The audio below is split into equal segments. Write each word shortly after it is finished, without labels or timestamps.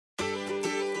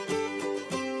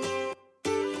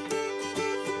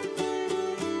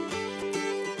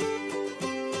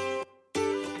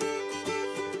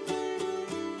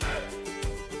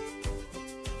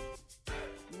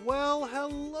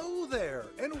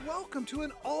welcome to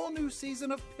an all-new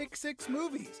season of Pick 6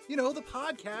 Movies. You know, the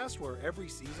podcast where every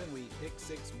season we pick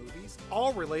 6 movies,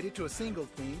 all related to a single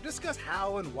theme, discuss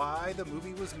how and why the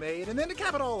movie was made, and then to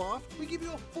cap it all off, we give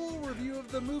you a full review of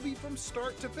the movie from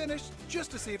start to finish, just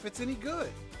to see if it's any good.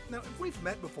 Now, if we've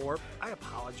met before, I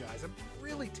apologize. I'm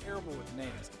really terrible with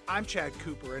names. I'm Chad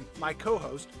Cooper, and my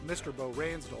co-host, Mr. Bo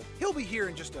Ransdell, he'll be here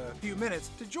in just a few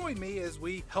minutes to join me as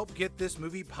we help get this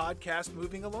movie podcast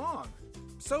moving along.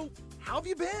 So, how have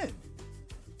you been?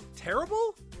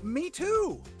 Terrible? Me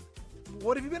too.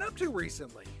 What have you been up to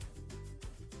recently?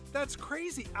 That's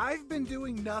crazy. I've been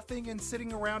doing nothing and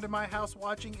sitting around in my house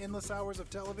watching endless hours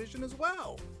of television as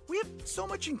well. We have so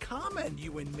much in common,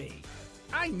 you and me.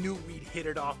 I knew we'd hit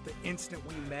it off the instant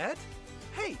we met.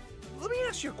 Hey, let me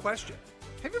ask you a question.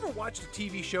 Have you ever watched a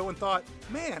TV show and thought,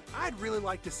 man, I'd really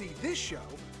like to see this show,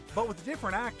 but with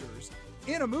different actors,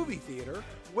 in a movie theater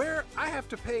where I have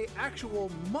to pay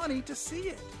actual money to see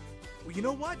it? Well, you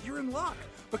know what? You're in luck,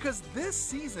 because this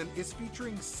season is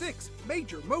featuring 6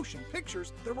 major motion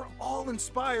pictures that were all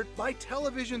inspired by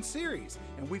television series,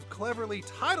 and we've cleverly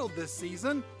titled this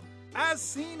season, As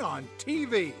Seen on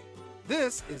TV.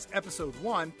 This is episode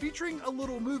 1, featuring a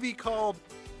little movie called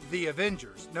The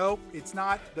Avengers. Nope, it's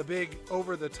not the big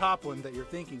over-the-top one that you're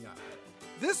thinking of.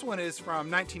 This one is from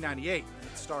 1998, and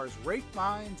it stars Ralph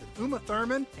Fiennes and Uma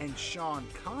Thurman and Sean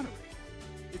Connery.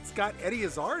 It's got Eddie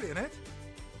Izzard in it.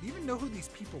 Do you even know who these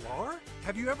people are?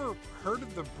 Have you ever heard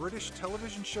of the British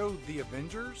television show The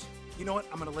Avengers? You know what?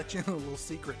 I'm going to let you in a little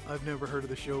secret. I've never heard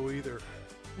of the show either.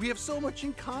 We have so much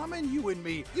in common, you and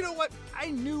me. You know what?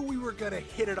 I knew we were going to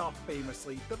hit it off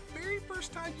famously the very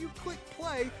first time you clicked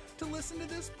play to listen to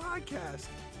this podcast.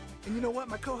 And you know what?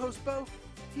 My co-host, Bo,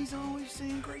 he's always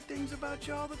saying great things about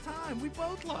you all the time. We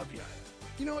both love you.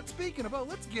 You know what? Speaking of Bo,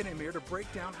 let's get him here to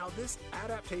break down how this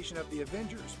adaptation of The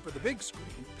Avengers for the big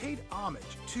screen paid homage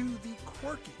to the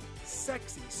quirky,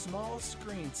 sexy, small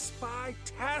screen,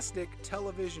 spy-tastic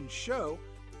television show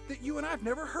that you and I've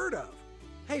never heard of.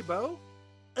 Hey, Bo,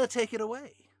 take it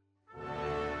away.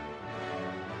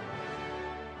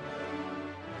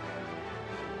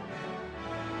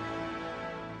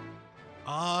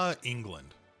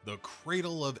 England, the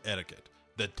cradle of etiquette,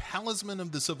 the talisman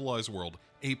of the civilized world,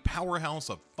 a powerhouse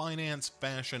of finance,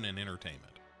 fashion, and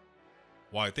entertainment.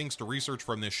 Why, thanks to research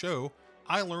from this show,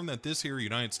 I learned that this here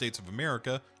United States of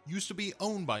America used to be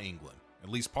owned by England, at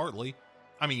least partly.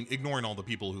 I mean, ignoring all the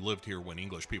people who lived here when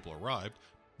English people arrived,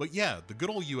 but yeah, the good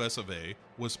old US of A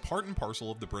was part and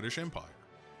parcel of the British Empire.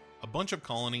 A bunch of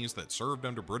colonies that served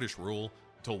under British rule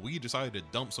until we decided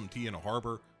to dump some tea in a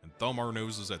harbor and thumb our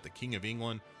noses at the King of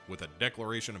England with a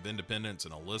Declaration of Independence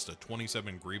and a list of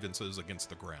 27 grievances against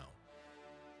the crown.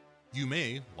 You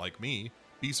may, like me,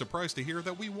 be surprised to hear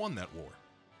that we won that war.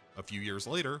 A few years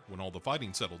later, when all the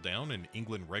fighting settled down and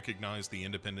England recognized the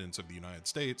independence of the United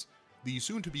States, the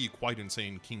soon-to-be quite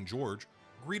insane King George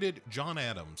greeted John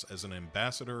Adams as an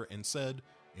ambassador and said,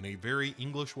 in a very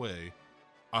English way,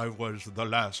 "I was the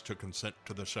last to consent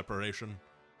to the separation,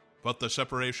 but the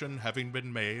separation having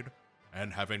been made,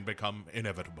 and having become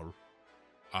inevitable,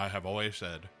 I have always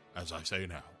said, as I say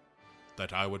now,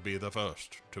 that I would be the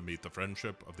first to meet the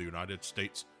friendship of the United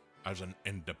States as an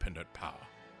independent power."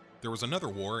 There was another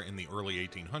war in the early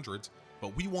 1800s,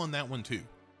 but we won that one too.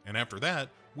 And after that,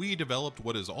 we developed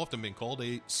what has often been called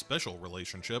a special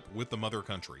relationship with the mother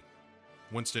country.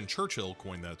 Winston Churchill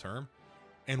coined that term,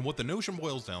 and what the notion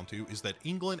boils down to is that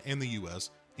England and the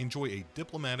US enjoy a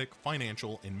diplomatic,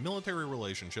 financial, and military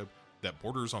relationship that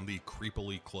borders on the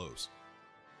creepily close.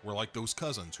 We're like those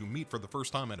cousins who meet for the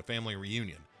first time at a family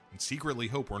reunion and secretly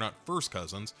hope we're not first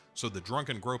cousins so the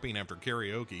drunken groping after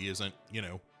karaoke isn't,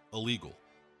 illegal.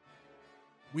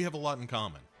 We have a lot in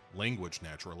common, language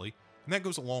naturally, and that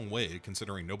goes a long way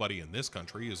considering nobody in this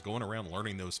country is going around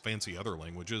learning those fancy other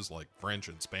languages like French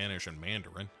and Spanish and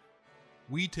Mandarin.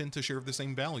 We tend to share the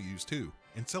same values too,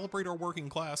 and celebrate our working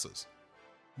classes.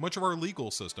 Much of our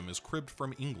legal system is cribbed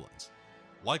from England's.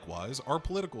 Likewise, our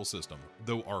political system,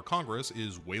 though our Congress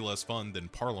is way less fun than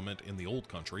Parliament in the old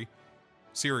country.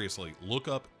 Seriously, look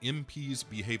up MPs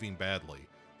behaving badly.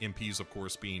 MPs, of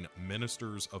course, being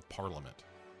Ministers of Parliament.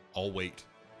 I'll wait.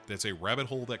 That's a rabbit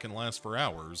hole that can last for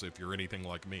hours if you're anything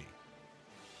like me.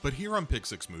 But here on Pick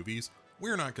 6 Movies,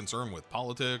 we're not concerned with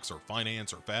politics or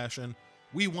finance or fashion.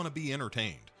 We want to be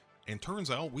entertained. And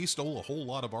turns out we stole a whole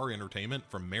lot of our entertainment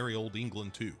from merry old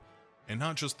England too. And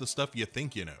not just the stuff you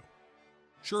think you know.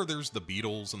 Sure, there's the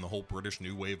Beatles and the whole British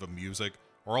new wave of music,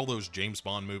 or all those James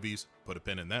Bond movies, put a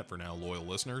pin in that for now, loyal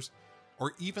listeners,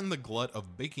 or even the glut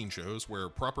of baking shows where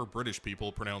proper British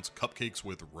people pronounce cupcakes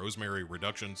with rosemary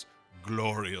reductions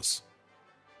glorious.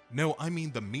 No, I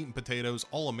mean the meat and potatoes,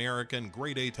 all-American,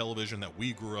 grade A television that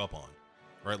we grew up on.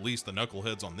 Or at least the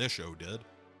knuckleheads on this show did.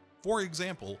 For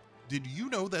example, did you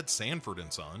know that Sanford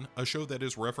and Son, a show that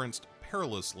is referenced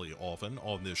perilously often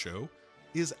on this show,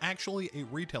 is actually a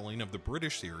retelling of the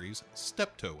British series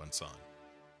Steptoe and Son?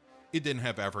 It didn't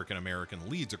have African-American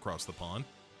leads across the pond,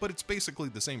 but it's basically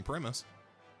the same premise.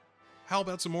 How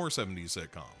about some more 70s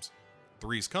sitcoms?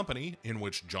 Three's Company, in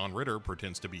which John Ritter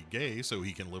pretends to be gay so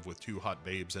he can live with two hot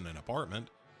babes in an apartment,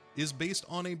 is based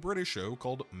on a British show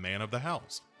called Man of the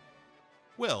House.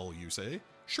 Well, you say,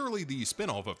 surely the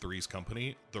spin-off of Three's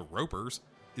Company, The Ropers,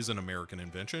 is an American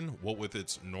invention, what with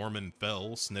its Norman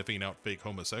Fell sniffing out fake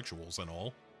homosexuals and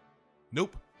all.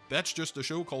 Nope, that's just a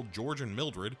show called George and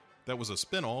Mildred that was a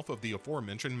spin-off of the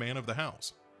aforementioned Man of the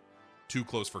House. Too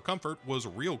Close for Comfort was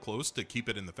real close to Keep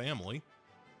It in the Family.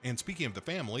 And speaking of the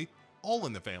family, All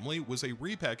in the Family was a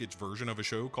repackaged version of a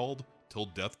show called Till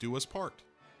Death Do Us Part.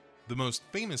 The most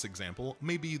famous example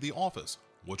may be The Office,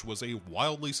 which was a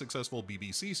wildly successful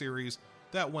BBC series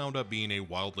that wound up being a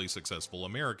wildly successful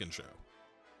American show.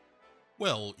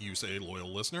 Well, you say,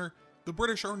 loyal listener, the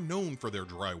British are known for their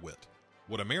dry wit.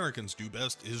 What Americans do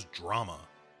best is drama.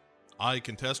 I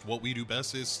contest what we do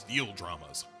best is steel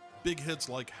dramas. Big hits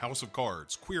like House of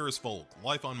Cards, Queer as Folk,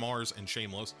 Life on Mars, and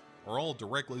Shameless are all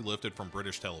directly lifted from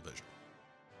British television.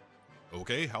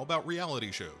 Okay, how about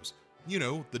reality shows? You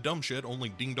know, the dumb shit only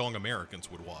ding-dong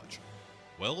Americans would watch.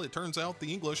 Well, it turns out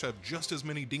the English have just as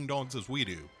many ding-dongs as we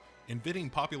do, inventing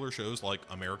popular shows like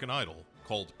American Idol,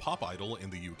 called Pop Idol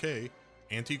in the UK,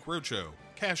 Antique Roadshow,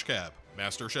 Cash Cab,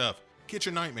 Master Chef,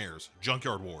 Kitchen Nightmares,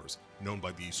 Junkyard Wars, known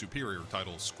by the superior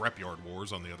title Scrapyard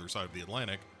Wars on the other side of the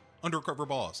Atlantic, Undercover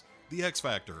Boss, The X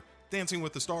Factor, Dancing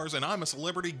with the Stars, and I'm a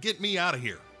Celebrity, Get Me Out of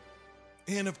Here!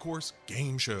 And of course,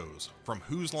 game shows, from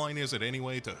Whose Line Is It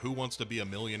Anyway to Who Wants to Be a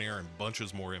Millionaire and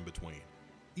bunches more in between.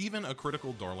 Even a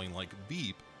critical darling like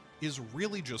Veep is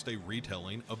really just a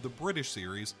retelling of the British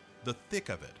series The Thick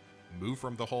of It, moved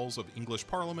from the halls of English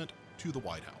Parliament to the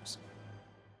White House.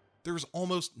 There's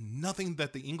almost nothing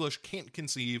that the English can't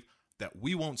conceive that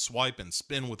we won't swipe and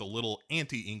spin with a little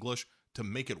anti-English to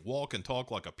make it walk and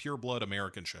talk like a pure-blood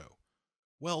American show.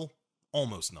 Well,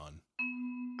 almost none.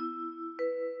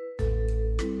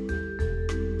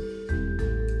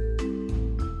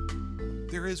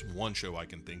 There is one show I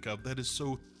can think of that is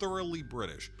so thoroughly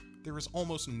British, there is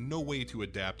almost no way to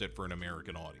adapt it for an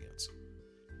American audience.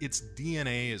 Its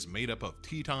DNA is made up of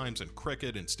tea times and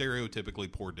cricket and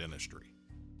stereotypically poor dentistry.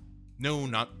 No,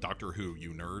 not Doctor Who,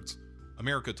 you nerds.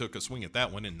 America took a swing at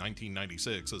that one in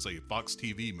 1996 as a Fox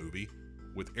TV movie,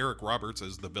 with Eric Roberts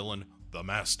as the villain, the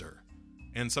Master,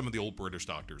 and some of the old British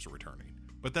doctors returning.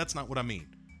 But that's not what I mean.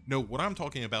 No, what I'm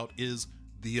talking about is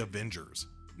The Avengers.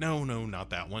 No, not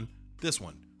that one. This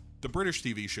one. The British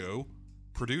TV show,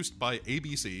 produced by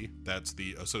ABC, that's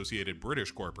the Associated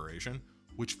British Corporation,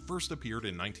 which first appeared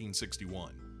in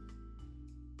 1961.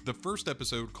 The first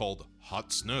episode, called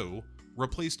Hot Snow,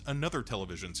 replaced another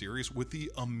television series with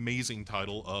the amazing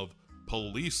title of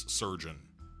Police Surgeon.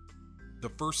 The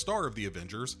first star of The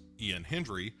Avengers, Ian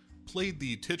Hendry, played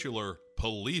the titular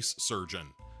police surgeon,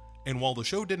 and while the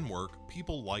show didn't work,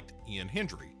 people liked Ian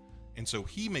Hendry, and so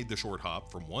he made the short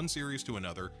hop from one series to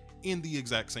another in the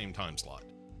exact same time slot.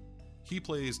 He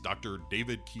plays Dr.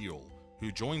 David Keel,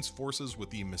 who joins forces with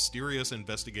the mysterious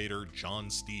investigator John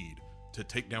Steed to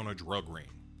take down a drug ring.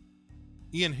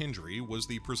 Ian Hendry was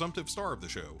the presumptive star of the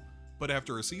show, but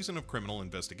after a season of criminal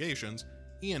investigations,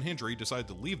 Ian Hendry decided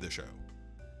to leave the show.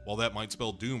 While that might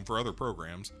spell doom for other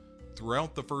programs,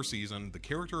 throughout the first season, the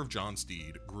character of John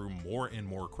Steed grew more and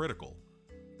more critical.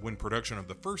 When production of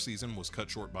the first season was cut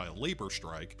short by a labor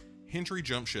strike, Hendry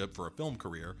jumped ship for a film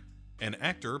career, and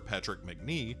actor Patrick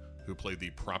Macnee, who played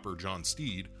the proper John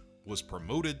Steed, was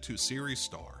promoted to series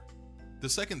star. The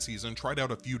second season tried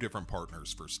out a few different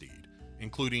partners for Steed,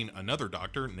 including another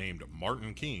doctor named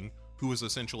Martin King, who was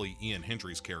essentially Ian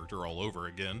Hendry's character all over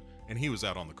again, and he was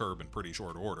out on the curb in pretty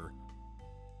short order.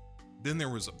 Then there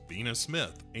was Venus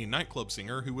Smith, a nightclub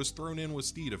singer who was thrown in with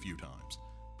Steed a few times,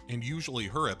 and usually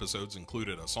her episodes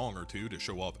included a song or two to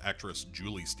show off actress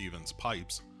Julie Stevens'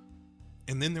 pipes.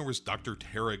 And then there was Dr.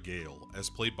 Tara Gale, as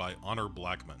played by Honor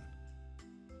Blackman.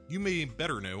 You may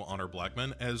better know Honor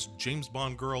Blackman as James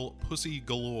Bond girl Pussy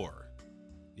Galore.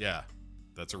 Yeah,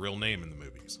 that's a real name in the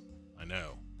movies. I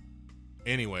know.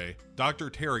 Anyway, Dr.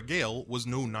 Tara Gale was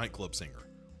no nightclub singer.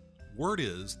 Word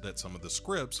is that some of the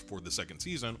scripts for the second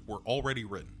season were already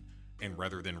written, and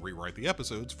rather than rewrite the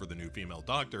episodes for the new female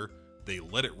doctor, they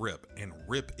let it rip, and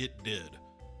rip it did.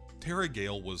 Tara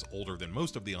Gale was older than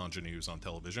most of the ingenues on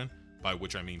television, by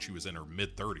which I mean she was in her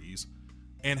mid-30s,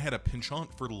 and had a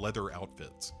penchant for leather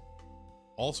outfits.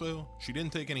 Also, she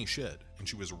didn't take any shit, and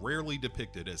she was rarely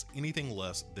depicted as anything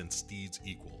less than Steed's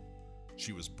equal.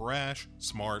 She was brash,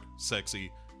 smart,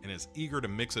 sexy, and as eager to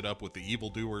mix it up with the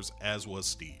evildoers as was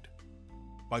Steed.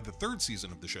 By the third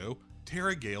season of the show,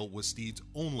 Tara Gale was Steed's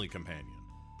only companion.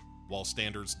 While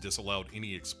standards disallowed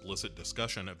any explicit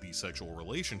discussion of the sexual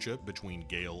relationship between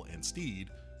Gale and Steed,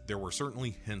 there were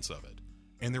certainly hints of it,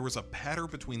 and there was a patter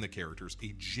between the characters,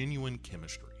 a genuine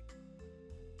chemistry.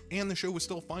 And the show was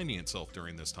still finding itself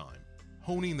during this time,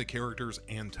 honing the characters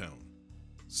and tone.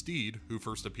 Steed, who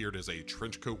first appeared as a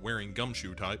trenchcoat-wearing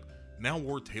gumshoe type, now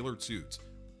wore tailored suits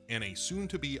and a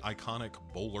soon-to-be iconic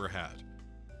bowler hat.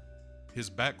 His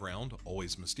background,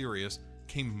 always mysterious,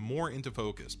 came more into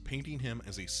focus, painting him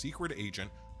as a secret agent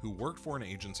who worked for an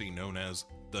agency known as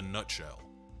the Nutshell,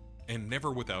 and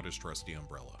never without his trusty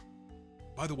umbrella.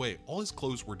 By the way, all his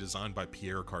clothes were designed by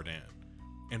Pierre Cardin,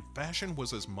 and fashion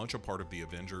was as much a part of the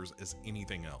Avengers as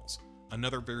anything else,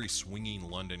 another very swinging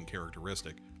London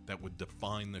characteristic that would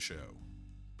define the show.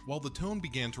 While the tone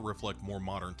began to reflect more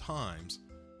modern times,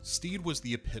 Steed was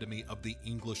the epitome of the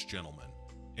English gentleman,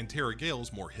 and Tara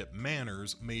Gale's more hip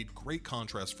manners made great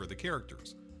contrast for the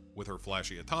characters. With her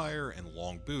flashy attire and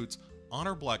long boots,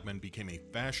 Honor Blackman became a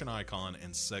fashion icon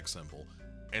and sex symbol,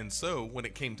 and so when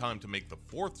it came time to make the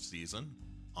fourth season,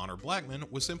 Honor Blackman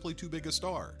was simply too big a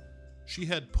star. She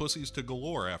had pussies to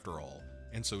galore after all,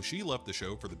 and so she left the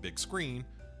show for the big screen,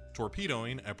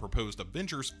 torpedoing a proposed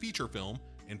Avengers feature film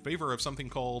in favor of something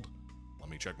called, let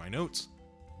me check my notes,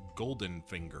 Golden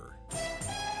Finger.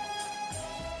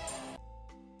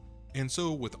 And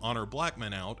so with Honor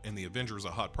Blackman out and the Avengers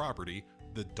a hot property,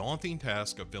 the daunting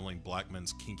task of filling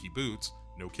Blackman's kinky boots,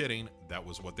 no kidding, that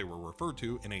was what they were referred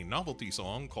to in a novelty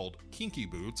song called Kinky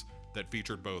Boots that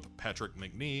featured both Patrick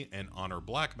Macnee and Honor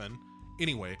Blackman.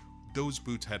 Anyway, those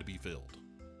boots had to be filled.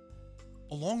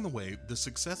 Along the way, the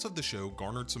success of the show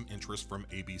garnered some interest from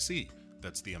ABC,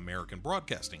 that's the American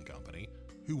Broadcasting Company,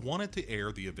 who wanted to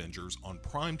air the Avengers on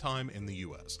primetime in the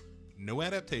US. No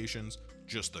adaptations,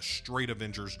 just the straight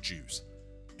Avengers juice.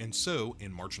 And so,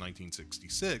 in March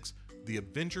 1966, the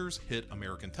Avengers hit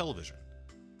American television.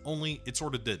 Only it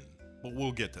sort of didn't, but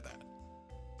we'll get to that.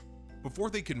 Before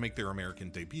they could make their American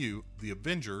debut, the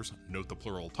Avengers, note the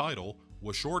plural title,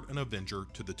 was short an Avenger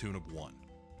to the tune of 1.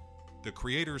 The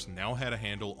creators now had a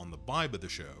handle on the vibe of the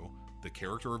show, the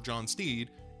character of John Steed,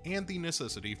 and the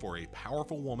necessity for a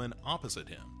powerful woman opposite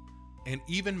him, and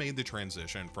even made the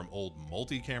transition from old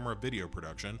multi-camera video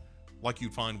production, like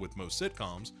you'd find with most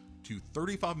sitcoms, to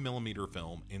 35mm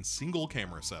film and single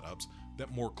camera setups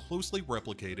that more closely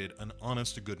replicated an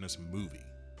honest-to-goodness movie.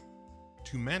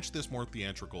 To match this more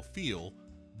theatrical feel,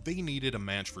 they needed a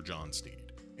match for John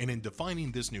Steed, and in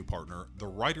defining this new partner, the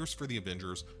writers for the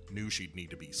Avengers knew she'd need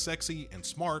to be sexy and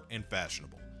smart and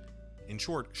fashionable. In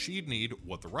short, she'd need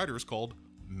what the writers called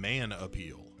man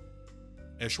appeal.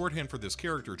 As shorthand for this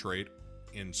character trait,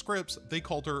 in scripts they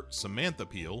called her Samantha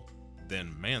Peel,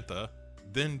 then Mantha,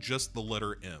 then just the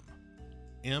letter M.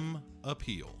 M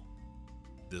appeal.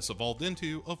 This evolved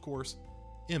into, of course,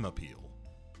 M appeal.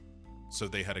 So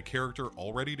they had a character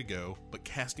all ready to go, but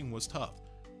casting was tough.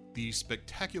 The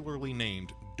spectacularly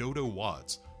named Dodo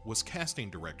Watts was casting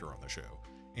director on the show,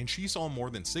 and she saw more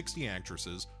than 60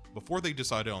 actresses before they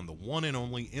decided on the one and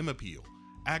only M appeal,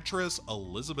 actress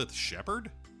Elizabeth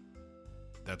Shepard?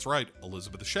 That's right,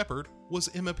 Elizabeth Shepard was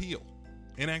M appeal,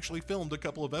 and actually filmed a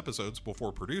couple of episodes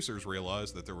before producers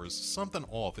realized that there was something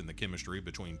off in the chemistry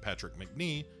between Patrick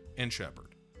Macnee and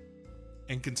Shepard.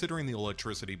 And considering the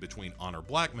electricity between Honor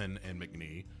Blackman and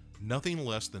Macnee, nothing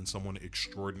less than someone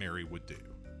extraordinary would do.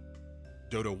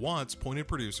 Dodo Watts pointed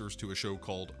producers to a show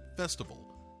called Festival,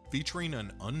 featuring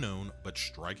an unknown but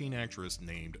striking actress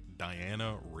named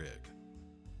Diana Rigg.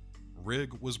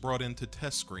 Rigg was brought in to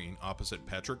test screen opposite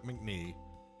Patrick Macnee,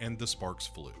 and the sparks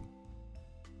flew.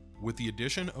 With the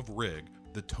addition of Rigg,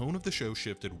 the tone of the show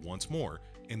shifted once more,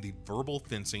 and the verbal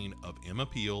fencing of Emma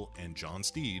Peel and John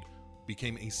Steed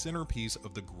became a centerpiece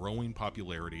of the growing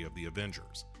popularity of the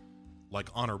Avengers. Like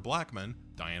Honor Blackman,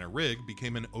 Diana Rigg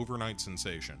became an overnight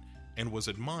sensation, and was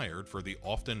admired for the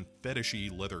often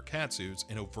fetishy leather catsuits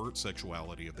and overt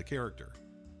sexuality of the character.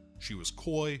 She was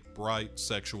coy, bright,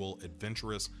 sexual,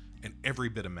 adventurous, and every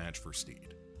bit a match for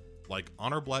Steed. Like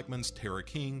Honor Blackman's Tara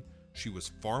King, she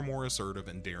was far more assertive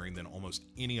and daring than almost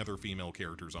any other female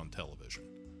characters on television.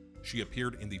 She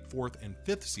appeared in the 4th and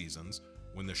 5th seasons,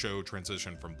 when the show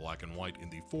transitioned from black and white in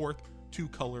the 4th to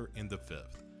color in the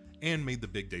 5th, and made the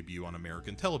big debut on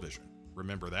American television.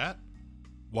 Remember that?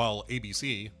 While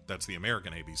ABC, that's the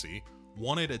American ABC,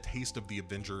 wanted a taste of the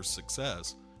Avengers'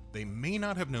 success, they may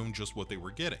not have known just what they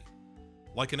were getting.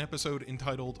 like an episode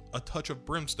entitled A Touch of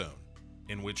Brimstone,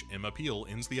 in which Emma Peel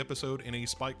ends the episode in a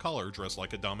spiked collar dressed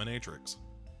like a dominatrix.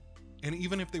 And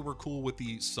even if they were cool with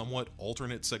the somewhat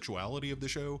alternate sexuality of the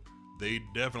show, they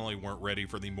definitely weren't ready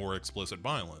for the more explicit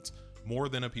violence, more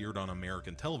than appeared on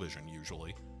American television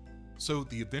usually. So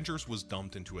The Avengers was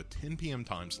dumped into a 10 p.m.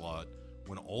 time slot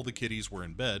when all the kiddies were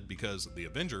in bed because The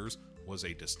Avengers was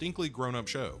a distinctly grown-up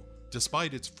show,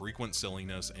 despite its frequent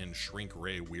silliness and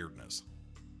shrink-ray weirdness.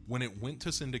 When it went to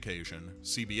syndication,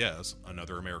 CBS,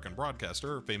 another American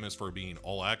broadcaster famous for being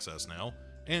all access now,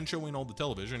 and showing all the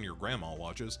television your grandma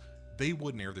watches, they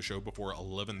wouldn't air the show before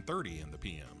 11:30 in the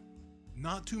p.m.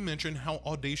 Not to mention how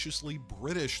audaciously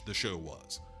British the show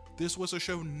was. This was a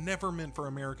show never meant for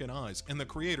American eyes, and the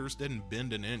creators didn't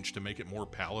bend an inch to make it more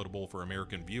palatable for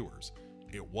American viewers.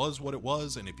 It was what it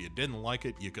was, and if you didn't like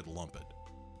it, you could lump it.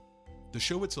 The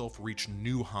show itself reached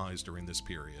new highs during this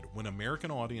period, when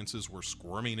American audiences were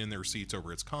squirming in their seats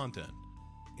over its content.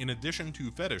 In addition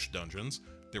to fetish dungeons,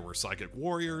 there were psychic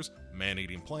warriors,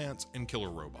 man-eating plants, and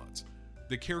killer robots.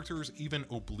 The characters even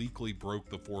obliquely broke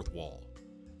the fourth wall.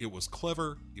 It was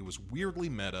clever, it was weirdly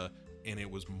meta, and it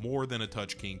was more than a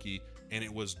touch kinky, and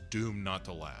it was doomed not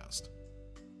to last.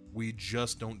 We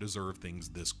just don't deserve things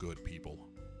this good, people.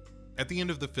 At the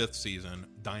end of the 5th season,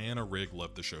 Diana Rigg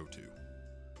left the show too.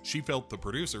 She felt the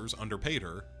producers underpaid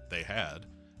her, they had,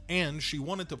 and she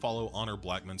wanted to follow Honor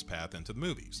Blackman's path into the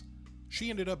movies.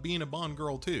 She ended up being a Bond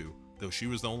girl too, though she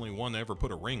was the only one to ever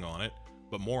put a ring on it,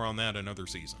 but more on that another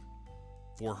season.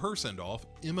 For her send-off,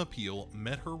 Emma Peel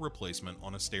met her replacement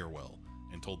on a stairwell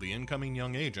and told the incoming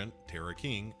young agent, Tara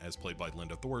King, as played by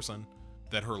Linda Thorson,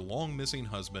 that her long-missing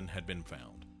husband had been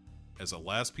found. As a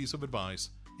last piece of advice,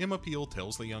 Emma Peel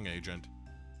tells the young agent,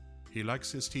 "He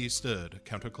likes his tea stirred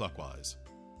counterclockwise,"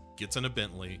 gets in a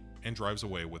Bentley, and drives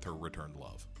away with her returned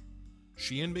love.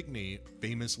 She and McNee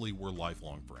famously were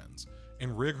lifelong friends,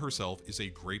 and Rigg herself is a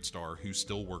great star who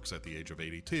still works at the age of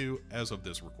 82 as of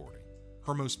this recording.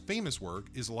 Her most famous work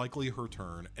is likely her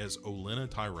turn as Olenna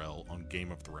Tyrell on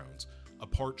Game of Thrones, a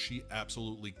part she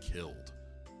absolutely killed.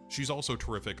 She's also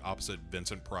terrific opposite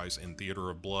Vincent Price in Theater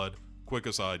of Blood. Quick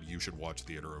aside, you should watch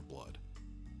Theater of Blood.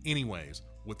 Anyways,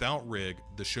 without Rigg,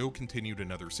 the show continued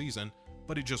another season,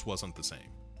 but it just wasn't the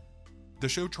same. The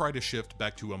show tried to shift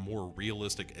back to a more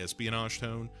realistic espionage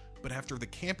tone, but after the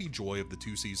campy joy of the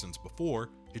 2 seasons before,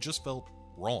 it just felt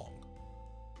wrong.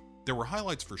 There were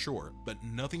highlights for sure, but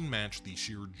nothing matched the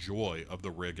sheer joy of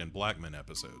the Rigg and Blackman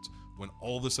episodes, when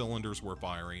all the cylinders were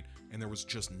firing and there was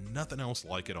just nothing else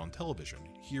like it on television,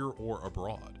 here or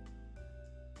abroad.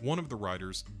 One of the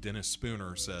writers, Dennis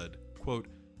Spooner, said, quote,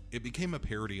 "It became a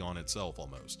parody on itself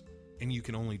almost, and you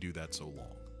can only do that so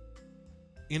long."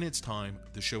 In its time,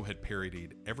 the show had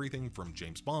parodied everything from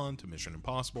James Bond to Mission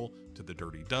Impossible to The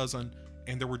Dirty Dozen,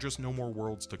 and there were just no more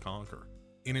worlds to conquer.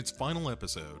 In its final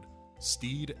episode,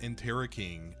 Steed and Tara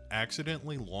King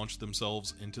accidentally launched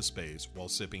themselves into space while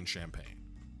sipping champagne.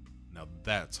 Now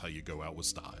that's how you go out with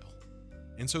style.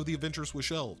 And so The Avengers was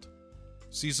shelved.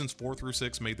 Seasons 4 through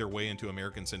 6 made their way into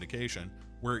American syndication,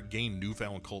 where it gained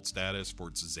newfound cult status for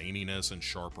its zaniness and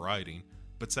sharp writing,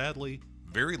 but sadly,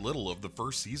 very little of the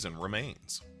first season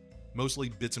remains. Mostly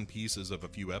bits and pieces of a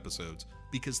few episodes,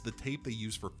 because the tape they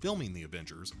used for filming The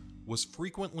Avengers was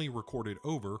frequently recorded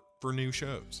over for new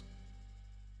shows.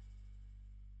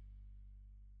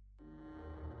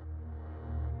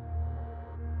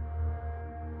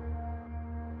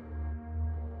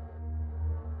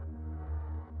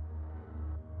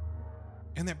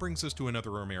 And that brings us to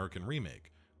another American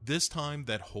remake, this time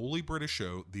that wholly British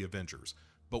show, The Avengers.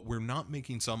 But we're not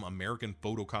making some American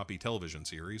photocopy television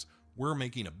series, we're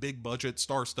making a big budget,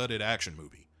 star-studded action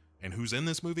movie. And who's in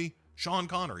this movie? Sean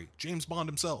Connery, James Bond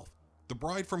himself, the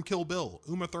bride from Kill Bill,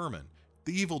 Uma Thurman,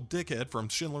 the evil dickhead from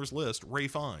Schindler's List,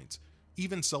 Ralph Fiennes,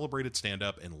 even celebrated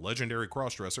stand-up and legendary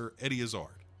crossdresser Eddie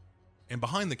Izzard. And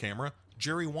behind the camera,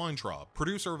 Jerry Weintraub,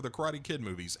 producer of the Karate Kid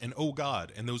movies and Oh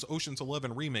God and those Ocean's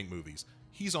 11 remake movies,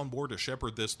 he's on board to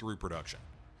shepherd this through production.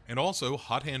 And also,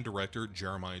 hot hand director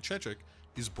Jeremiah Chechik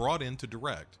is brought in to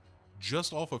direct,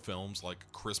 just off of films like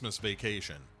Christmas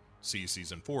Vacation, see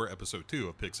Season 4, Episode 2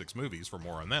 of Pick 6 Movies for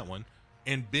more on that one,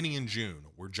 and Benny and June,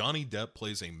 where Johnny Depp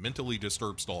plays a mentally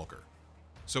disturbed stalker.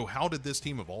 So how did this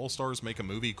team of all-stars make a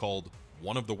movie called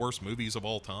one of the worst movies of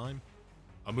all time?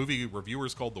 A movie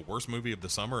reviewers called the worst movie of the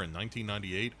summer in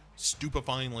 1998,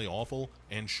 stupefyingly awful,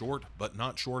 and short but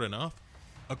not short enough?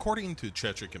 According to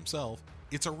Chechik himself,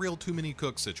 it's a real too many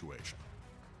cooks situation.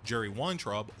 Jerry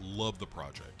Weintraub loved the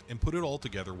project and put it all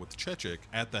together with Chechik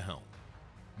at the helm.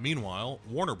 Meanwhile,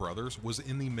 Warner Brothers was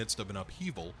in the midst of an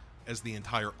upheaval as the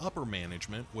entire upper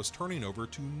management was turning over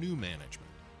to new management.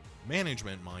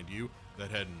 Management, mind you,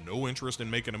 that had no interest in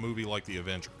making a movie like the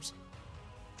Avengers.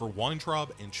 For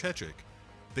Weintraub and Chechik,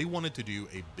 they wanted to do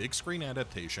a big screen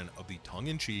adaptation of the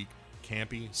tongue-in-cheek,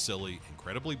 campy, silly,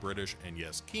 incredibly British, and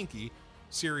yes, kinky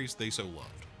series they so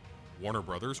loved. Warner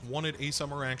Brothers wanted a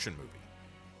summer action movie.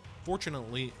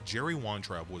 Fortunately, Jerry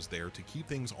Weintraub was there to keep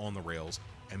things on the rails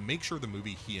and make sure the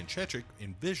movie he and Chechik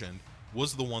envisioned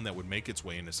was the one that would make its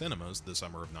way into cinemas the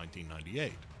summer of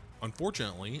 1998.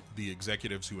 Unfortunately, the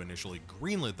executives who initially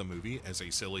greenlit the movie as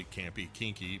a silly, campy,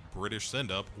 kinky British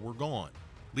send-up were gone,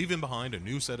 leaving behind a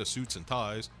new set of suits and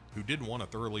ties who didn't want a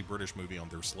thoroughly British movie on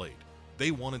their slate.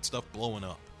 They wanted stuff blowing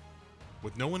up.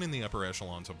 With no one in the upper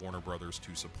echelons of Warner Brothers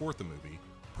to support the movie,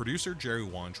 producer Jerry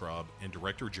Weintraub and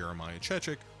director Jeremiah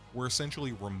Chechik were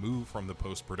essentially removed from the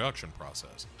post-production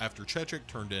process after Chechik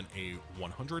turned in a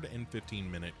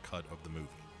 115-minute cut of the movie.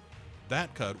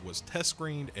 That cut was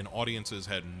test-screened and audiences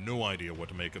had no idea what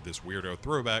to make of this weirdo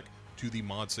throwback to the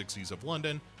mod 60s of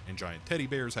London and giant teddy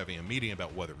bears having a meeting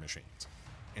about weather machines.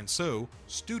 And so,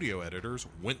 studio editors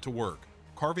went to work,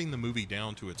 carving the movie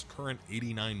down to its current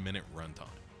 89-minute runtime.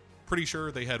 Pretty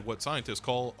sure they had what scientists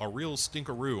call a real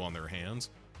stinkeroo on their hands.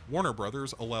 Warner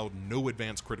Brothers allowed no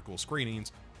advanced critical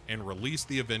screenings and released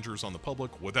the Avengers on the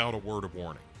public without a word of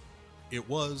warning. It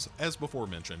was, as before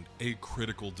mentioned, a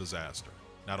critical disaster.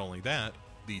 Not only that,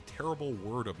 the terrible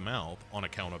word of mouth, on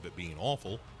account of it being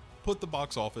awful, put the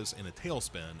box office in a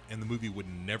tailspin, and the movie would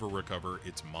never recover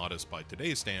its modest, by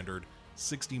today's standard,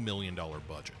 $60 million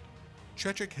budget.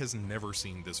 Chechik has never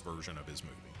seen this version of his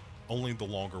movie, only the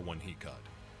longer one he cut.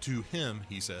 To him,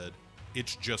 he said,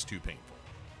 it's just too painful.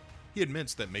 He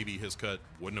admits that maybe his cut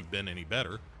wouldn't have been any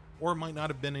better, or it might not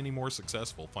have been any more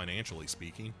successful financially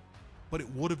speaking, but it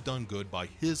would have done good by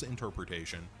his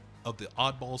interpretation of the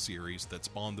oddball series that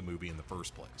spawned the movie in the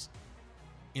first place.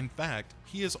 In fact,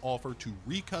 he has offered to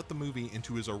recut the movie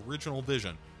into his original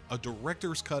vision, a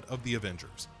director's cut of the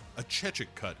Avengers, a Chechik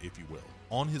cut if you will,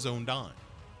 on his own dime.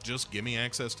 Just give me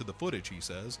access to the footage, he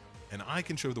says, and I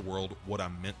can show the world what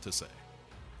I'm meant to say.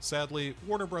 Sadly,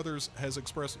 Warner Brothers has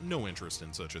expressed no interest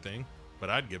in such a thing, but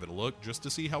I'd give it a look just to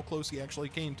see how close he actually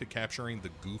came to capturing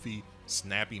the goofy,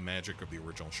 snappy magic of the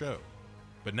original show.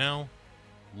 But now,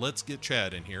 let's get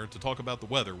Chad in here to talk about the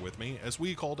weather with me as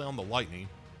we call down the lightning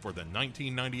for the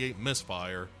 1998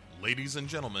 misfire. Ladies and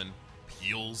gentlemen,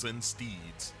 peels and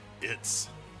steeds, it's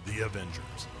the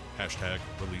Avengers. Hashtag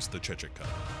release the Chechik cut.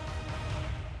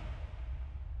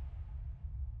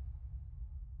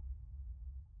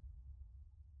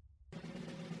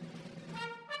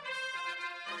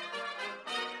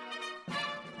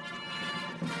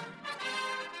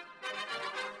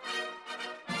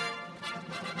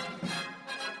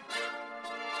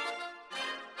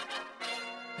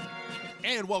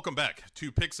 And welcome back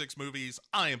to Pick Six Movies.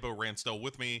 I am Bo Ransdell.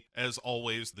 With me, as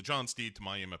always, the John Steed to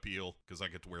my Em Appeal, because I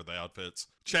get to wear the outfits,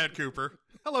 Chad Cooper.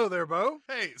 Hello there, Bo.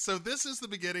 Hey, so this is the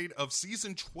beginning of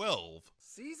season 12.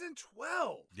 Season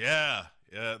 12? Yeah,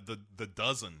 the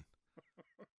dozen.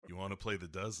 You want to play the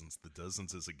dozens? The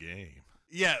dozens is a game.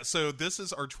 Yeah, so this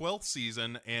is our 12th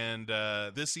season, and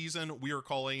this season we are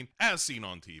calling As Seen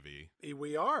on TV.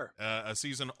 We are. A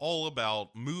season all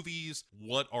about movies,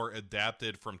 what are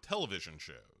adapted from television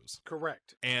shows.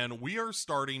 Correct. And we are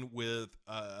starting with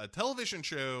a television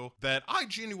show that I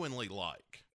genuinely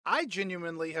like. I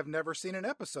genuinely have never seen an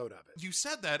episode of it. You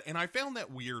said that, and I found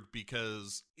that weird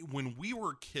because when we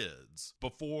were kids,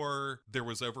 before there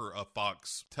was ever a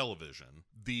Fox television,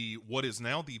 what is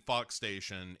now the Fox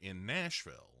station in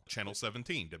Nashville, Channel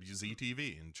 17,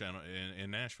 WZTV in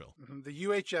Nashville. Mm-hmm. The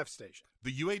UHF station.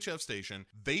 The UHF station,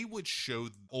 they would show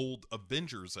old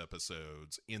Avengers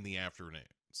episodes in the afternoon.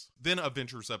 Then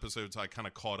Avengers episodes I kind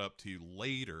of caught up to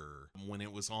later when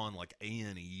it was on like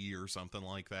A&E or something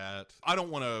like that. I don't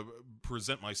want to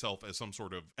present myself as some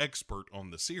sort of expert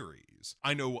on the series.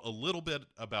 I know a little bit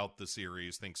about the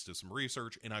series thanks to some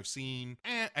research, and I've seen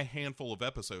a handful of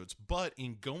episodes, but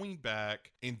in going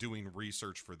back and doing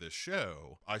research for this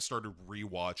show, I started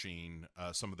rewatching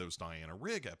some of those Diana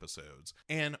Rigg episodes,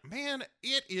 and man,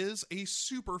 it is a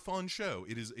super fun show.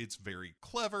 It's very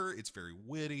clever, it's very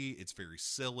witty, it's very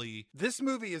silly. This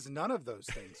movie is none of those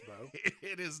things, Bo.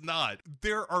 It is not.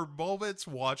 There are moments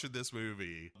watching this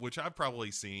movie, which I've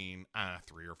probably seen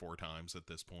 3 or 4 times at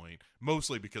this point,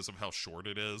 mostly because of how short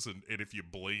it is, and if you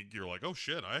blink, you're like, oh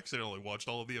shit, I accidentally watched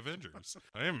all of the Avengers.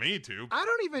 I didn't mean to. I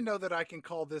don't even know that I can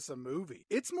call this a movie.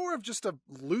 It's more of just a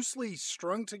loosely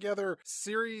strung together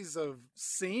series of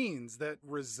scenes that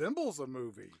resembles a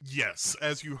movie. Yes,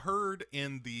 as you heard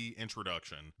in the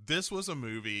introduction, this was a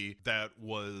movie that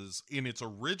was in its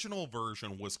original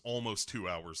version was almost 2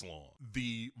 hours long.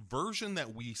 The version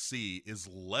that we see is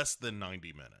less than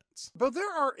 90 minutes. But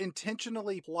there are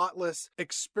intentionally plotless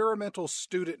experimental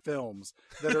student films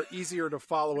that are easier to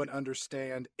follow and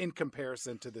understand in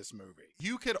comparison to this movie.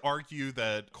 You could argue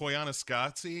that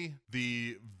Koyaanisqatsi,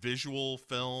 the visual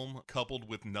film coupled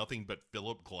with nothing but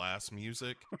Philip Glass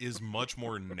music, is much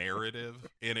more narrative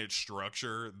in its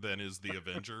structure than is the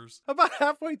Avengers. About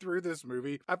halfway through this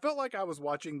movie, I felt like I was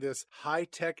watching this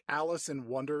high-tech Alice in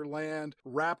Wonderland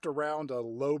wrapped around a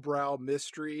lowbrow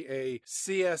mystery, a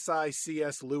CSI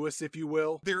C.S. Lewis, if you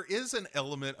will. There is an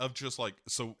element of just like,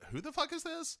 so who the fuck is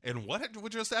this? And what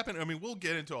just happened? I mean, we'll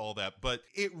get into all that, but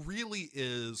it really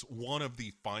is one of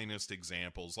the finest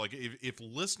examples. Like, if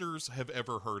listeners have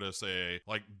ever heard us say,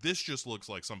 like, this just looks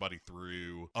like somebody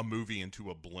threw a movie into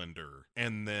a blender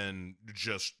and then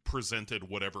just presented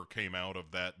whatever came out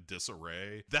of that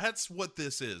disarray, that's what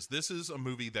this is. This is a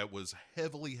movie that was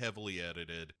heavily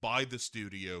edited by the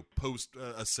studio post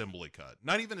assembly cut.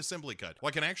 Not even assembly cut,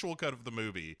 like an actual cut of the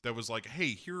movie that was like, hey,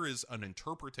 here is an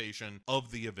interpretation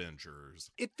of the Avengers.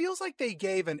 It feels like they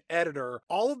gave an editor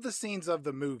all of the scenes of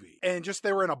the movie and just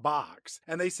they were in a box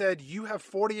and they said, you have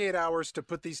 48 hours to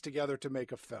put these together to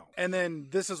make a film. And then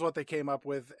this is what they came up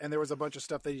with, and there was a bunch of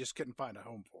stuff they just couldn't find a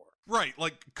home for. Right,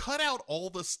 like cut out all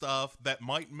the stuff that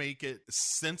might make it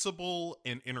sensible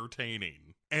and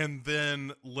entertaining, and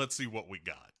then let's see what we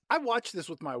got. I watched this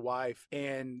with my wife,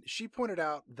 and she pointed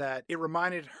out that it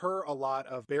reminded her a lot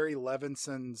of Barry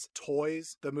Levinson's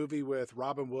Toys, the movie with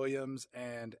Robin Williams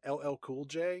and LL Cool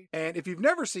J. And if you've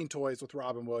never seen Toys with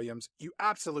Robin Williams, you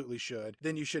absolutely should.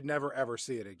 Then you should never, ever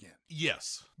see it again.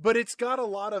 Yes. But it's got a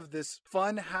lot of this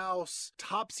funhouse,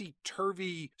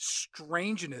 topsy-turvy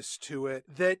strangeness to it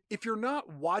that if you're not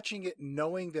watching it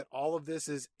knowing that all of this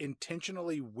is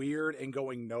intentionally weird and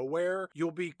going nowhere,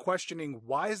 you'll be questioning,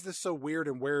 why is this so weird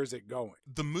and where is it going?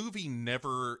 The movie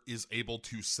never is able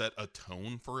to set a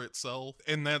tone for itself,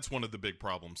 and that's one of the big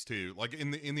problems too. Like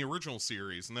in the original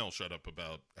series, and they'll shut up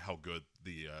about how good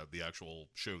the actual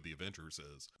show The Avengers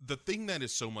is. The thing that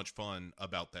is so much fun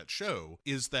about that show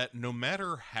is that no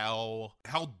matter how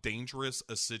dangerous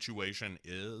a situation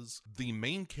is, the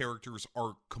main characters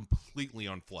are completely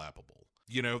unflappable.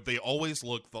 You know, they always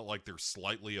look like they're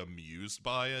slightly amused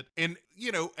by it. And,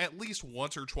 you know, at least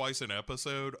once or twice an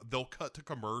episode, they'll cut to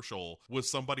commercial with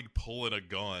somebody pulling a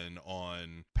gun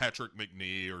on Patrick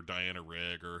McNee or Diana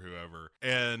Rigg or whoever.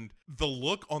 And the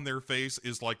look on their face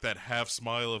is like that half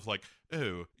smile of like,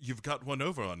 oh, you've got one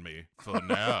over on me for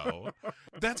now.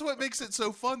 That's what makes it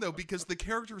so fun, though, because the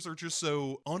characters are just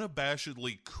so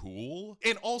unabashedly cool.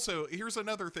 And also, here's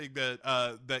another thing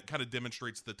that kind of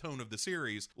demonstrates the tone of the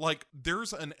series. Like,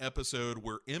 there's an episode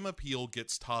where Emma Peel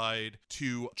gets tied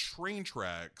to train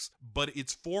tracks, but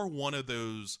it's for one of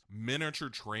those miniature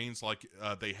trains like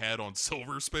they had on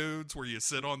Silver Spoons where you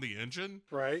sit on the engine.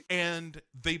 Right. And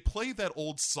they play that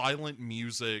old silent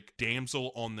music,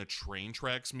 Damsel on the Train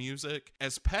Tracks music,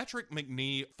 as Patrick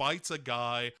McNee fights a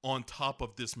guy on top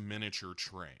of this miniature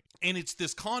train. And it's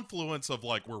this confluence of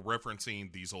like, we're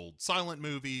referencing these old silent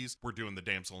movies, we're doing the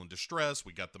damsel in distress,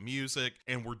 we got the music,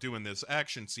 and we're doing this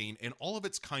action scene, and all of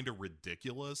it's kind of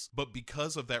ridiculous, but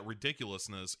because of that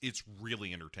ridiculousness, it's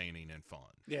really entertaining and fun.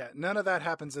 Yeah, none of that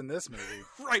happens in this movie.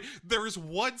 Right, there's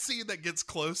one scene that gets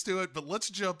close to it, but let's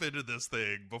jump into this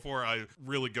thing before I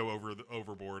really go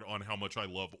overboard on how much I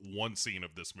love one scene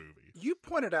of this movie. You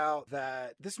pointed out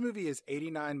that this movie is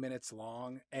 89 minutes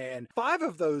long, and 5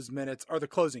 of those minutes are the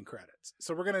closing credits.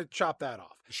 So we're going to chop that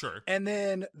off. Sure. And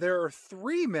then there are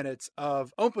 3 minutes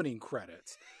of opening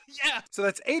credits. Yeah. So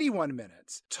that's 81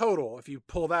 minutes total if you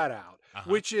pull that out,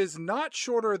 which is not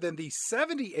shorter than the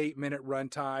 78-minute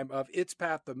runtime of It's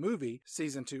Pat the Movie,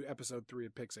 Season 2, Episode 3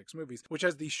 of Pick 6 Movies, which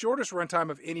has the shortest runtime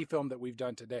of any film that we've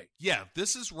done to date. Yeah,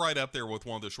 this is right up there with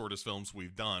one of the shortest films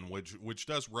we've done, which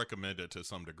does recommend it to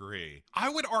some degree. I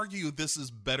would argue this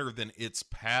is better than It's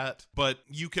Pat, but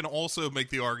you can also make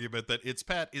the argument that It's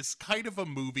Pat is kind of a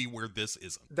movie where this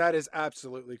isn't. That is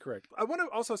absolutely correct. I want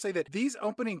to also say that these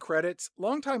opening credits,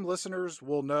 longtime listeners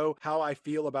will know how I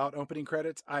feel about opening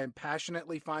credits. I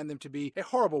passionately find them to be a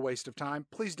horrible waste of time.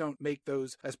 Please don't make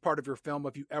those as part of your film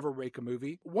if you ever make a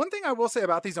movie. One thing I will say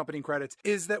about these opening credits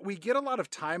is that we get a lot of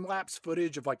time-lapse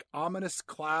footage of like ominous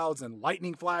clouds and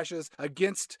lightning flashes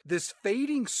against this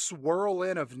fading swirl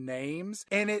in of names,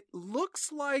 and it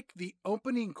looks like the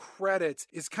opening credits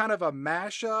is kind of a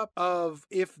mashup of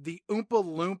if the Oompa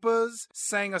Loompas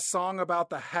sang a song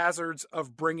about the hazards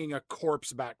of bringing a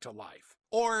corpse back to life.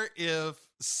 Or if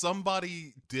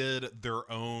somebody did their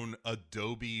own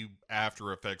Adobe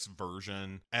After Effects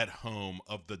version at home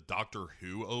of the Doctor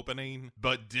Who opening,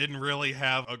 but didn't really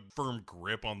have a firm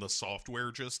grip on the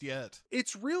software just yet.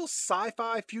 It's real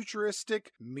sci-fi,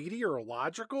 futuristic,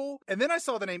 meteorological. And then I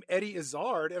saw the name Eddie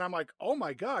Izzard, and I'm like, oh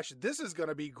my gosh, this is going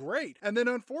to be great. And then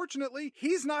unfortunately,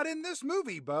 he's not in this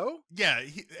movie, Bo. Yeah,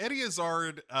 Eddie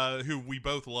Izzard, who we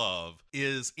both love,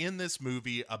 is in this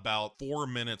movie about 4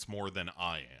 minutes more than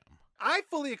I am. I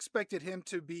fully expected him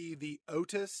to be the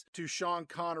Otis to Sean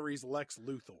Connery's Lex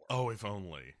Luthor. Oh, if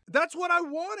only. That's what I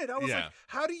wanted. I was like,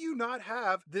 how do you not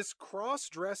have this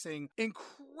cross-dressing,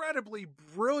 incredibly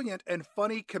brilliant and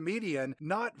funny comedian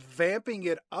not vamping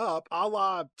it up a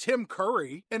la Tim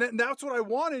Curry? And that's what I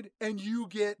wanted, and you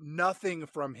get nothing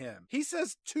from him. He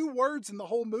says 2 words in the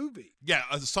whole movie. Yeah,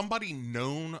 somebody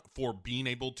known for being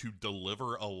able to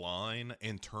deliver a line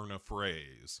and turn a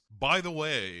phrase. By the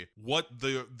way, what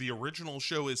the original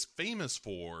show is famous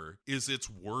for is its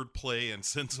wordplay and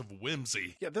sense of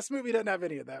whimsy. Yeah, this movie doesn't have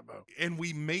any of that, Bo. And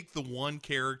we make the one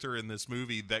character in this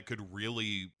movie that could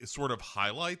really sort of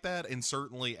highlight that and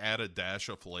certainly add a dash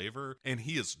of flavor, and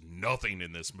he is nothing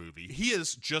in this movie. He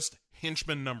is just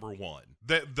henchman number 1.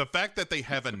 The fact that they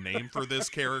have a name for this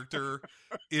character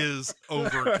is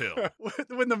overkill.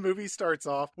 When the movie starts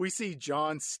off, we see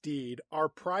John Steed, our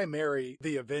primary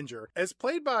The Avenger, as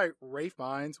played by Ralph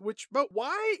Fiennes, but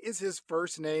why is his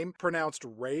first name pronounced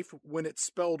Rafe when it's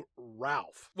spelled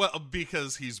Ralph? Well,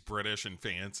 because he's British and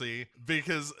fancy.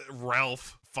 Because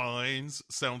Ralph Fiennes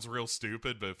sounds real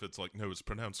stupid, but if it's like, no, it's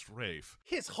pronounced Rafe.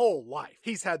 His whole life,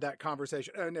 he's had that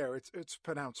conversation. Oh, no, it's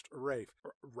pronounced Rafe.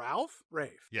 Ralph?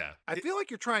 Rafe. Yeah. I feel like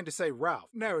you're trying to say Ralph.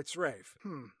 No, it's Rafe.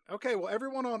 Okay, well,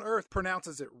 everyone on Earth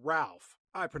pronounces it Ralph.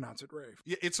 I pronounce it Rafe.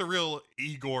 Yeah, it's a real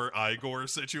Igor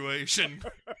situation.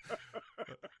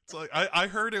 It's like, I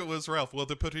heard it was Ralph. Well,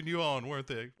 they're putting you on, weren't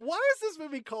they? Why is this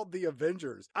movie called The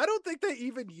Avengers? I don't think they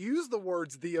even use the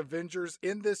words The Avengers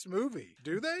in this movie.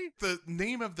 Do they? The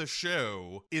name of the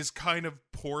show is kind of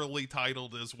poorly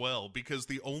titled as well, because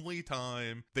the only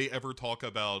time they ever talk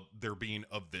about there being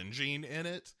avenging in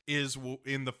it is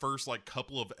in the first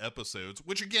couple of episodes,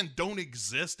 which again don't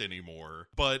exist anymore.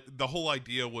 But the whole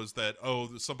idea was that,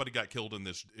 somebody got killed in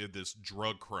this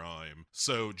drug crime,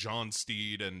 so John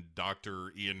Steed and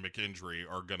Dr. Ian McKendry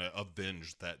are gonna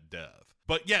avenge that death.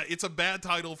 But yeah, it's a bad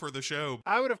title for the show.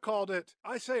 I would have called it,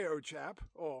 I say, oh chap,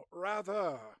 or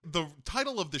rather. The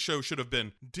title of the show should have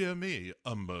been, Dear Me,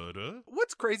 a Murder.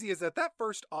 What's crazy is that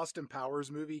first Austin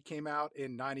Powers movie came out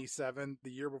in 97,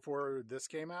 the year before this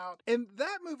came out. And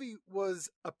that movie was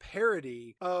a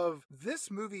parody of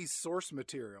this movie's source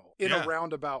material in a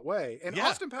roundabout way. And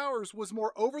Austin Powers was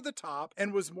more over the top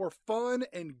and was more fun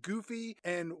and goofy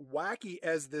and wacky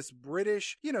as this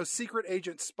British, secret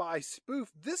agent spy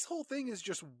spoof. This whole thing is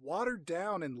just watered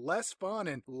down and less fun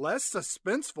and less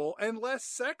suspenseful and less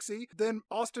sexy than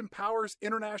Austin Powers'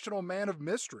 International Man of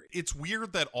Mystery. It's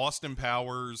weird that Austin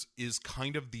Powers is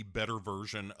kind of the better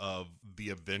version of the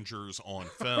Avengers on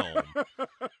film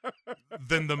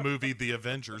than the movie The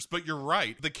Avengers. But you're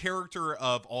right. The character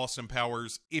of Austin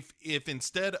Powers, if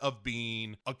instead of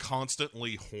being a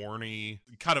constantly horny,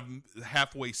 kind of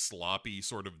halfway sloppy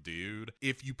sort of dude,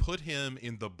 if you put him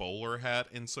in the bowler hat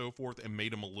and so forth and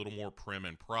made him a little more prim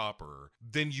and proper,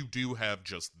 then you do have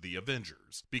just the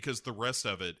Avengers, because the rest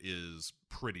of it is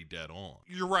pretty dead on.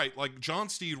 You're right. John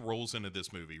Steed rolls into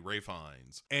this movie, Ralph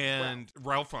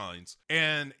Fiennes,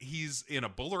 and he's in a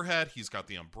bowler hat. He's got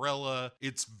the umbrella.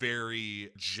 It's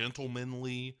very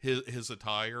gentlemanly, his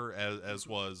attire, as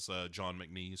was John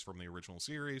McNeese from the original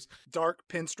series. Dark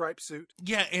pinstripe suit.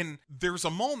 Yeah, and there's a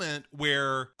moment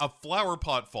where a flower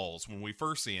pot falls when we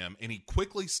first see him, and he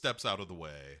quickly steps out of the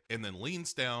way and then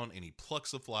leans down and he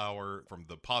plucks a flower from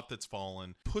the pot that's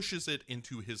fallen, pushes it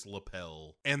into his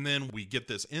lapel, and then we get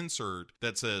this insert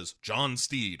that says, John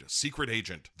Steed, secret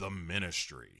agent, the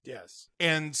Ministry. Yes.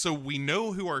 And so we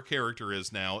know who our character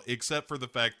is now, except for the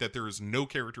fact that there is no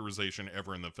characterization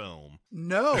ever in the film.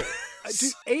 No.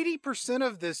 Dude, 80%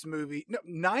 of this movie, no,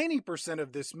 90%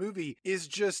 of this movie is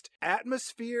just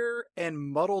atmosphere and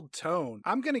muddled tone.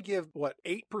 I'm going to give,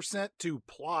 8% to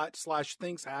plot /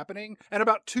 things happening, and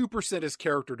about 2% is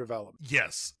character development.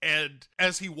 Yes. And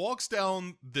as he walks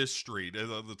down this street,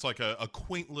 it's like a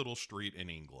quaint little street in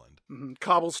England. Mm-hmm.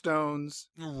 Cobblestones.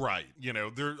 Right.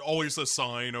 There's always a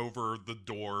sign over the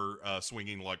door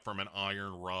swinging from an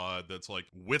iron rod that's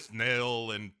with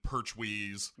nail and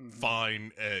Perchweeze,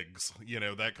 fine eggs,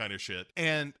 that kind of shit.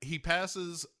 And he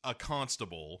passes a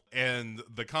constable, and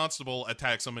the constable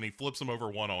attacks him, and he flips him over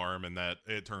one arm, and that,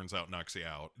 it turns out, knocks you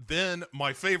out. Then,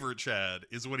 my favorite, Chad,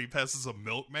 is when he passes a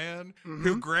milkman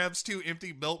who grabs 2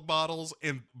 empty milk bottles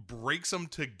and breaks them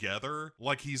together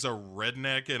like he's a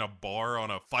redneck in a bar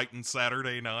on a fighting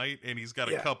Saturday night, and he's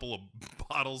got a couple of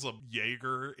bottles of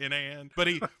Jaeger in hand. But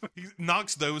he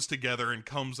knocks those together and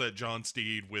comes at John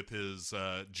Steed with his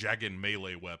jagged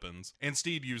melee weapons. And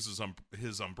Steed uses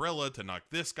his umbrella to knock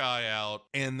this guy out.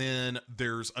 And then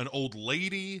there's an old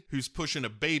lady who's pushing a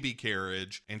baby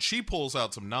carriage, and she pulls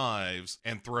out some knives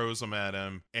and throws them at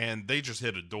him, and they just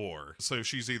hit a door. So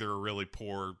she's either a really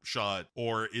poor shot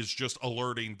or is just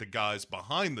alerting the guys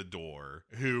behind the door,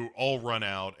 who all run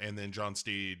out, and then John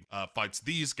Steed fights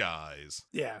these guys.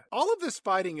 Yeah. All of this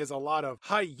fighting is a lot of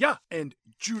hi-ya and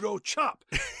judo chop.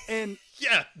 And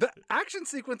yeah, the action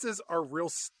sequences are real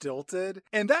stilted.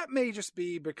 And that may just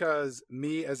be because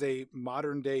me, as a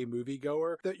modern day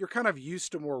moviegoer, that you're kind of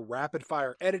used to more rapid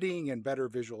fire editing and better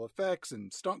visual effects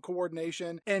and stunt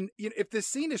coordination. And if this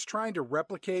scene is trying to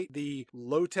replicate the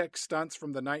low-tech stunts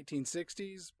from the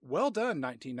 1960s, well done,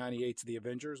 1998's The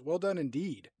Avengers. Well done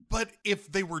indeed. But if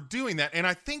they were doing that, and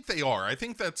I think they are, I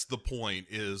think that's the point,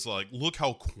 is like, look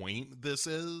how quaint this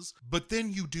is. But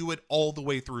then you do it all the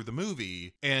way through the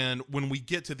movie, and when we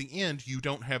get to the end, you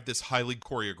don't have this highly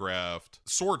choreographed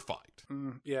sword fight.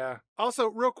 Yeah. Also,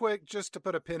 real quick, just to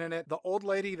put a pin in it, the old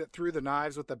lady that threw the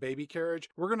knives with the baby carriage,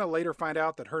 we're going to later find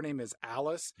out that her name is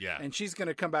Alice. Yeah. And she's going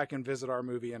to come back and visit our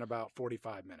movie in about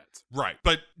 45 minutes. Right.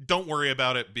 But don't worry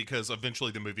about it, because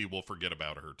eventually the movie will forget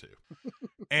about her too.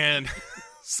 And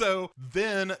so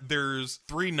then there's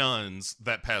 3 nuns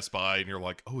that pass by, and you're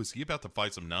like, oh, is he about to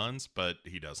fight some nuns? But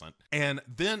he doesn't. And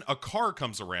then a car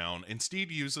comes around, and Steve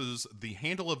uses the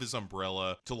handle of his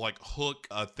umbrella to like hook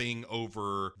a thing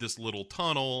over this little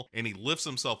tunnel, and he lifts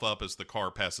himself up as the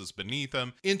car passes beneath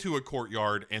him into a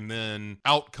courtyard, and then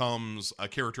out comes a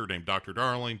character named Dr.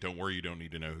 Darling. Don't worry, you don't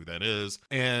need to know who that is.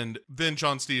 And then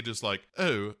John Steed is like,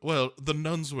 oh, well, the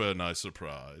nuns were a nice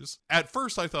surprise. At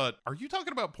first I thought, are you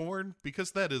talking about porn?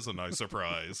 Because that is a nice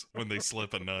surprise when they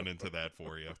slip a nun into that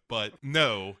for you. But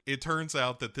no, it turns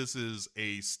out that this is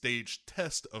a staged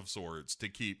test of sorts to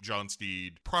keep John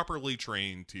Steed properly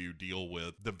trained to deal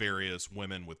with the various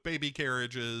women with baby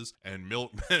carriages and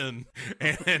milkmen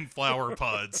and flower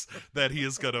pots that he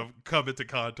is going to come into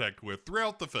contact with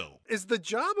throughout the film. Is the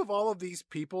job of all of these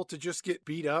people to just get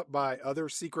beat up by other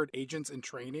secret agents in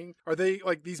training? Are they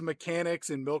like these mechanics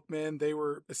and milkmen? They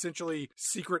were essentially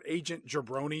secret agent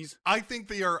jabronis? I think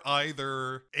they are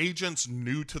either agents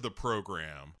new to the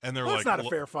program, and they're that's like, not a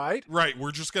fair fight. Right,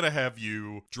 we're just going to have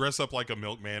you dress up like a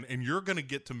milkman, and you're going to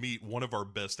get to meet one of our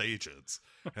best agents.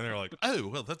 And they're like, oh,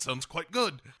 well, that sounds quite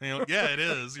good. And yeah, it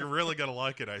is. You're really going to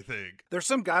like it, I think. There's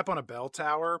some guy up on a bell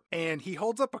tower, and he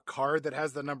holds up a card that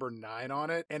has the number 9 on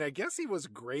it. And I guess he was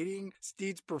grading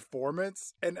Steed's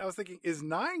performance. And I was thinking, is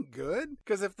 9 good?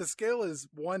 Because if the scale is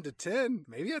 1 to 10,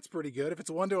 maybe that's pretty good. If it's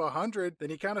 1 to 100, then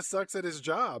he kind of sucks at his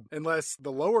job. Unless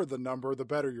the lower the number, the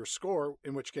better your score,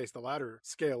 in which case the latter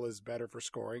scale is better for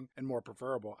scoring and more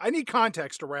preferable. I need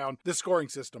context around the scoring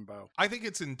system, Bo. I think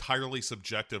it's entirely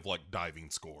subjective, like diving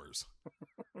scores.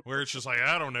 Where it's just like,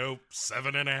 I don't know,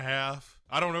 7.5.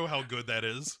 I don't know how good that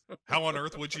is. How on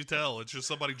earth would you tell? It's just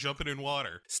somebody jumping in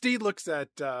water. Steed looks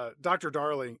at Dr.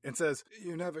 Darling and says,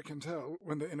 you never can tell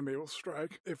when the enemy will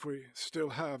strike, if we still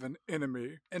have an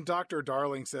enemy. And Dr.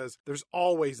 Darling says, there's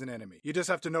always an enemy. You just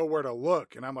have to know where to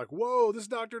look. And I'm like, whoa, this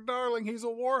Dr. Darling, he's a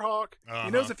war hawk.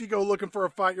 He knows if you go looking for a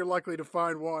fight, you're likely to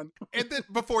find one. And then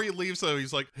before he leaves, though,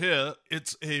 he's like, here,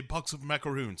 it's a box of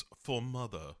macaroons for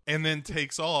mother. And then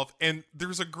takes off. And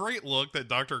there's a great look that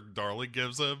Dr. Darling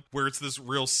gives him, where it's this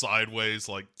real sideways,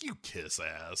 like, you kiss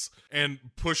ass, and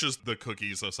pushes the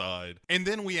cookies aside. And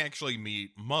then we actually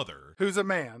meet Mother, who's a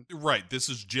man. Right, this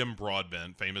is Jim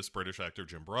Broadbent, famous British actor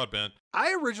Jim Broadbent.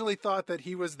 I originally thought that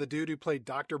he was the dude who played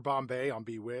Dr. Bombay on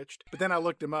Bewitched, but then I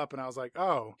looked him up and I was like,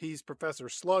 oh, he's Professor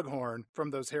Slughorn from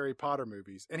those Harry Potter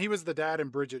movies. And he was the dad in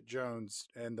Bridget Jones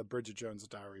and the Bridget Jones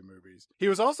Diary movies. He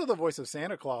was also the voice of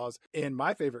Santa Claus in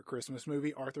my favorite Christmas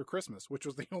movie, Arthur Christmas, which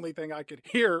was the only thing I could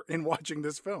hear in watching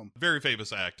this film. Very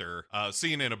famous actor,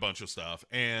 seen in a bunch of stuff.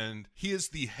 And he is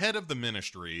the head of the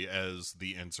ministry, as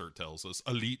the insert tells us,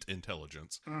 elite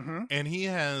intelligence. Mm-hmm. And he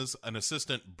has an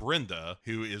assistant, Brenda,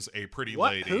 who is a pretty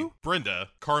What? lady. Who? Brenda.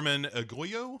 Carmen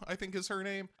Aguayo, I think is her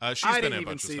name. She's I been didn't in a even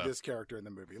bunch of see stuff. this character in the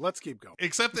movie. Let's keep going.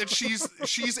 Except that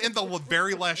she's in the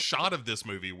very last shot of this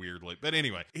movie, weirdly. But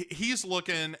anyway, he's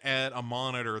looking at a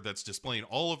monitor that's displaying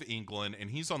all of England,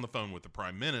 and he's on the phone with the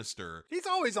Prime Minister. He's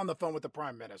always on the phone with the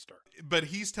Prime Minister. But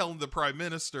he's telling the Prime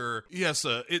Minister, yes,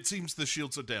 it seems the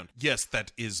shields are down. Yes,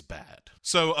 that is bad.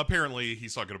 So apparently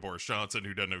he's talking to Boris Johnson,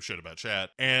 who doesn't know shit about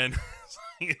chat. And,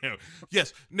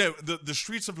 yes, no, the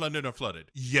streets of London are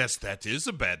flooded. Yes, that is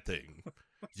a bad thing.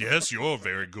 Yes, you're a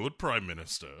very good Prime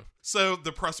Minister. So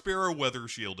the Prospero weather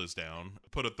shield is down.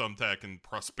 Put a thumbtack in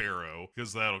Prospero,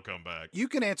 because that'll come back. You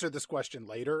can answer this question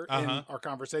later in our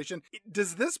conversation.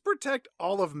 Does this protect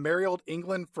all of merry old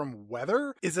England from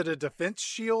weather? Is it a defense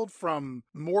shield from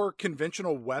more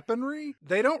conventional weaponry?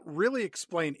 They don't really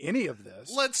explain any of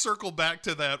this. Let's circle back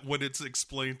to that when it's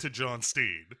explained to John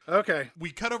Steed. Okay.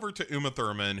 We cut over to Uma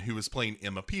Thurman, who is playing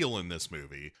Emma Peel in this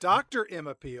movie. Dr.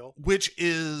 Emma Peel. Which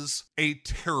is a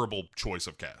terrible choice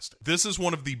of casting. This is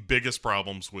one of the biggest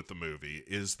problems with the movie,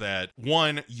 is that,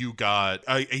 one, you got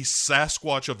a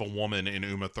Sasquatch of a woman in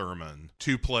Uma Thurman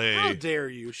to play. How dare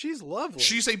you? She's lovely.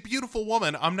 She's a beautiful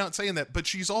woman. I'm not saying that, but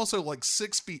she's also like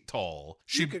 6 feet tall.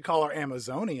 You could call her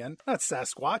Amazonian, not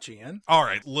Sasquatchian. All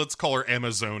right, let's call her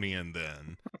Amazonian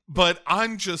then. But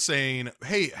I'm just saying,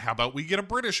 hey, how about we get a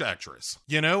British actress?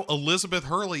 You know, Elizabeth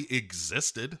Hurley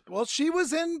existed. Well, she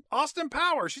was in Austin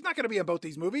Powers. She's not going to be in both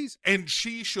these movies. And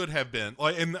she should have been.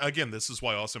 And again, this is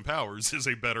why Austin Powers is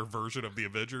a better version of the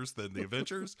Avengers than the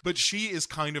Avengers. But she is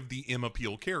kind of the Emma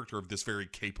Peel character of this very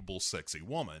capable, sexy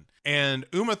woman. And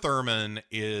Uma Thurman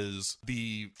is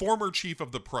the former chief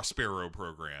of the Prospero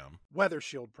program. Weather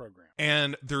Shield program.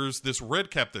 And there's this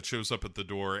red cap that shows up at the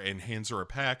door and hands her a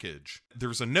package.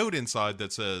 There's a note inside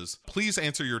that says, please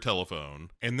answer your telephone.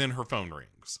 And then her phone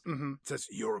rings. Mm-hmm. It says,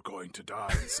 you're going to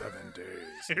die in 7 days.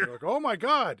 And you're like, oh my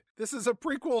God, this is a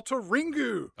prequel to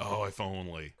Ringu. Oh, if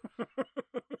only.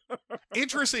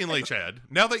 Interestingly, Chad,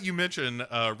 now that you mention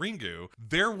Ringu,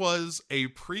 there was a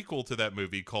prequel to that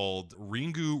movie called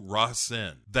Ringu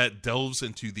Rasen that delves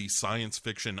into the science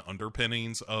fiction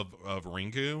underpinnings of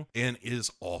Ringu and is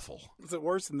awful. Is it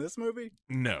worse than this movie?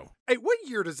 No. Hey, what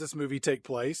year does this movie take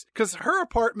place? Because her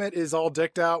apartment is all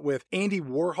decked out with Andy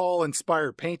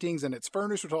Warhol-inspired paintings, and it's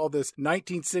furnished with all this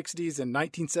 1960s and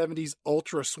 1970s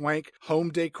ultra-swank home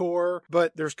decor,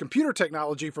 but there's computer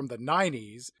technology from the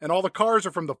 90s, and all the cars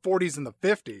are from the 40s and the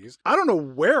 50s. I don't know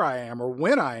where I am or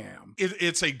when I am.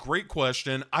 It's a great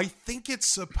question. I think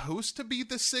it's supposed to be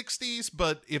the 60s,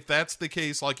 but if that's the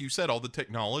case, like you said, all the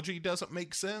technology doesn't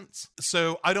make sense.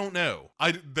 So I don't know.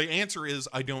 The answer is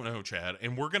I don't know, Chad,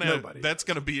 and that's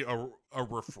gonna be a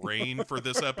refrain for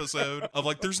this episode of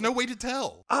like, there's no way to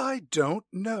tell. I don't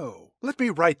know. Let me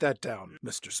write that down,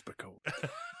 Mr. Spicoli.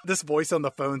 This voice on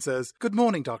the phone says, good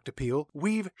morning, Dr. Peel.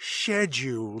 We've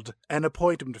scheduled an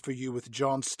appointment for you with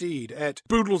John Steed at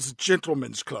Boodle's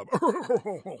Gentlemen's Club.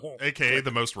 AKA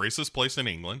the most racist place in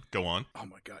England. Go on. Oh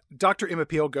my God. Dr. Emma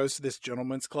Peel goes to this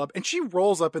gentleman's club and she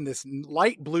rolls up in this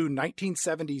light blue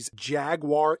 1970s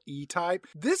Jaguar E-Type.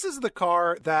 This is the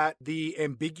car that the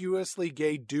ambiguously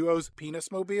gay duo's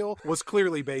penis mobile was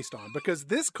clearly based on, because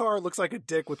this car looks like a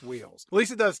dick with wheels. At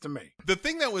least it does to me. The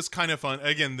thing that was kind of fun,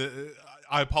 again,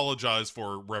 I apologize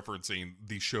for referencing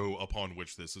the show upon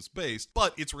which this is based,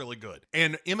 but it's really good.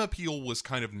 And Emma Peel was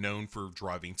kind of known for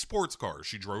driving sports cars.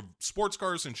 She drove sports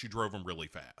cars and she drove them really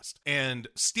fast. And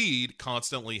Steed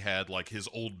constantly had like his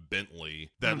old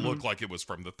Bentley that looked like it was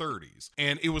from the 30s.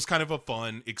 And it was kind of a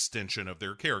fun extension of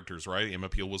their characters, right? Emma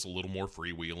Peel was a little more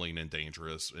freewheeling and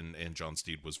dangerous, and John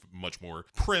Steed was much more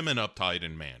prim and uptight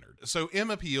and mannered. So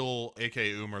Emma Peel, aka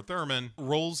Uma Thurman,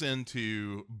 rolls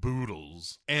into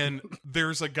Boodles, and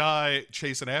there's a guy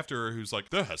chasing after her who's like,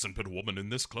 there hasn't been a woman in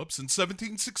this club since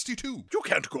 1762. You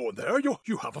can't go in there.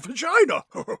 You have a vagina.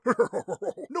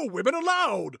 No women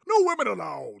allowed. No women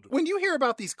allowed. When you hear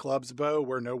about these clubs, Bo,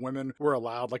 where no women were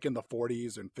allowed, like in the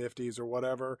 40s and 50s or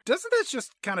whatever, doesn't this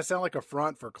just kind of sound like a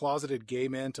front for closeted gay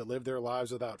men to live their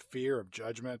lives without fear of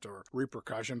judgment or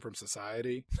repercussion from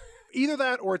society? Either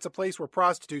that, or it's a place where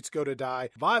prostitutes go to die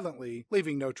violently,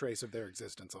 leaving no trace of their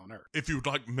existence on Earth. If you'd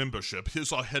like membership,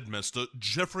 here's our headmaster,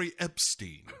 Jeffrey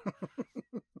Epstein.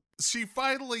 she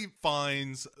finally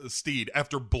finds Steed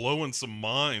after blowing some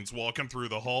minds walking through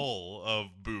the hall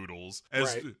of Boodles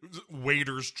as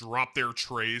waiters drop their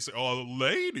trays. Oh,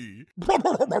 lady.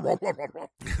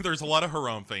 There's a lot of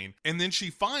harumphin'. And then she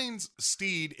finds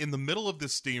Steed in the middle of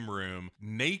this steam room,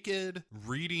 naked,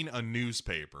 reading a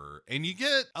newspaper. And you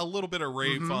get a little bit of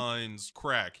Ray Fiennes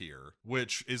crack here,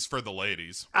 which is for the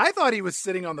ladies. I thought he was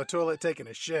sitting on the toilet taking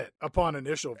a shit upon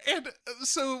initial. And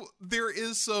so there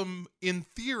is some, in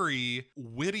theory,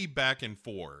 witty back and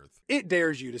forth. It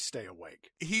dares you to stay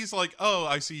awake. He's like, oh,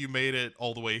 I see you made it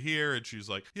all the way here. And she's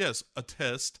like, yes, a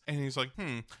test. And he's like,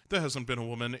 there hasn't been a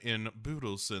woman in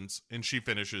Boodles since. And she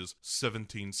finishes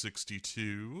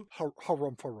 1762.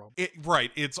 Harum.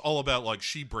 Right. It's all about like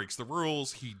she breaks the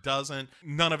rules. He doesn't.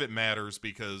 None of it matters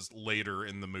because later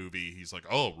in the movie, he's like,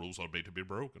 oh, rules are made to be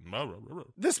broken.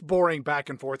 This boring back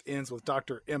and forth ends with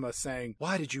Dr. Emma saying,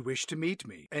 why did you wish to meet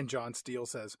me? And John Steele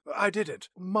says, I didn't.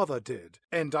 Mother did.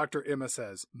 And Dr. Emma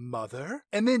says, Mother?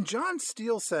 And then John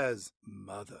Steele says,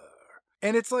 Mother.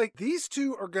 And it's like, these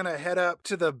two are going to head up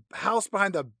to the house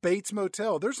behind the Bates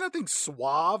Motel. There's nothing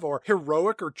suave or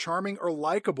heroic or charming or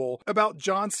likable about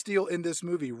John Steele in this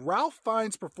movie. Ralph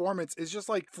Fiennes' performance is just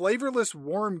like flavorless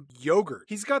warm yogurt.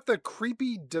 He's got the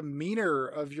creepy demeanor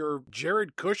of your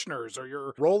Jared Kushner's or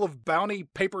your roll of Bounty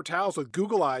paper towels with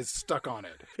Google eyes stuck on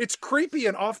it. It's creepy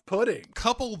and off-putting.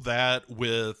 Couple that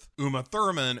with Uma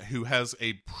Thurman, who has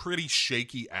a pretty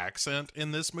shaky accent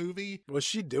in this movie. Was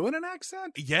she doing an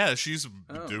accent? Yeah, she's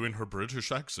doing her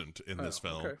British accent in this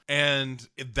film. Okay. And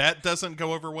that doesn't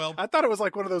go over well. I thought it was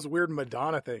like one of those weird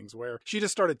Madonna things where she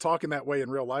just started talking that way in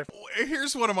real life.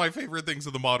 Here's one of my favorite things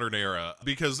of the modern era,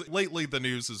 because lately the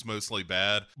news is mostly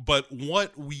bad, but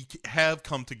what we have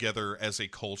come together as a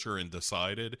culture and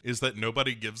decided is that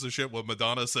nobody gives a shit what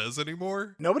Madonna says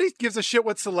anymore. Nobody gives a shit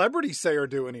what celebrities say or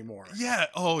do anymore. Yeah.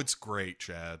 Oh, it's great,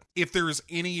 Chad. If there's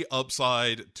any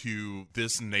upside to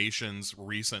this nation's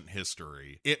recent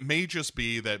history, it may just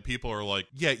be that people are like,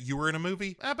 yeah, you were in a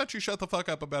movie? I bet you shut the fuck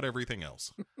up about everything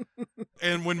else.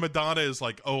 And when Madonna is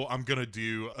like, oh, I'm gonna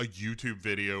do a YouTube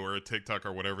video or a TikTok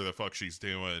or whatever the fuck she's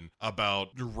doing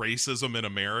about racism in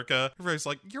America, everybody's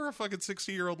like, you're a fucking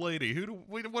 60-year-old lady.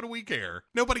 What do we care?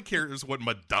 Nobody cares what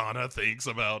Madonna thinks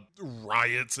about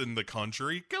riots in the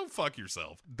country. Go fuck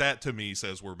yourself. That to me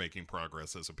says we're making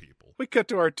progress as a people. We cut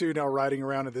to our two now riding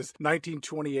around in this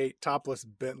 1928 topless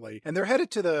Bentley, and they're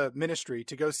headed to the ministry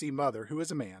to go see Mother, who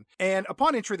is a man. And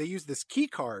upon entry, they use this key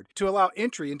card to allow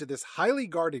entry into this highly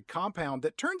guarded compound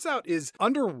that turns out is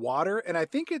underwater, and I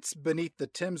think it's beneath the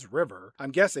Thames River.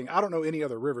 I'm guessing. I don't know any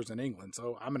other rivers in England,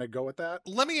 so I'm going to go with that.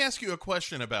 Let me ask you a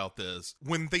question about this.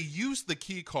 When they use the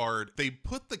key card, they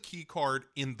put the key card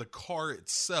in the car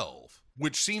itself,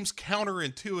 which seems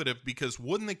counterintuitive because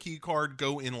wouldn't the key card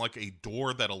go in like a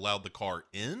door that allowed the car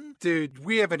in? Dude,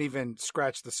 we haven't even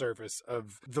scratched the surface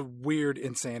of the weird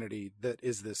insanity that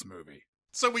is this movie.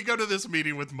 So we go to this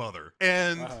meeting with Mother,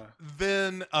 and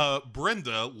then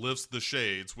Brenda lifts the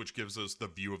shades, which gives us the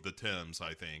view of the Thames,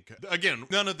 I think. Again,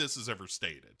 none of this is ever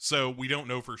stated, so we don't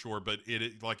know for sure, but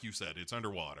it, like you said, it's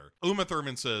underwater. Uma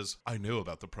Thurman says, I know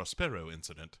about the Prospero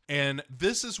incident. And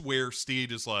this is where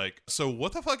Steed is like, so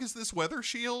what the fuck is this weather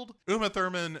shield? Uma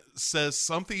Thurman says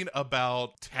something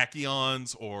about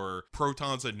tachyons or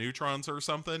protons and neutrons or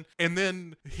something, and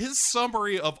then his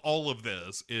summary of all of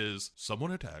this is,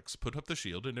 someone attacks, put up the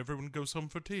shield, and everyone goes home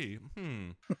for tea.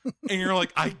 And you're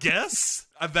like, I guess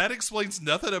that explains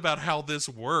nothing about how this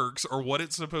works or what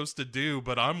it's supposed to do,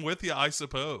 but I'm with you, I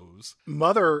suppose.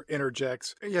 Mother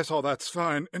interjects, yes, all that's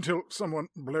fine until someone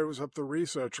blows up the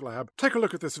research lab. Take a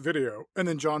look at this video. And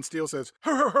then John Steele says,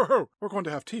 ho, we're going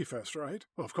to have tea first, right?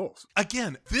 Well, of course.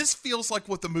 Again, this feels like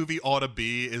what the movie ought to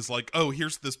be is like, oh,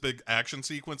 here's this big action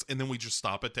sequence, and then we just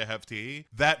stop it to have tea.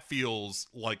 That feels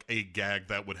like a gag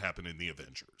that would happen in the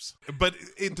Avengers. But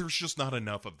there's just not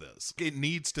enough of this. It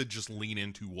needs to just lean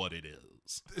into what it is.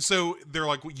 So they're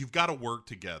like, well, you've got to work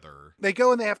together. They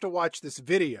go and they have to watch this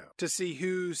video to see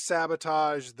who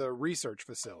sabotaged the research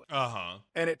facility.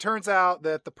 And it turns out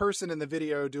that the person in the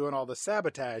video doing all the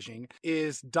sabotaging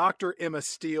is Dr. Emma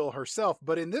Steele herself.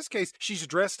 But in this case, she's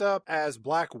dressed up as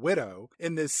Black Widow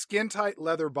in this skin-tight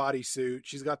leather bodysuit.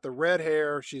 She's got the red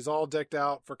hair. She's all decked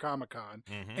out for Comic-Con.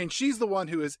 And she's the one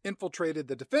who has infiltrated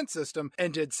the defense system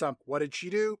and did something. What did she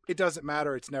do? It doesn't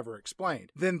matter. It's never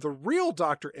explained. Then the real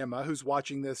Dr. Emma, who's watching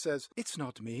watching this, says, "It's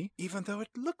not me, even though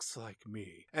it looks like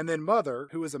me." And then Mother,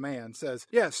 who is a man, says,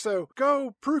 "Yes, so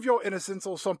go prove your innocence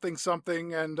or something,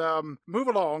 and move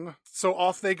along." So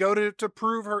off they go to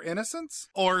prove her innocence?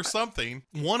 Or something.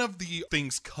 One of the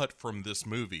things cut from this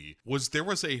movie was there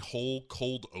was a whole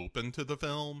cold open to the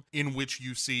film in which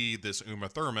you see this Uma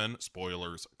Thurman,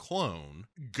 spoilers, clone,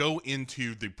 go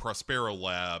into the Prospero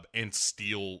lab and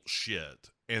steal shit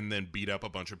and then beat up a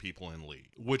bunch of people and leave,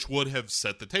 which would have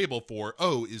set the table for,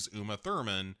 oh, is Uma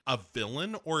Thurman a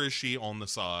villain or is she on the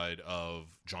side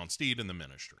of John Steed in the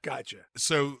Ministry? Gotcha.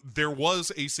 So there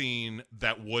was a scene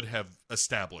that would have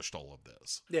established all of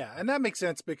this. Yeah, and that makes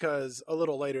sense because a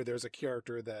little later there's a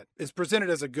character that is presented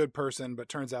as a good person but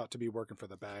turns out to be working for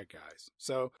the bad guys.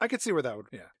 So I could see where that would,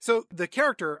 yeah. So the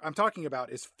character I'm talking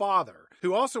about is Father,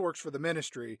 who also works for the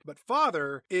Ministry, but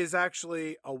Father is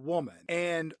actually a woman.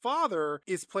 And Father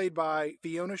is played by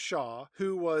Fiona Shaw,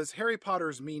 who was Harry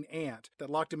Potter's mean aunt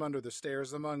that locked him under the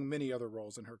stairs, among many other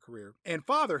roles in her career. And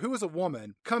Father, who is a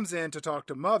woman, comes in to talk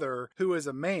to Mother, who is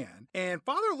a man. And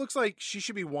Father looks like she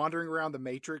should be wandering around the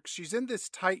Matrix. She's in this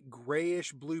tight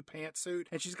grayish blue pantsuit,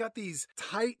 and she's got these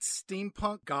tight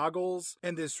steampunk goggles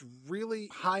and this really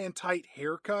high and tight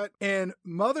haircut. And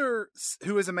Mother,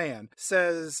 who is a man,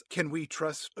 says, "Can we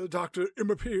trust Dr.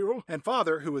 Emma Peel?" And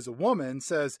Father, who is a woman,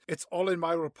 says, "It's all in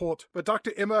my report, but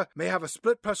Dr. Emma may have a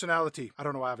split personality." I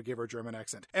don't know why I would give her a German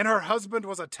accent. "And her husband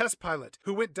was a test pilot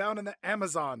who went down in the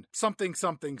Amazon, something,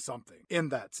 in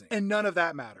that scene." And none of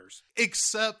that matters.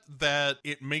 Except that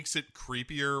it makes it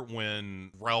creepier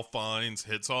when Ralph Fiennes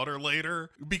hits on her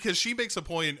later, because she makes a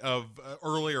point of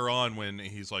earlier on when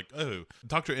he's like, "Oh,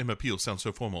 Dr. Emma Peel sounds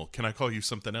so formal. Can I call you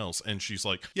something else?" And she's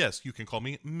like, "Yes, you can call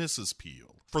me Mrs.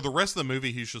 Peel." For the rest of the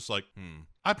movie, he's just like,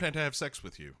 "I plan to have sex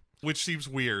with you." Which seems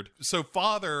weird. So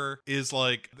Father is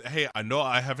like, "Hey, I know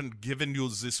I haven't given you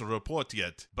this report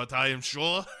yet, but I am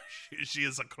sure she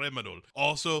is a criminal.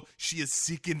 Also, she is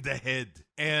sick in the head."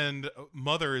 And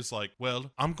Mother is like,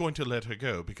 "Well, I'm going to let her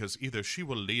go because either she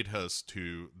will lead us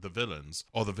to the villains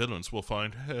or the villains will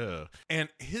find her." And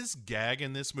his gag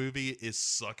in this movie is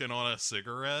sucking on a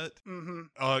cigarette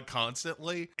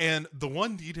constantly. And the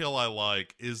one detail I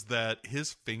like is that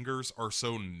his fingers are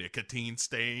so nicotine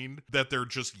stained that they're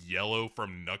just yellow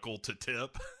from knuckle to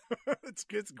tip.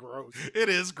 It's gross. It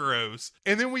is gross.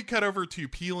 And then we cut over to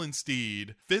Peel and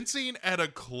Steed fencing at a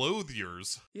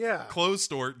clothiers. Yeah. Clothes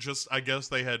store. Just, I guess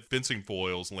they had fencing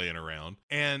foils laying around.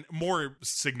 And more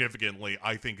significantly,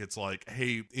 I think it's like,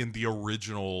 hey, in the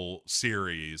original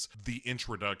series, the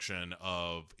introduction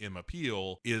of Emma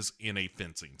Peel is in a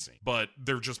fencing scene. But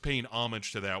they're just paying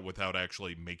homage to that without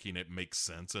actually making it make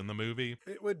sense in the movie.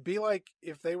 It would be like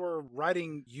if they were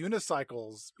riding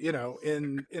unicycles,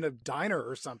 in a diner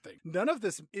or something. None of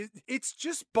this, it's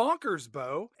just bonkers,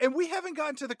 Bo. And we haven't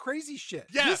gotten to the crazy shit.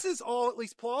 Yeah. This is all at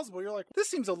least plausible. You're like, this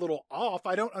seems a little off.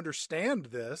 I don't understand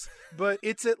this, but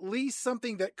it's at least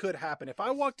something that could happen. If I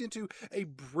walked into a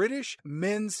British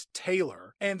men's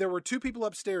tailor and there were two people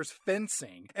upstairs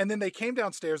fencing, and then they came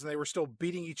downstairs and they were still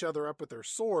beating each other up with their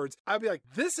swords, I'd be like,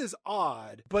 this is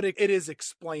odd, but it is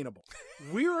explainable.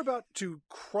 We're about to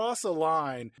cross a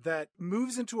line that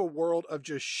moves into a world of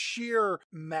just sheer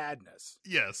madness.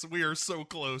 Yes, we are so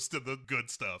close to the good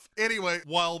stuff. Anyway,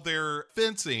 while they're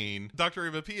fencing, Dr.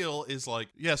 Emma Peel is like,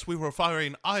 "Yes, we were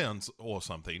firing ions or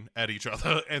something at each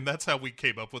other, and that's how we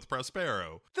came up with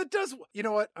Prospero." That does, you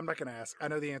know what? I'm not going to ask. I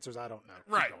know the answers. I don't know.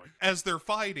 Keep Right. going. As they're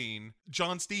fighting,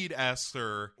 John Steed asks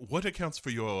her, "What accounts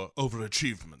for your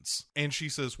overachievements?" And she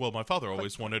says, "Well, my father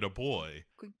always wanted a boy."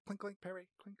 Clink, clink, clink, parry,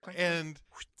 clink, clink. And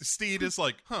Steed is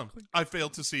like, "I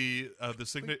failed to see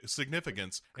the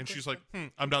significance." And she's like,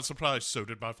 "I'm not surprised, so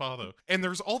did my father." And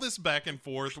there's all this back and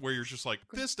forth where you're just like,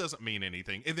 this doesn't mean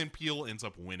anything. And then Peel ends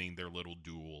up winning their little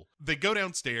duel. They go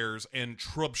downstairs, and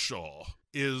Trubshaw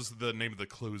is the name of the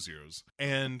clothiers.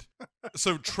 And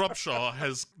so Trubshaw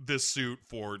has this suit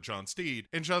for John Steed.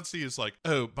 And John Steed is like,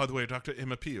 "Oh, by the way, Dr.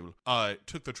 Emma Peel, I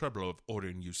took the trouble of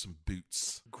ordering you some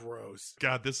boots." Gross.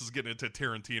 God, this is getting into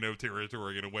Tarantino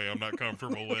territory in a way I'm not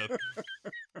comfortable with.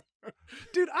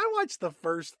 Dude, I watched the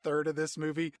first third of this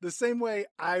movie the same way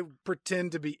I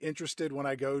pretend to be interested when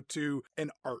I go to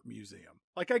an art museum.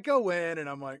 Like, I go in and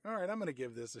I'm like, all right, I'm going to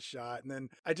give this a shot. And then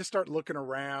I just start looking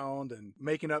around and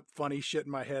making up funny shit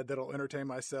in my head that'll entertain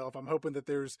myself. I'm hoping that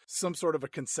there's some sort of a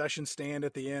concession stand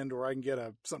at the end where I can get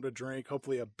something to drink,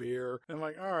 hopefully a beer. And I'm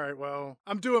like, all right, well,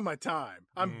 I'm doing my time.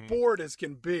 I'm bored as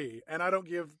can be. And I don't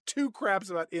give two craps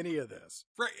about any of this.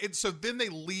 Right. And so then they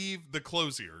leave the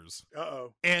clothiers.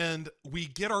 Uh-oh. And we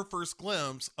get our first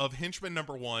glimpse of henchman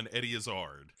number 1, Eddie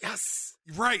Izzard. Yes.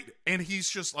 Right. And he's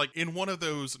just like in one of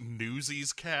those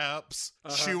Newsies caps,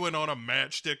 chewing on a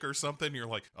matchstick or something. You're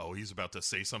like, oh, he's about to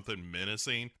say something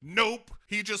menacing. Nope.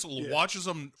 He just watches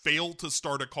them fail to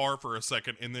start a car for a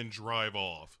second and then drive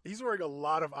off. He's wearing a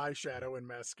lot of eyeshadow and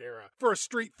mascara for a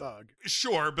street thug.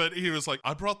 Sure, but he was like,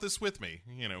 I brought this with me.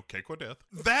 Cake or death.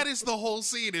 That is the whole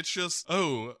scene. It's just,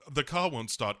 oh, the car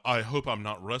won't start. I hope I'm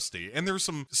not rusty. And there's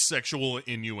some sexual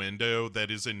innuendo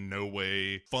that is in no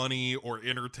way funny or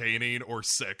entertaining or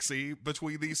sexy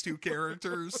between these two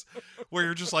characters, where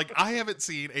you're just like, I haven't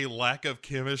seen a lack of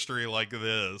chemistry like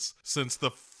this since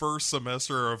the first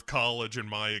semester of college in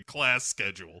my class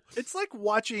schedule. It's like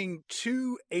watching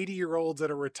two 80-year-olds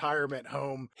at a retirement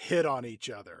home hit on each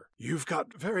other. You've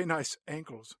got very nice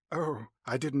ankles. Oh,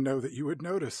 I didn't know that you would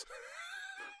notice.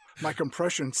 My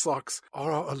compression socks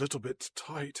are a little bit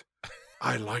tight.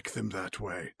 I like them that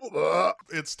way.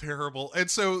 It's terrible. And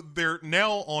so they're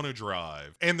now on a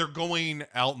drive, and they're going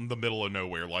out in the middle of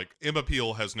nowhere. Like, Emma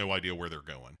Peel has no idea where they're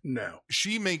going. No.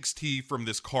 She makes tea from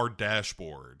this car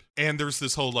dashboard. And there's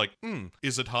this whole like,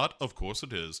 is it hot? Of course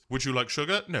it is. Would you like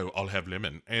sugar? No, I'll have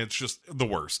lemon. And it's just the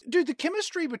worst. Dude, the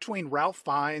chemistry between Ralph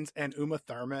Fiennes and Uma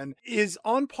Thurman is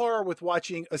on par with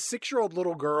watching a 6-year-old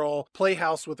little girl play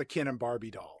house with a Ken and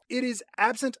Barbie doll. It is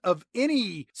absent of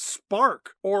any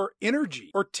spark or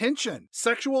energy or tension,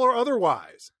 sexual or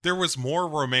otherwise. There was more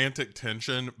romantic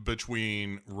tension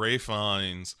between Ray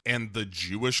Fiennes and the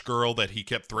Jewish girl that he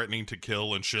kept threatening to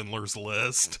kill in Schindler's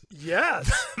List. Yes.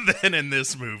 Than in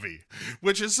this movie,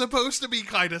 which is supposed to be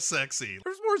kind of sexy.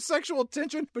 There's more sexual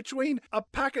tension between a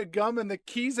pack of gum and the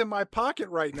keys in my pocket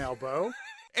right now, Bo.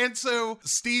 And so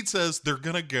Steed says they're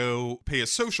going to go pay a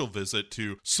social visit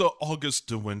to Sir August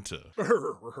de Winter,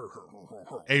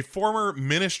 a former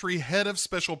ministry head of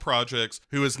special projects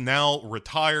who is now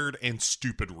retired and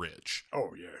stupid rich. Oh,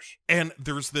 yes. And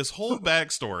there's this whole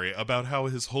backstory about how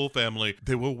his whole family,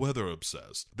 they were weather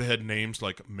obsessed. They had names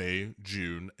like May,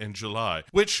 June, and July,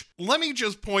 which, let me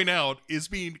just point out, is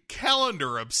being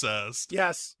calendar obsessed.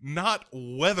 Yes. Not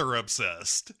weather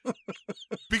obsessed.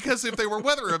 Because if they were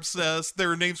weather obsessed,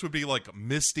 their names would be like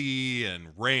Misty and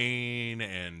Rain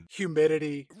and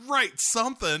humidity. Right,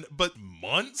 something, but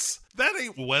months? That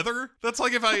ain't weather. That's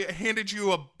like if I handed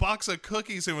you a box of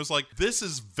cookies and was like, this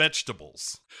is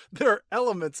vegetables. There are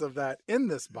elements of that in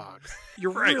this box.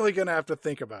 You're really going to have to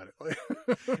think about it.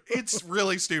 It's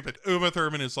really stupid. Uma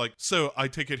Thurman is like, so I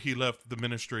take it he left the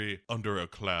ministry under a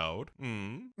cloud.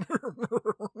 And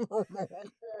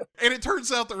it turns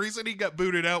out the reason he got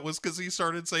booted out was because he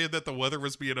started saying that the weather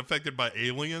was being affected by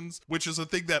aliens, which is a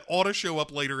thing that ought to show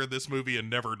up later in this movie and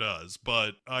never does.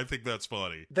 But I think that's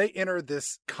funny. They enter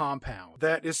this compound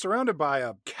that is surrounded by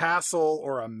a castle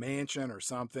or a mansion or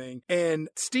something. And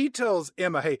Steve tells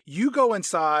Emma, hey, you go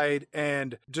inside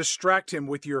and distract him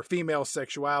with your female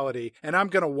sexuality, and I'm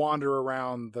going to wander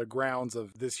around the grounds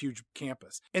of this huge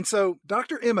campus. And so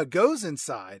Dr. Emma goes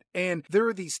inside, and there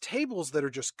are these tables that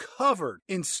are just covered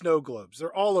in snow globes.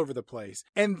 They're all over the place.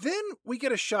 And then we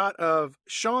get a shot of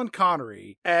Sean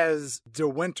Connery as De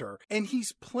Winter, and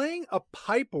he's playing a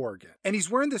pipe organ, and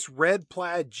he's wearing this red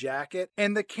plaid jacket,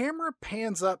 and the camera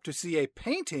pans up to see a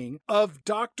painting of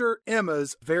Dr.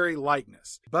 Emma's very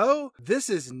likeness. Bo, this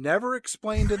is never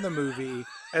explained in the movie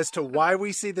as to why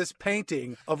we see this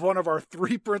painting of one of our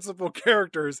 3 principal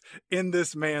characters in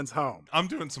this man's home. I'm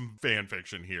doing some fan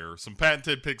fiction here, some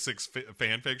patented Pick Six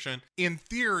fan fiction. In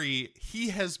theory, he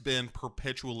has been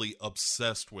perpetually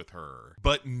obsessed with her,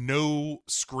 but no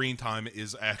screen time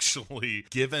is actually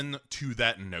given to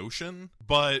that notion.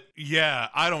 But yeah,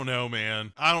 I don't know,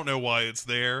 man. I don't know why it's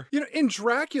there. You know, in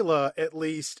Dracula, at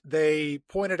least, they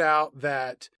pointed out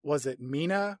that, was it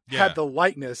Mina? Had the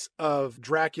likeness of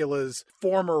Dracula's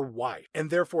former wife. And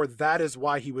therefore, that is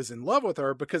why he was in love with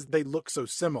her, because they look so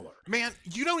similar. Man,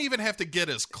 you don't even have to get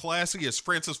as classy as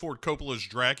Francis Ford Coppola's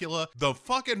Dracula. The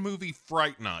fucking movie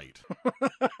Fright Night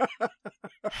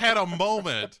had a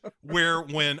moment where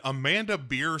when Amanda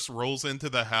Bierce rolls into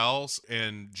the house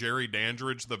and Jerry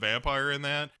Dandridge, the vampire in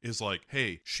that, is like,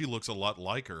 hey, she looks a lot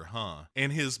like her, huh?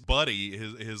 And his buddy,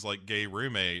 his like gay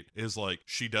roommate, is like,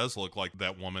 she does look like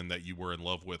that woman that you were in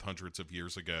love with hundreds of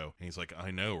years ago. And he's like,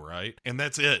 I know, right? And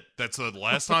that's it. That's the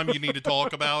last time you need to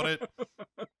talk about it.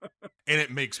 And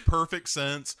it makes perfect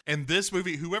sense. And this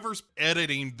movie, whoever's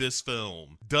editing this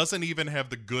film, doesn't even have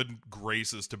the good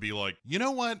graces to be like, you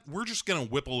know what? We're just going to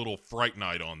whip a little Fright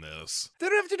Night on this. They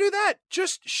don't have to do that.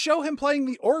 Just show him playing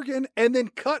the organ and then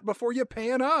cut before you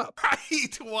pan up.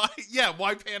 Right? Why? Yeah,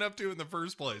 why pan up to in the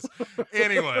first place?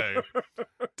 Anyway.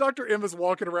 Dr. Emma's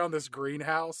walking around this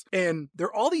greenhouse, and there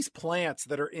are all these plants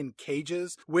that are in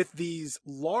cages with these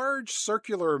large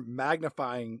circular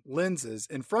magnifying lenses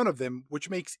in front of them, which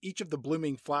makes each of the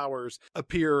blooming flowers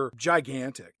appear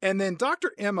gigantic. And then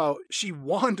Dr. Emma, she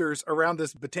wanders around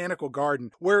this botanical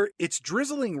garden where it's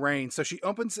drizzling rain, so she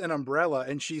opens an umbrella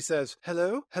and she says,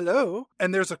 hello, hello.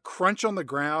 And there's a crunch on the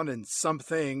ground and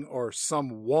something or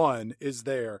someone is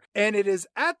there. And it is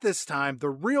at this time the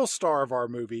real star of our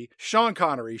movie, Sean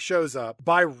Connery, shows up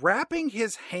by wrapping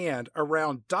his hand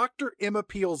around Dr. Emma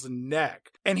Peel's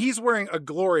neck. And he's wearing a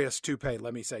glorious toupee,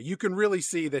 let me say. You can really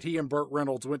see that he and Burt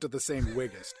Reynolds went to the same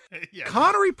wiggist. Yeah.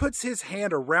 Connery puts his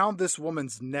hand around this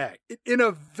woman's neck in a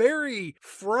very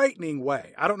frightening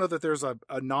way. I don't know that there's a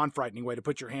non-frightening way to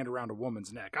put your hand around a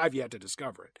woman's neck. I've yet to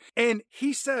discover it. And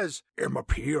he says, Emma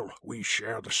Peel, we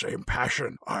share the same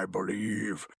passion, I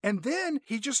believe. And then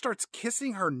he just starts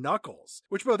kissing her knuckles,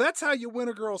 which, well, that's how you win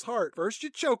a girl's heart. First you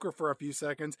choke her for a few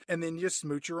seconds, and then you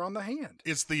smooch her on the hand.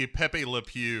 It's the Pepe Le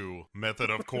Pew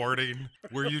method of courting,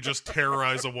 where you just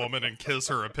terrorize a woman and kiss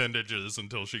her appendages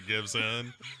until she gives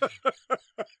in.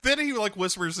 Then he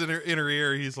whispers in her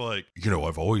ear, he's like,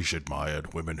 I've always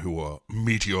admired women who are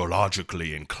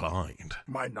meteorologically inclined.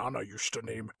 My nana used to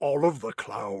name all of the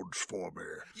clouds for me.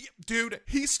 Yeah, dude,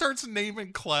 he starts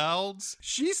naming clouds.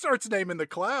 She starts naming the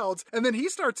clouds, and then he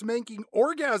starts making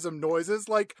orgasm noises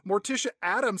like Morticia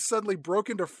Adams suddenly broke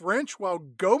into French while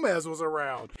Gomez was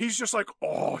around. He's just like,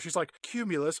 oh, she's like,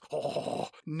 cumulus, oh,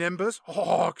 nimbus,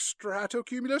 oh,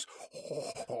 stratocumulus,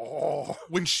 oh.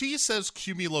 When she says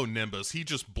cumulonimbus, he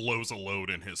just blows a load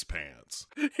in his pants.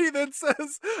 He then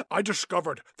says, I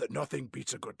discovered that nothing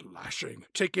beats a good lashing.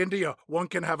 Take India, one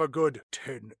can have a good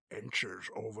 10 inches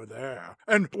over there.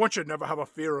 And one should never have a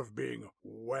fear of being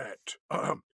wet.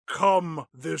 Come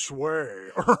this way.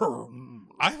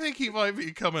 I think he might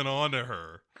be coming on to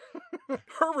her.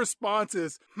 Her response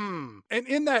is, And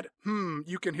in that,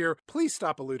 you can hear, please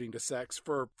stop alluding to sex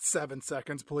for 7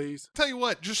 seconds, please. Tell you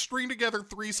what, just string together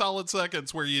 3 solid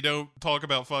seconds where you don't talk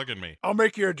about fucking me. I'll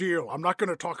make you a deal. I'm not going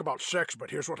to talk about sex,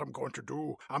 but here's what I'm going to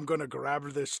do. I'm going to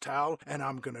grab this towel, and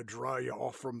I'm going to dry you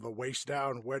off from the waist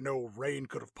down where no rain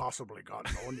could have possibly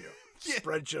gotten on you. Yeah.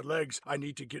 Spread your legs. I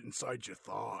need to get inside your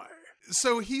thigh.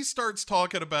 So he starts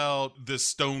talking about this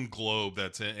stone globe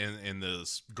that's in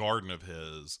this garden of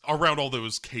his, around all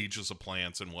those cages of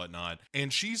plants and whatnot.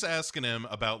 And she's asking him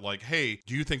about hey,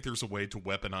 do you think there's a way to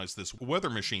weaponize this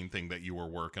weather machine thing that you were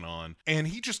working on? And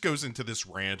he just goes into this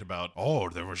rant about,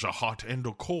 there was a hot and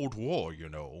a cold war,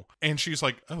 And she's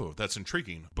like, oh, that's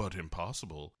intriguing, but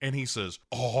impossible. And he says,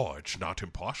 it's not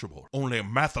impossible, only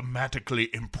mathematically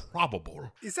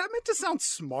improbable. Is that meant to sound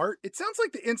smart? It sounds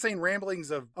like the insane ramblings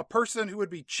of a person who would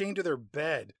be chained to their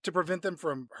bed to prevent them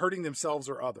from hurting themselves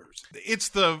or others. It's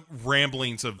the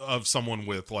ramblings of someone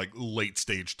with late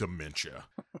stage dementia,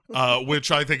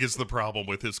 which I think is the problem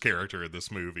with his character in this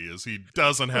movie, is he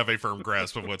doesn't have a firm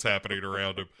grasp of what's happening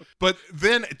around him. But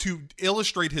then to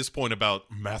illustrate his point about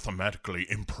mathematically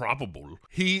improbable,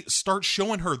 he starts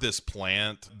showing her this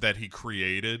plant that he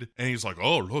created, and he's like,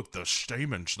 oh, look, the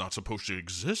stamen's not supposed to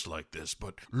exist like this,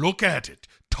 but look at it.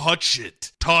 Touch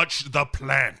it. Touch the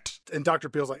plant. And Dr.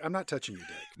 Peel's like, I'm not touching you,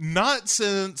 Dick. Not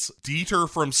since Dieter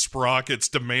from Sprockets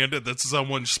demanded that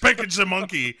someone, Spankage the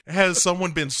monkey, has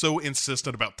someone been so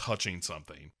insistent about touching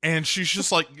something. And she's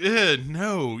just like,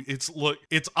 no,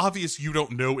 it's obvious you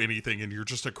don't know anything and you're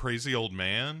just a crazy old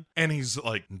man. And he's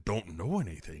like, don't know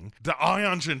anything? The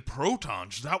ions and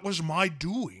protons, that was my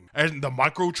doing. And the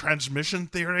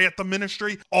microtransmission theory at the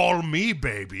ministry, all me,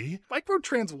 baby.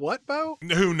 Microtrans what, Bo?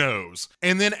 Who knows?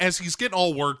 And then as he's getting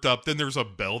all worked up, then there's a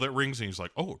bell that rings and he's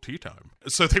like, oh, tea time.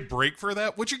 So they break for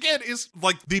that, which again is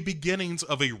the beginnings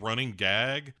of a running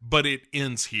gag, but it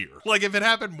ends here. If it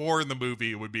happened more in the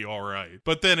movie, it would be all right.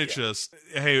 But then it's just,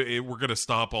 hey, we're going to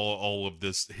stop all of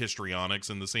this histrionics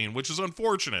in the scene, which is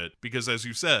unfortunate because, as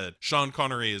you said, Sean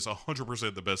Connery is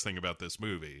 100% the best thing about this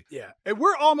movie. Yeah. And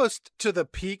we're almost to the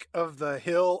peak of the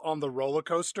hill on the roller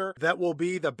coaster that will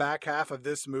be the back half of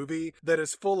this movie that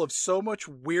is full of so much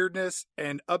weirdness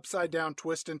and upside down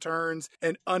twists and turns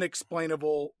and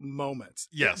unexplainable moments.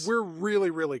 Yes. We're really,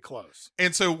 really close.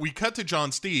 And so we cut to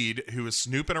John Steed, who is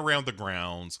snooping around the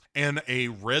grounds, and a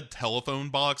red telephone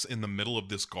box in the middle of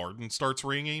this garden starts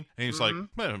ringing. And he's like,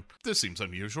 this seems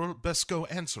unusual. Best go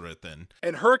answer it then.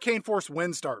 And hurricane force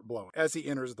winds start blowing as he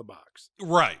enters the box.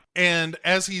 Right. And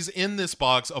as he's in this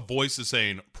box, a voice is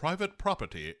saying, private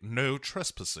property, no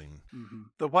trespassing. Mm-hmm.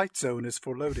 The white zone is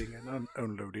for loading and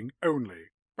unloading only.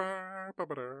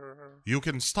 You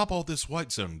can stop all this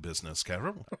white zone business,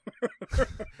 Carol.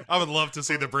 I would love to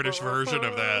see the British version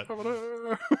of that.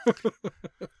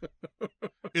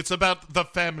 It's about the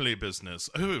family business.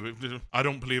 Oh, I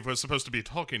don't believe we're supposed to be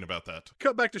talking about that.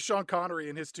 Cut back to Sean Connery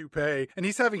in his toupee, and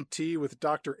he's having tea with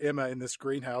Dr. Emma in this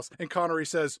greenhouse, and Connery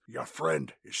says, "Your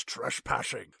friend is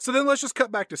trespassing." So then let's just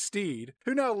cut back to Steed,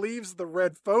 who now leaves the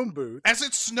red phone booth. As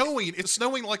it's snowing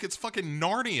like it's fucking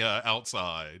Narnia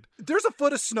outside. There's a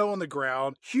foot of snow on the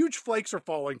ground, huge flakes are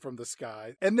falling from the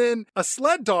sky, and then a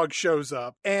sled dog shows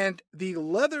up, and the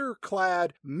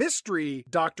leather-clad mystery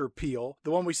Dr. Peel,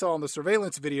 the one we saw in the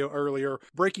surveillance video earlier,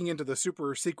 breaking into the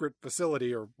super secret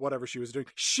facility or whatever she was doing,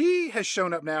 she has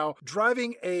shown up now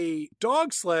driving a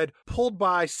dog sled pulled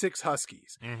by 6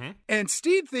 huskies. Mm-hmm. And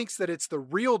Steed thinks that it's the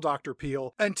real Dr.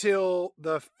 Peel until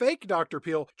the fake Dr.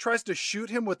 Peel tries to shoot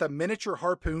him with a miniature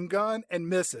harpoon gun and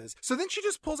misses. So then she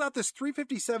just pulls out this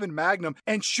 .357 Magnum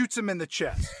and shoots him in the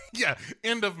chest. Yeah,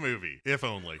 end of movie, if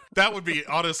only. That would be,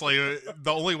 honestly,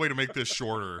 the only way to make this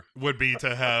shorter would be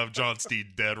to have John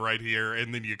Steed dead right here,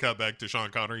 and then you cut back to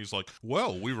Sean Connery. He's like,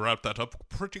 well, we wrapped that up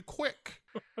pretty quick.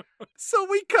 So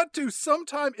we cut to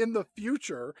sometime in the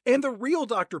future, and the real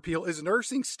Dr. Peel is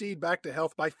nursing Steed back to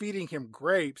health by feeding him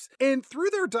grapes. And through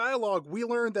their dialogue, we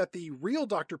learn that the real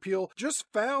Dr. Peel just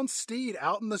found Steed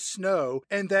out in the snow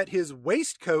and that his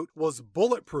waistcoat was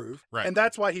bulletproof. Right. And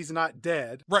that's why he's not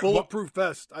dead. Right. Bulletproof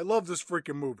vest. I love this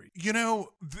freaking movie. You know,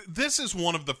 this is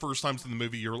one of the first times in the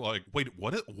movie you're like, wait,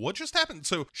 what just happened?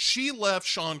 So she left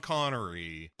Sean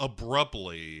Connery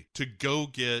abruptly to go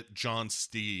get John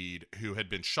Steed, who had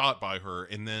been shot by her,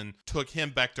 and then took him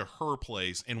back to her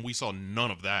place, and we saw none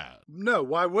of that. No,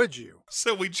 why would you?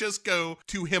 So we just go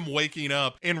to him waking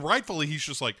up, and rightfully he's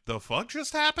just like, the fuck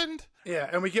just happened? Yeah,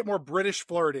 and we get more British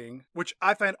flirting, which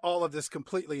I find all of this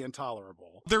completely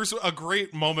intolerable. There's a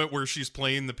great moment where she's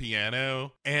playing the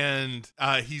piano, and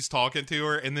he's talking to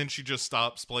her, and then she just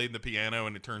stops playing the piano,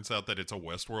 and it turns out that it's a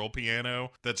Westworld piano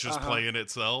that's just playing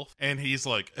itself. And he's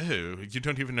like, oh, you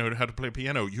don't even know how to play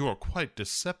piano. You are quite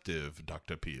deceptive,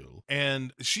 Dr. Peel.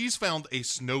 And she's found a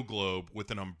snow globe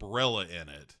with an umbrella in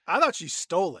it. I thought she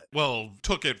stole it. Well,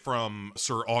 took it from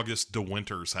Sir August de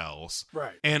Winter's house.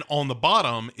 Right. And on the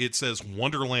bottom, it says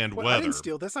Wonderland Weather. I didn't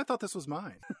steal this. I thought this was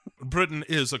mine. Britain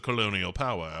is a colonial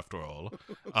power, after all.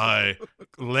 I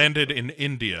landed in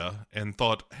India and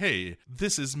thought, hey,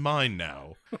 this is mine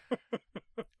now.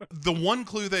 The one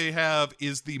clue they have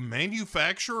is the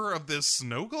manufacturer of this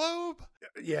snow globe?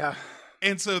 Yeah.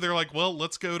 And so they're like, well,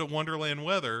 let's go to Wonderland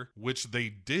Weather, which they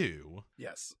do.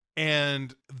 Yes.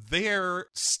 And there,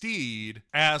 Steed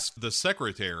asked the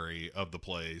secretary of the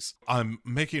place, I'm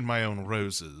making my own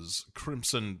roses,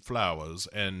 crimson flowers,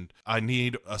 and I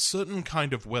need a certain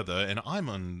kind of weather, and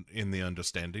I'm in the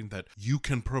understanding that you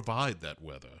can provide that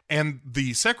weather. And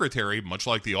the secretary, much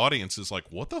like the audience, is like,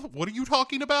 what are you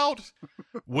talking about?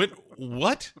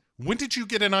 What? When did you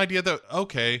get an idea that,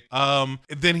 okay,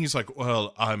 then he's like,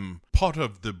 well, I'm part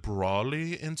of the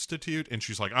Brawley Institute, and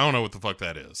she's like, I don't know what the fuck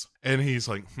that is. And he's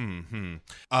like,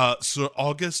 Sir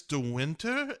August de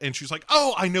Winter? And she's like,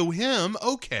 oh, I know him,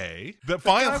 okay. The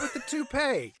guy with the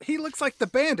toupee. He looks like the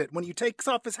bandit when he takes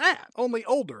off his hat, only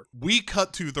older. We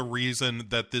cut to the reason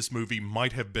that this movie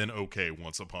might have been okay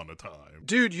once upon a time.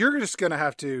 Dude, you're just gonna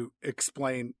have to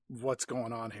explain what's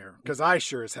going on here, because I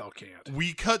sure as hell can't.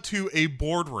 We cut to a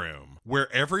boardroom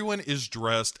where everyone is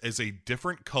dressed as a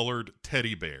different colored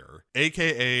teddy bear,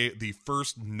 aka the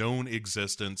first known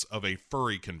existence of a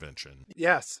furry convention.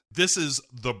 Yes. This is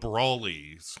the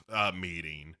Brawleys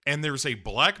meeting, and there's a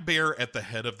black bear at the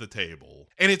head of the table,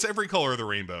 and it's every color of the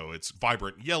rainbow. It's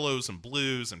vibrant yellows and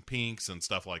blues and pinks and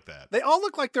stuff like that. They all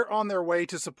look like they're on their way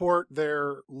to support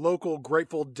their local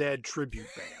Grateful Dead tribute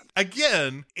band.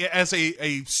 Again, as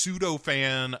a pseudo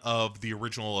fan of the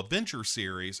original Avengers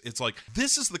series, it's like,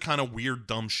 this is the kind of weird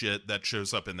dumb shit that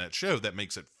shows up in that show that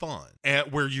makes it fun,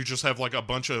 and where you just have like a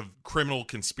bunch of criminal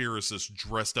conspiracists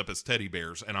dressed up as teddy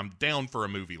bears, and I'm down for a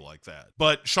movie like that.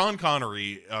 But Sean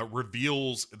Connery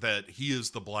reveals that he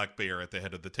is the black bear at the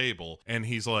head of the table, and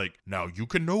he's like, now you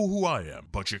can know who I am,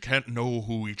 but you can't know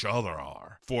who each other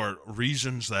are for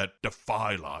reasons that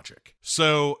defy logic.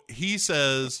 So he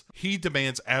says he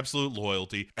demands absolute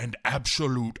loyalty and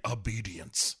absolute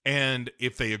obedience, and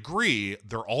if they agree,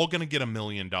 they're all gonna get $1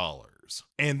 million.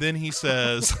 And then he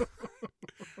says,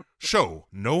 so,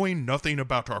 knowing nothing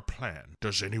about our plan,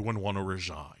 does anyone want to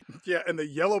resign? Yeah, and the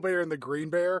yellow bear and the green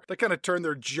bear, they kind of turn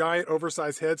their giant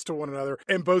oversized heads to one another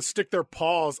and both stick their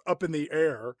paws up in the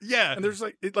air. Yeah. And there's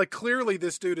clearly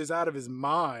this dude is out of his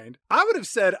mind. I would have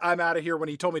said I'm out of here when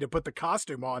he told me to put the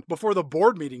costume on before the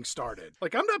board meeting started.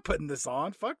 Like, I'm not putting this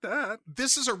on. Fuck that.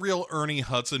 This is a real Ernie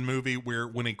Hudson movie where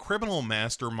when a criminal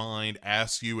mastermind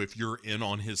asks you if you're in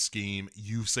on his scheme,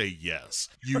 you say yes.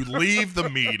 You leave the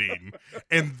meeting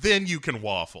and then you can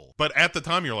waffle. But at the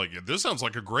time, you're like, yeah, this sounds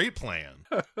like a great plan.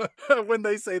 When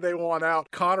they say they want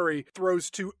out, Connery throws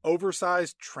 2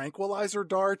 oversized tranquilizer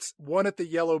darts, one at the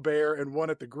yellow bear and one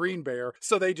at the green bear,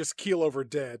 so they just keel over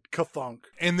dead. Ka-thunk.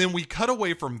 And then we cut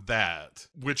away from that,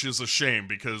 which is a shame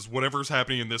because whatever's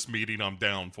happening in this meeting, I'm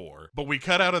down for. But we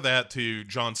cut out of that to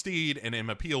John Steed and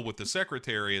Emma Peel with the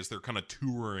secretary as they're kind of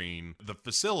touring the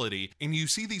facility. And you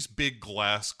see these big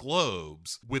glass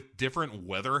globes with different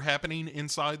weather happening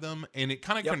inside them. And it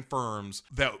kind of confirms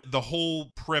that the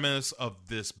whole premise of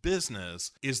this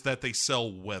business is that they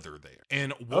sell weather there.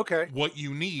 And what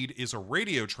you need is a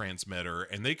radio transmitter,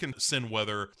 and they can send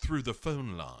weather through the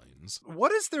phone lines.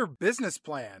 What is their business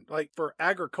plan? Like, for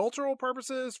agricultural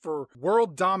purposes? For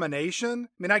world domination? I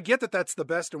mean, I get that that's the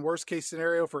best and worst case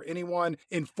scenario for anyone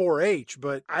in 4-H,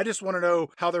 but I just want to know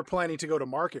how they're planning to go to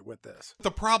market with this.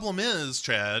 The problem is,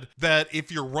 Chad, that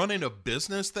if you're running a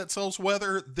business that sells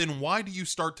weather, then why do you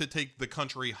start to take the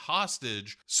country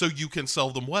hostage so you can sell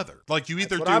them weather? Like, you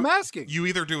either I'm asking. You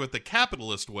either do it the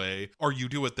capitalist way or you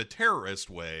do it the terrorist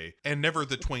way, and never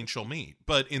the twain shall meet.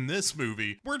 But in this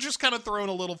movie, we're just kind of throwing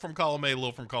a little from column A, a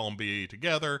little from column B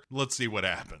together. Let's see what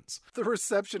happens. The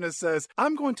receptionist says,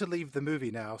 I'm going to leave the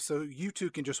movie now so you two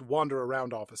can just wander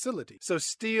around our facility. So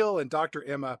Steele and Dr.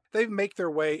 Emma, they make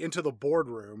their way into the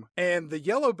boardroom, and the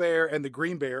yellow bear and the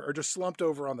green bear are just slumped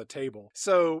over on the table.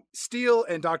 So Steele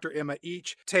and Dr. Emma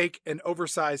each take an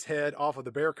oversized head off of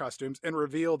the bear costumes and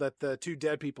reveal that the 2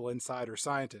 dead people inside are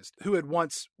scientists who had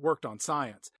once worked on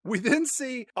science. We then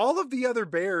see all of the other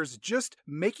bears just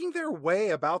making their way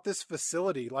about this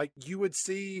facility like you would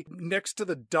see next to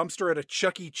the dumpster at a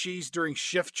Chuck E. Cheese during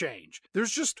shift change.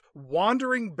 There's just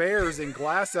wandering bears in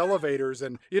glass elevators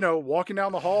and, walking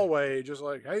down the hallway just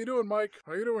like, how you doing, Mike?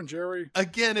 How you doing, Jerry?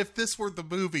 Again, if this were the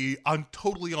movie, I'm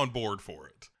totally on board for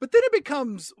it. But then it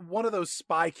becomes one of those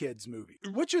Spy Kids movies,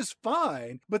 which is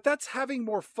fine, but that's having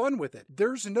more fun with it.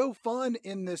 There's no fun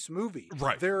in this movie.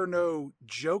 Right. There are no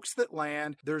jokes that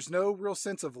land. There's no real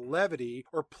sense of levity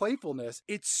or playfulness.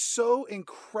 It's so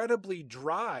incredibly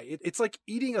dry. It's like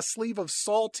eating a sleeve of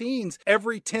saltines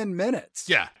every 10 minutes.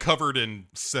 Yeah, covered in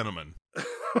cinnamon.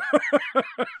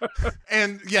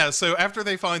 And yeah, so after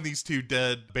they find these 2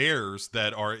 dead bears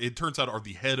that it turns out are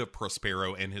the head of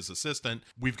Prospero and his assistant,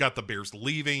 we've got the bears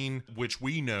leaving, which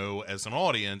we know as an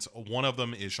audience, one of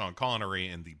them is Sean Connery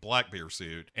in the black bear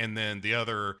suit, and then the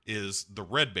other is the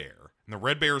red bear. And the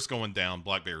red bear is going down,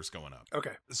 black bear is going up.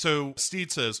 Okay. So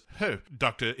Steed says, "Hey,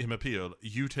 Dr. Emma Peel,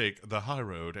 you take the high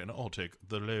road and I'll take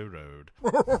the low road."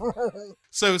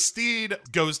 So Steed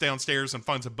goes downstairs and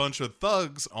finds a bunch of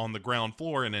thugs on the ground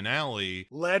floor in an alley.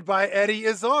 Led by Eddie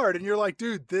Izzard. And you're like,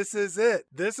 dude, this is it.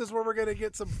 This is where we're going to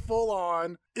get some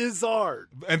full-on Izzard.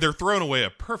 And they're throwing away a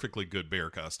perfectly good bear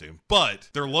costume. But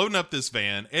they're loading up this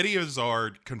van. Eddie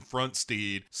Izzard confronts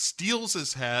Steed, steals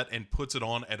his hat, and puts it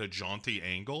on at a jaunty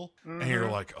angle. And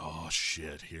you're like, oh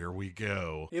shit, here we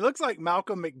go. He looks like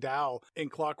Malcolm McDowell in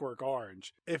Clockwork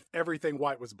Orange if everything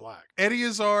white was black. Eddie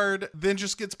Izzard then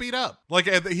just gets beat up. Like,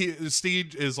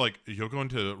 Steed is like, you're going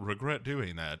to regret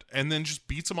doing that. And then just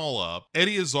beats them all up.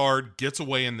 Eddie Izzard gets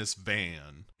away in this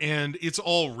van. And it's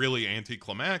all really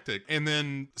anticlimactic. And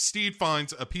then Steed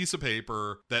finds a piece of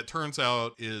paper that turns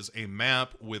out is a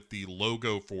map with the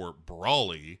logo for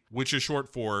Brawley, which is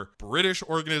short for British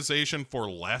Organization for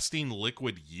Lasting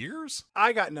Liquid Years?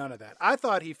 I got none of that. I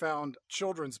thought he found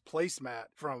children's placemat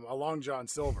from a Long John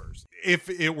Silver's.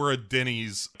 If it were a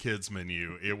Denny's kids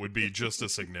menu, it would be just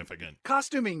as significant.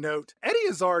 Costuming note, Eddie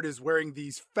Izzard is wearing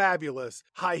these fabulous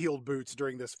high-heeled boots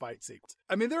during this fight sequence.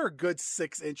 I mean, there are good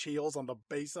 6-inch heels on the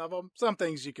base of them. Some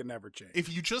things you can never change.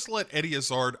 If you just let Eddie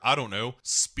Izzard, I don't know,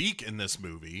 speak in this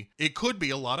movie, it could be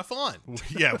a lot of fun.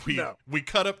 Yeah, we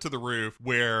cut up to the roof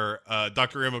where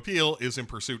Dr. Emma Peel is in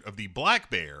pursuit of the black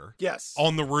bear. Yes.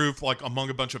 On the roof, like among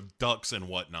a bunch of ducks and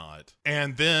whatnot.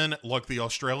 And then, like the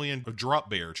Australian drop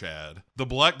bear, Chad, the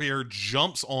black bear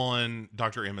jumps on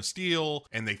Dr. Emma Steele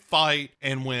and they fight.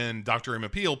 And when Dr. Emma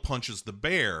Peel punches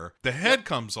the head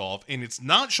comes off, and it's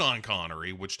not Sean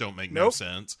Connery, which don't make no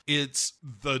sense. It's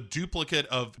the duplicate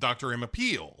of Dr. Emma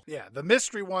Peel. Yeah, the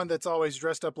mystery one that's always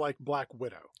dressed up like Black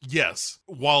Widow. Yes.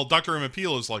 While Dr. Emma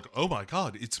Peel is like, oh my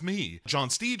God, it's me. John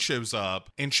Steed shows up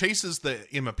and chases the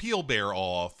Emma Peel bear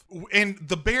off. And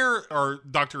the bear, or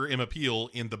Dr. Emma Peel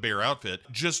in the bear outfit,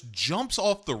 just jumps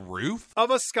off the roof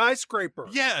of a skyscraper.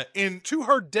 Yeah, and to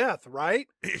her death, right?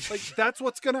 Like, that's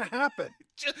what's gonna happen.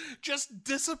 Just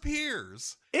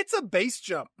disappears. It's a base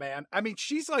jump, man. I mean,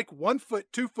 she's like 1 foot,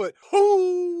 2 foot.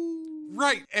 Whoo!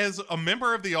 Right. As a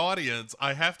member of the audience,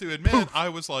 I have to admit, I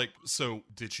was like, so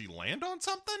did she land on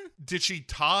something? Did she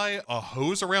tie a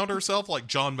hose around herself like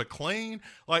John McClane?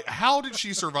 Like, how did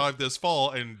she survive this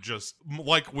fall? And just,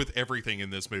 like with everything in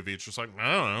this movie, it's just like,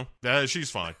 I don't know.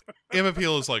 She's fine. Emma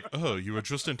Peel is like, oh, you were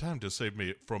just in time to save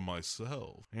me from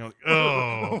myself. And you're like,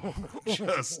 oh,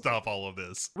 just stop all of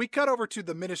this. We cut over to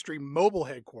the Ministry mobile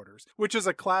headquarters, which is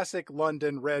a classic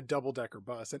London red double-decker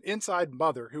bus. And inside,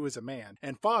 Mother, who is a man,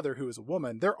 and Father, who is a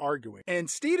woman, they're arguing. And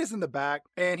Steed is in the back,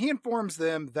 and he informs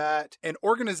them that an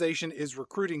organization is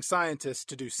recruiting scientists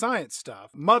to do science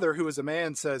stuff. Mother, who is a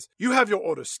man, says, you have your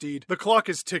orders, Steed. The clock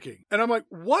is ticking. And I'm like,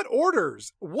 what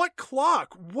orders? What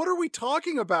clock? What are we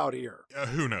talking about here?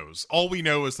 Who knows? All we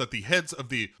know is that the heads of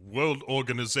the World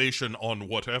Organization on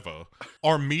whatever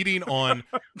are meeting on...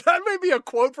 That may be a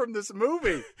quote from this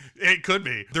movie. It could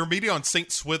be. They're meeting on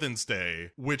St. Swithin's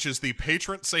Day, which is the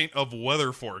patron saint of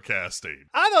weather forecasting.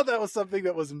 I thought that was something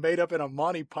that was made up in a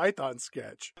Monty Python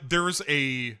sketch. There's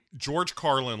a George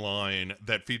Carlin line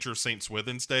that features St.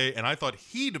 Swithin's Day, and I thought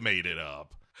he'd made it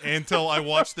up. Until I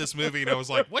watched this movie and I was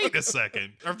like, wait a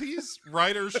second, are these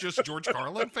writers just George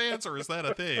Carlin fans or is that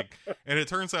a thing? And it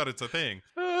turns out it's a thing.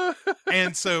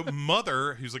 And so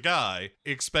Mother, who's a guy,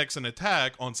 expects an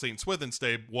attack on St. Swithin's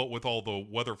Day, what with all the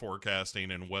weather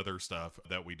forecasting and weather stuff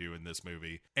that we do in this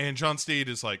movie. And John Steed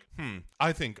is like,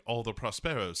 I think all the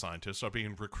Prospero scientists are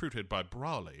being recruited by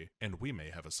Brawley, and we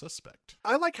may have a suspect.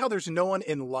 I like how there's no one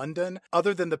in London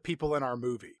other than the people in our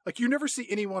movie. Like, you never see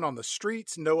anyone on the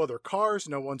streets, no other cars,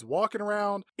 no one's walking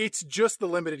around. It's just the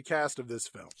limited cast of this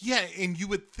film. Yeah, and you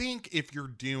would think if you're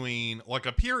doing like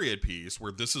a period piece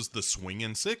where this is the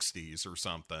swinging 60s or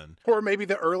something. Or maybe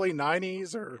the early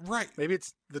 90s, or right. Maybe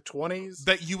it's the 20s.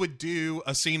 That you would do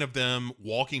a scene of them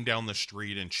walking down the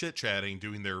street and chit-chatting,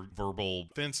 doing their verbal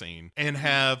fencing, and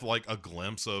have like a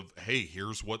glimpse of, hey,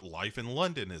 here's what life in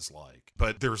London is like.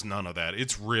 But there's none of that.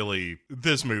 It's really,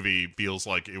 this movie feels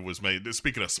like it was made,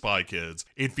 speaking of Spy Kids,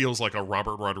 it feels like a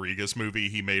Robert Rodriguez movie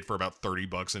he made for about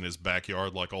 $30 in his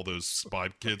backyard, like all those Spy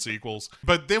Kids sequels.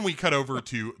 But then we cut over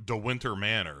to De Winter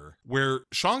Manor, where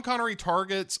Sean Connery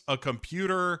targets a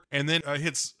computer and then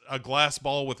hits a glass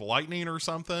ball with lightning or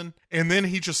something. And then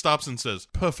he just stops and says,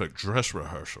 perfect dress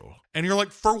rehearsal. And you're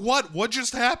like, for what? What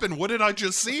just happened? What did I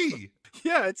just see?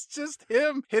 Yeah, it's just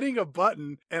him hitting a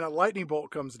button and a lightning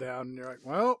bolt comes down. And you're like,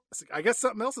 well, I guess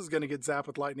something else is going to get zapped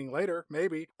with lightning later,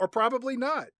 maybe. Or probably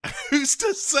not. Who's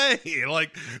to say?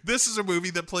 Like, this is a movie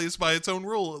that plays by its own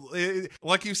rule.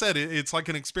 Like you said, it's like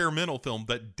an experimental film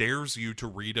that dares you to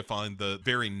redefine the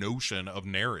very notion of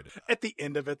narrative. At the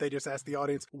end of it, they just ask the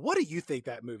audience, what do you think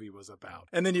that movie was about?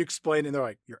 And then you explain and they're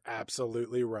like, you're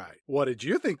absolutely right. What did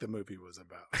you think the movie was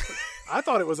about? I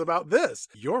thought it was about this.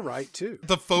 You're right, too.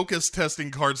 The focus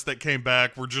testing cards that came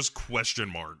back were just question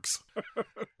marks.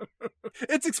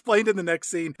 It's explained in the next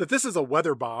scene that this is a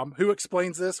weather bomb. Who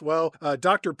explains this? Well,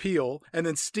 Dr. Peel, and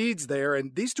then Steed's there,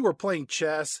 and these two are playing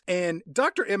chess. And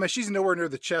Dr. Emma, she's nowhere near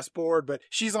the chessboard, but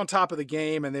she's on top of the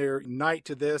game, and they're knight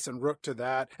to this and rook to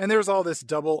that. And there's all this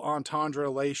double entendre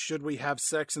lace. Should we have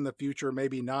sex in the future?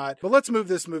 Maybe not. But let's move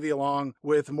this movie along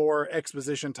with more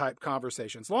exposition-type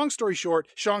conversations. Long story short,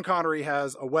 Sean Connery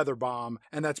has a weather bomb,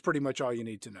 and that's pretty much all you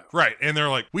need to know. Right, and they're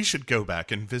like, we should go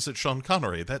back and visit Sean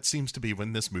Connery. That seems to be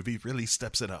when this movie really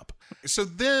steps it up. So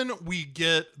then we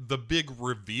get the big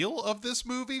reveal of this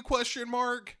movie, question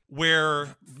mark,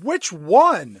 where... Which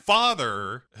one?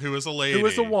 Father, who is a lady... Who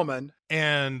is a woman.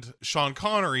 And Sean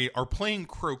Connery are playing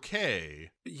croquet.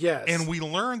 Yes. And we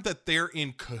learned that they're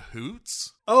in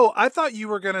cahoots. Oh, I thought you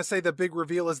were going to say the big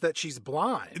reveal is that she's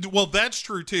blind. Well, that's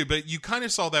true too, but you kind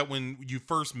of saw that when you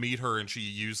first meet her and she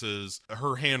uses,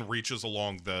 her hand reaches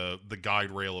along the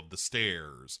guide rail of the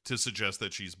stairs to suggest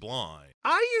that she's blind.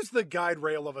 I use the guide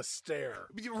rail of a stair.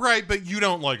 Right, but you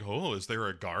don't like, oh, is there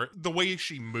a guard? The way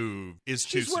she moved is to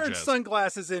suggest. She's wearing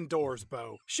sunglasses indoors,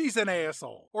 Bo. She's an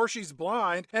asshole. Or she's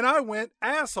blind, and I went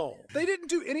asshole. They didn't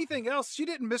do anything else. She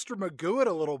didn't Mr. Magoo it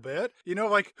a little bit. You know,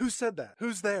 like, who said that?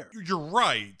 Who's there? You're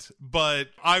right, but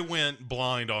I went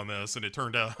blind on this, and it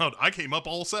turned out I came up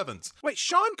all sevens. Wait,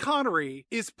 Sean Connery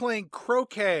is playing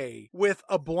croquet with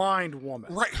a blind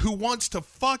woman. Right, who wants to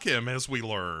fuck him, as we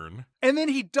learn. And then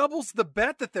he doubles the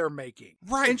bet that they're making.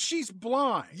 Right. And she's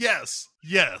blind. Yes.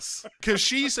 Because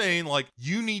she's saying, like,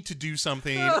 you need to do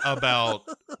something about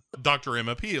Dr.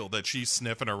 Emma Peel, that she's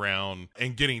sniffing around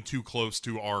and getting too close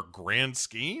to our grand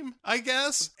scheme, I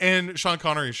guess. And Sean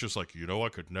Connery is just like, I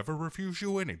could never refuse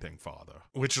you anything, Father.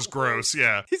 Which is gross,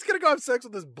 yeah. He's gonna go have sex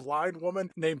with this blind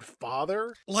woman named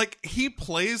Father? Like, he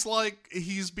plays like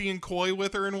he's being coy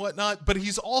with her and whatnot, but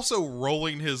he's also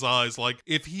rolling his eyes like,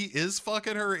 if he is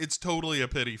fucking her, it's totally a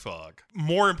pity fuck.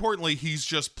 More importantly, he's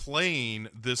just playing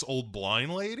this old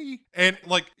blind lady, and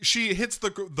like, she hits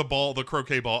the ball, the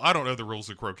croquet ball. I don't know the rules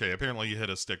of croquet. Apparently you hit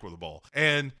a stick with a ball,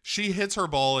 and she hits her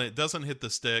ball and it doesn't hit the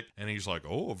stick, and he's like,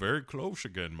 oh, very close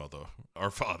again, mother,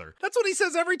 or father. That's what he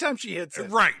says every time she hits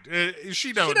it. Right.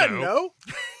 She doesn't know.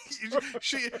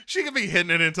 she could be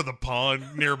hitting it into the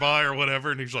pond nearby or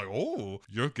whatever, and he's like, oh,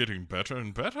 you're getting better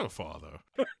and better, Father.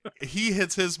 He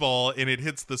hits his ball and it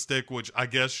hits the stick, which I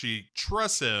guess she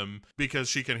trusts him because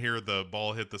she can hear the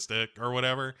ball hit the stick or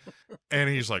whatever. And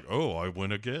he's like, oh, I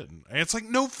win again. And it's like,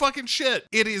 no fucking shit.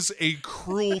 It is a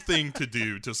cruel thing to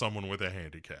do to someone with a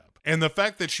handicap. And the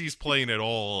fact that she's playing it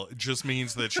all just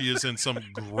means that she is in some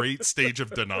great stage of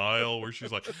denial where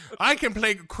she's like, I can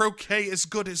play croquet as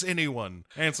good as anyone.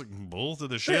 And it's like, bull to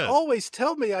the shit. They always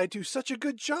tell me I do such a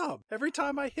good job every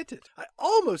time I hit it. I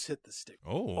almost hit the stick.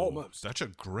 Oh, almost. That's a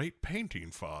great painting,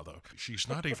 Father. She's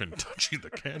not even touching the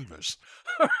canvas.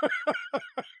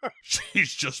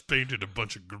 She's just painted a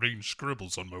bunch of green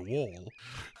scribbles on my wall.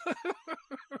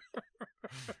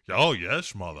 Oh,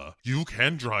 yes, Mother. You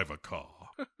can drive a car.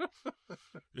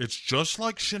 It's just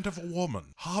like scent of a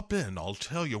woman. Hop in, I'll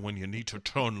tell you when you need to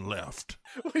turn left.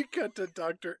 We cut to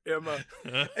Dr. Emma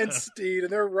and Steed,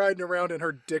 and they're riding around in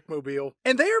her dickmobile.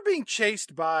 And they are being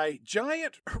chased by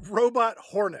giant robot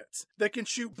hornets that can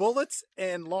shoot bullets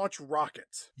and launch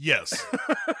rockets. Yes.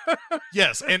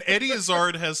 Yes, and Eddie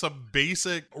Izzard has some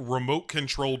basic remote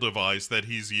control device that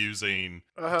he's using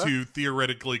to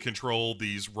theoretically control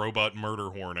these robot murder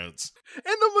hornets. And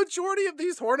the majority of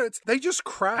these hornets, they just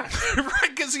crash.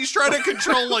 Right, because he's trying to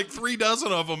control like 3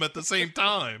 dozen of them at the same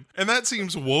time. And that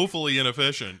seems woefully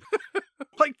inefficient.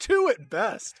 Like 2 at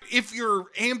best. If you're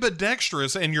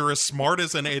ambidextrous and you're as smart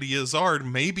as an Eddie Izzard,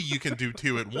 maybe you can do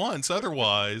 2 at once.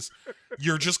 Otherwise,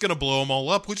 you're just going to blow them all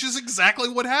up, which is exactly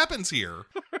what happens here.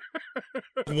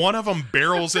 One of them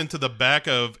barrels into the back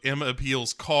of Emma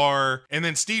Peel's car, and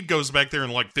then Steve goes back there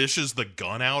and like fishes the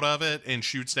gun out of it and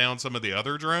shoots down some of the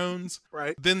other drones.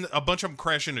 Right. Then a bunch of them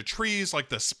crash into trees like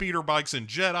the speeder bikes in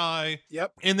Jedi.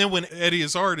 Yep. And then when Eddie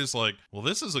Izzard is like, well,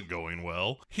 this isn't going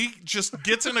well, he just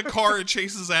gets in a car and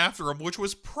chases after him, which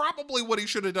was probably what he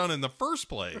should have done in the first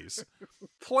place.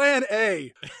 Plan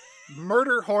A.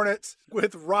 Murder hornets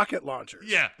with rocket launchers.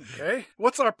 Yeah. Okay.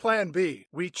 What's our plan B?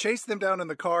 We chase them down in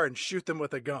the car and shoot them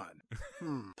with a gun.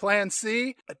 Plan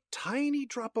C? A tiny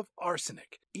drop of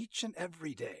arsenic each and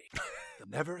every day. They'll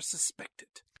never suspect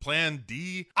it. Plan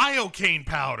D? Iocane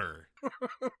powder.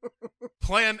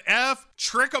 Plan F,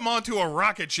 trick them onto a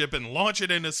rocket ship and launch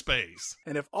it into space.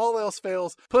 And if all else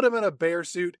fails, put them in a bear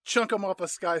suit, chunk them off a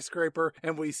skyscraper,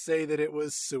 and we say that it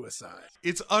was suicide.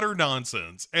 It's utter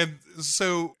nonsense. And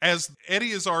so as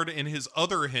Eddie Izzard and his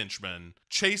other henchmen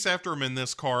chase after him in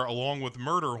this car along with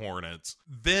murder hornets,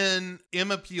 then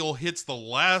Emma Peel hits the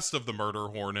last of the murder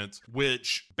hornets,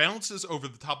 which bounces over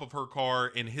the top of her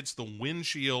car and hits the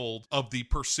windshield of the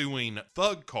pursuing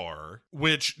thug car,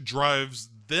 which drives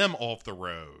them off the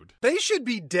road. They should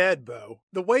be dead, Bo.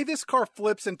 The way this car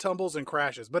flips and tumbles and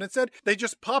crashes. But instead, they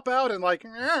just pop out and like,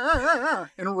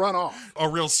 and run off. A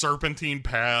real serpentine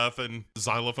path and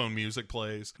xylophone music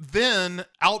plays. Then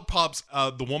out pops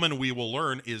the woman we will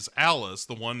learn is Alice,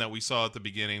 the one that we saw at the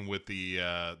beginning with the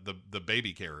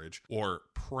baby carriage, or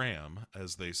pram,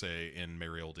 as they say in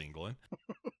merry old England.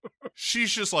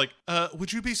 She's just like,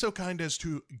 would you be so kind as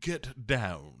to get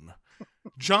down?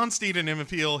 John Steed and Emma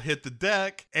Peel hit the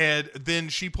deck, and then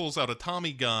she pulls out a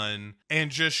Tommy gun and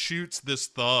just shoots this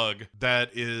thug that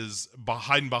is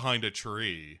hiding behind a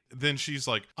tree. Then she's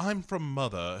like, I'm from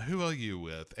Mother. Who are you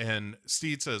with? And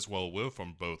Steed says, well, we're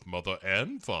from both Mother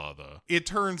and Father. It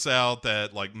turns out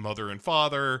that like Mother and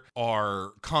Father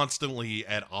are constantly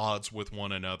at odds with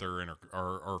one another and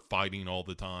are fighting all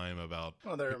the time about...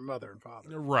 Well, they're Mother and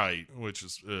Father. Right, which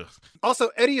is... ugh. Also,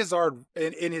 Eddie Izzard,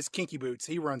 in his kinky boots,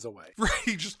 he runs away. Right,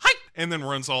 he just... Hi! And then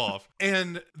runs off.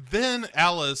 And then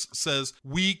Alice says,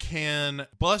 we can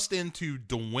bust into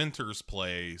De Winter's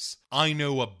place I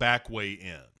know a back way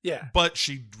in. Yeah. But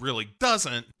she really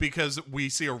doesn't, because we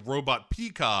see a robot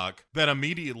peacock that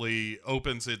immediately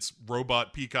opens its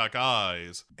robot peacock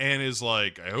eyes and is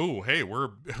like, oh, hey,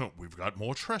 we've got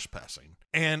more trespassing.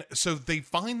 And so they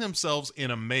find themselves in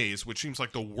a maze, which seems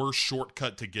like the worst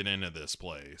shortcut to get into this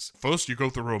place. First, you go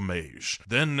through a maze.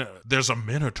 Then there's a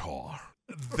minotaur.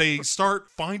 They start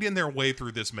finding their way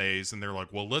through this maze, and they're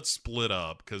like, well, let's split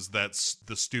up, because that's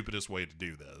the stupidest way to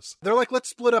do this. They're like, let's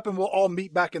split up and we'll all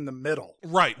meet back in the middle.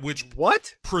 Right, which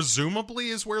what? Presumably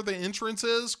is where the entrance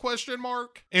is, ?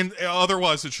 And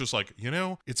otherwise it's just like,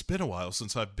 it's been a while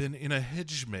since I've been in a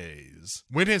hedge maze.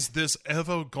 When has this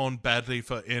ever gone badly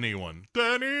for anyone?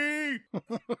 Danny!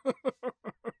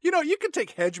 You can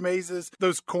take hedge mazes,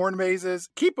 those corn mazes,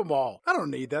 keep them all. I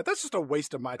don't need that. That's just a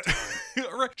waste of my time.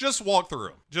 Just walk through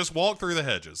them. Just walk through the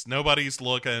hedges. Nobody's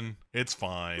looking. It's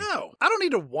fine. No, I don't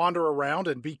need to wander around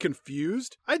and be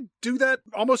confused. I do that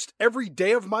almost every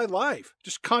day of my life,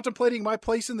 just contemplating my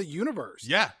place in the universe.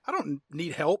 Yeah. I don't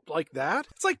need help like that.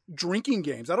 It's like drinking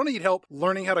games. I don't need help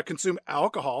learning how to consume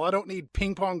alcohol. I don't need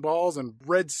ping pong balls and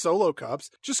red Solo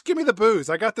cups. Just give me the booze.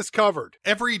 I got this covered.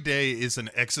 Every day is an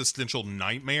existential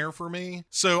nightmare for me,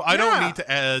 so I don't need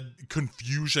to add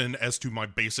confusion as to my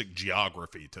basic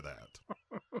geography to that.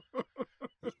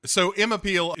 So Emma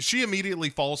Peel, she immediately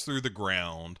falls through the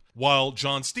ground, while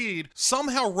John Steed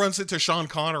somehow runs into Sean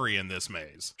Connery in this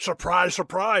maze. Surprise,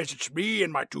 surprise, it's me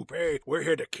and my toupee. We're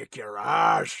here to kick your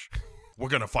ass. We're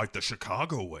gonna fight the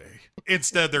Chicago way.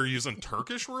 Instead, they're using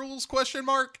Turkish rules, ?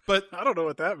 But I don't know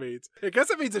what that means. I guess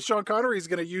it means that Sean Connery is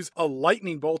going to use a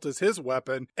lightning bolt as his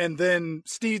weapon, and then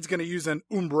Steed's going to use an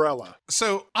umbrella.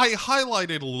 So I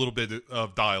highlighted a little bit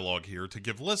of dialogue here to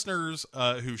give listeners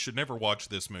who should never watch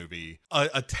this movie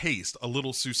a taste, a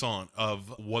little sousson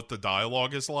of what the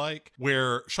dialogue is like,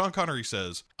 where Sean Connery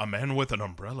says, "A man with an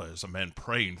umbrella is a man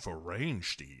praying for rain,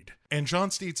 Steed." And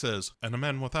John Steed says, "And a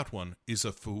man without one is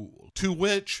a fool." To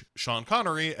which Sean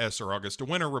Connery, as Sir August de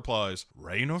Winter, replies,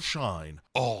 "Rain or shine,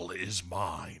 all is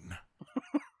mine."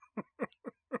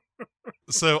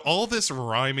 So all this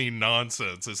rhyming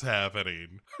nonsense is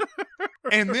happening.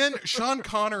 And then Sean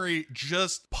Connery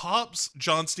just pops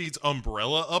John Steed's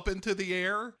umbrella up into the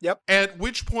air. Yep. At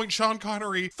which point Sean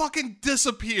Connery fucking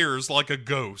disappears like a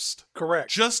ghost. Correct.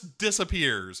 Just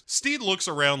disappears. Steed looks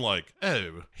around like,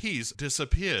 oh, he's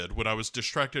disappeared when I was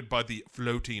distracted by the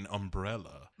floating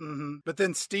umbrella. Mm-hmm. But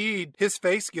then Steed, his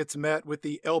face gets met with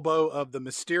the elbow of the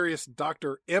mysterious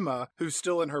Dr. Emma, who's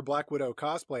still in her Black Widow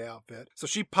cosplay outfit. So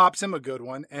she pops him a good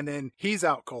one, and then he's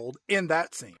out cold in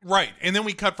that scene. Right. And then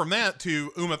we cut from that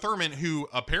to Uma Thurman, who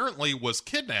apparently was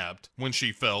kidnapped when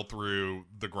she fell through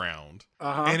the ground.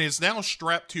 And is now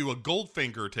strapped to a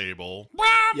Goldfinger table.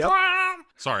 Yep.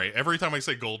 Sorry, every time I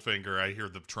say Goldfinger, I hear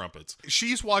the trumpets.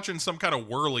 She's watching some kind of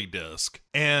whirly disc,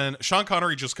 and Sean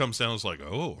Connery just comes down and is like,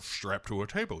 oh, strapped to a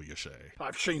table, you say?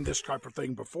 I've seen this type of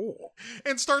thing before.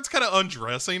 And starts kind of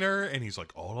undressing her, and he's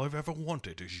like, all I've ever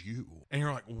wanted is you. And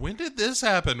you're like, when did this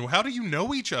happen? How do you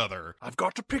know each other? I've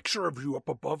got a picture of you up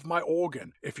above my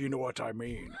organ, if you know what I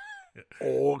mean.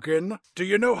 Organ? Do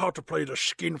you know how to play the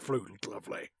skin flute,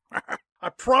 lovely? I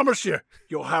promise you,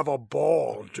 you'll have a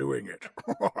ball doing it.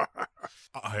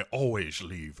 I always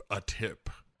leave a tip.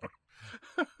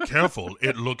 Careful,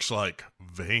 it looks like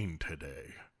vein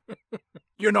today.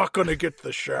 You're not going to get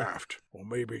the shaft. Or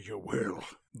maybe you will.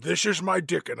 This is my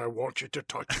dick and I want you to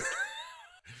touch it.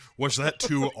 Was that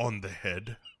too on the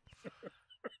head?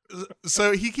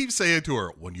 So he keeps saying to her,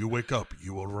 when you wake up,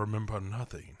 you will remember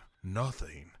nothing.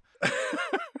 Nothing.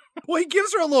 Well, he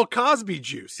gives her a little Cosby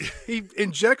juice. He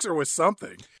injects her with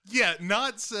something. Yeah,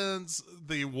 not since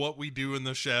the What We Do in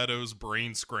the Shadows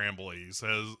brain scramblies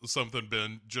has something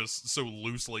been just so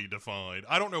loosely defined.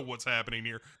 I don't know what's happening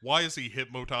here. Why is he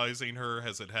hypnotizing her?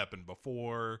 Has it happened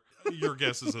before? Your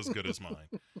guess is as good as mine.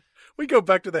 We go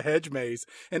back to the hedge maze,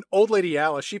 and old lady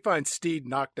Alice, she finds Steed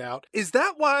knocked out. Is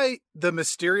that why the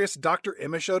mysterious Dr.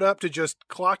 Emma showed up, to just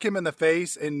clock him in the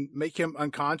face and make him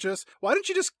unconscious? Why didn't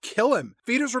you just kill him?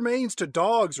 Feed his remains to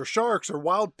dogs or sharks or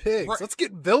wild pigs. Right. Let's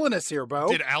get villainous here, Bo.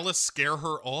 Did Alice scare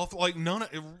her off? Like, none of...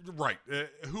 Right.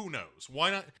 Who knows?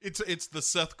 Why not? It's the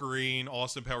Seth Green,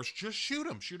 Austin Powers. Just shoot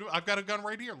him. Shoot him. I've got a gun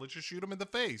right here. Let's just shoot him in the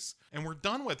face. And we're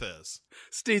done with this.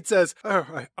 Steed says,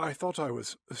 oh, I thought I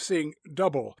was seeing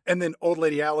double. And then old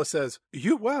lady Alice says,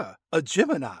 you were a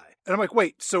Gemini. And I'm like,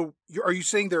 wait, so are you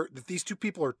saying that these two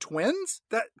people are twins?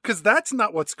 Because that's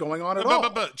not what's going on at all.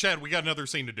 But Chad, we got another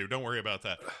scene to do. Don't worry about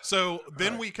that. So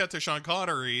then we cut to Sean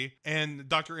Connery and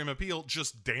Dr. Emma Peel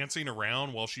just dancing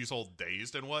around while she's all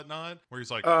dazed and whatnot, where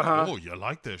he's like, oh, you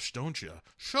like this, don't you?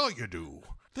 Sure you do.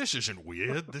 This isn't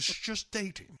weird. This is just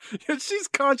dating. She's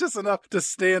conscious enough to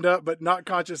stand up, but not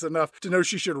conscious enough to know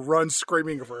she should run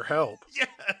screaming for help. Yeah.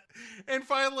 And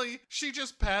finally, she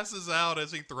just passes out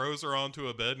as he throws her onto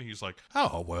a bed, and he's like,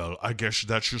 oh, well, I guess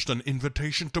that's just an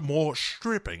invitation to more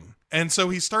stripping. And so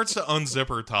he starts to unzip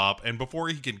her top, and before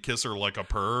he can kiss her like a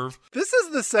perv... This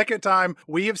is the second time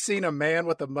we have seen a man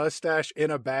with a mustache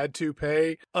in a bad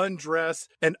toupee undress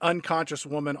an unconscious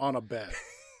woman on a bed.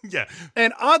 Yeah.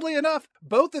 And oddly enough,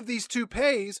 both of these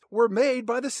toupees were made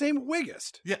by the same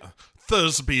wiggist. Yeah.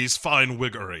 Thursby's fine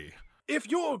wiggery. If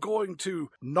you're going to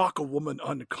knock a woman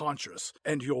unconscious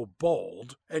and you're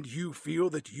bald and you feel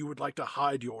that you would like to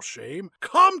hide your shame,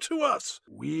 come to us.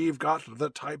 We've got the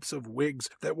types of wigs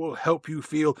that will help you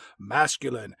feel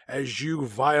masculine as you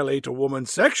violate a woman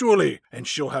sexually, and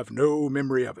she'll have no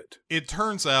memory of it. It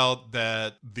turns out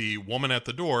that the woman at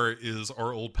the door is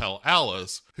our old pal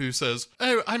Alice, who says,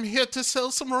 oh, I'm here to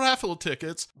sell some raffle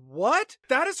tickets. What?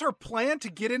 That is her plan to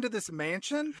get into this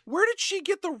mansion? Where did she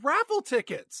get the raffle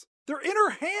tickets? They're in her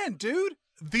hand, dude.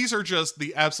 These are just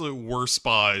the absolute worst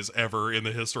spies ever in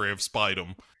the history of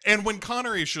spydom. And when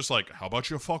Connery's just like, how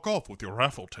about you fuck off with your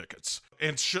raffle tickets?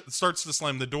 And starts to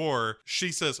slam the door,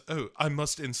 she says, oh, I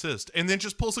must insist. And then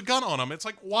just pulls a gun on him. It's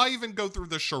like, why even go through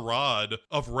the charade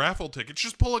of raffle tickets?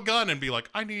 Just pull a gun and be like,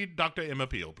 I need Dr. Emma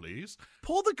Peel, please.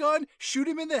 Pull the gun, shoot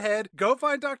him in the head, go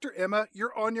find Dr. Emma,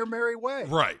 you're on your merry way.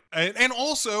 Right. And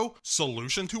also,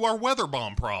 solution to our weather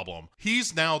bomb problem.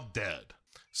 He's now dead.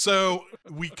 So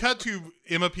we cut to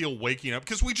Emma Peel waking up,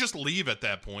 because we just leave at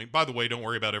that point. By the way, don't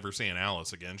worry about ever seeing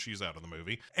Alice again. She's out of the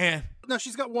movie. And no,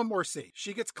 she's got one more scene.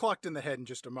 She gets clocked in the head in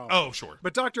just a moment. Oh, sure.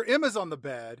 But Dr. Emma's on the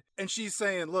bed, and she's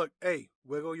saying, look, hey,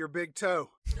 wiggle your big toe.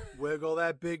 Wiggle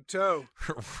that big toe.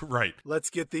 Right. Let's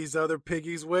get these other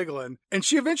piggies wiggling. And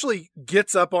she eventually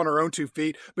gets up on her own 2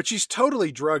 feet, but she's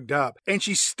totally drugged up. And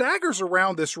she staggers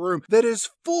around this room that is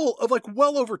full of like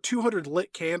well over 200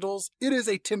 lit candles. It is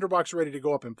a tinderbox ready to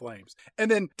go up in flames.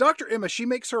 And then Dr. Emma, she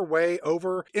makes her way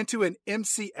over into an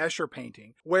M.C. Escher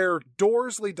painting where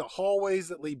doors lead to hallways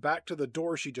that lead back to the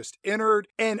door she just entered.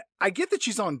 And I get that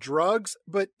she's on drugs,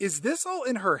 but is this all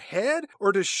in her head?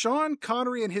 Or does Sean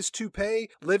Connery and his toupee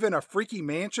live in a freaky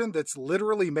mansion that's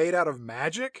literally made out of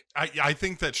magic? I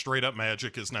think that straight up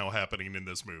magic is now happening in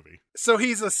this movie. So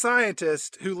he's a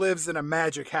scientist who lives in a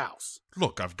magic house.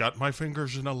 Look, I've got my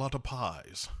fingers in a lot of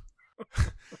pies.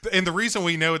 And the reason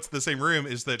we know it's the same room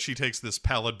is that she takes this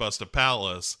pallid bust of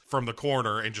Pallas from the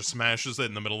corner and just smashes it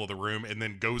in the middle of the room and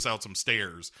then goes out some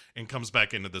stairs and comes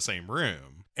back into the same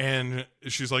room. And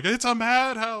she's like, it's a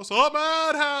madhouse, a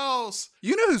madhouse.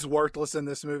 You know who's worthless in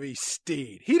this movie?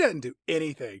 Steed. He doesn't do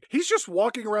anything. He's just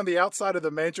walking around the outside of the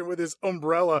mansion with his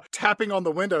umbrella, tapping on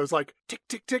the windows like, tick,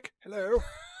 tick, tick. Hello?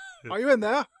 Are you in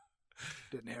there?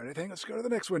 Didn't hear anything. Let's go to the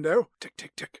next window. Tick,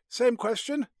 tick, tick. Same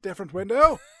question. Different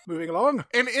window. Moving along.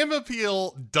 And Emma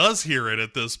Peel does hear it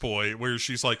at this point where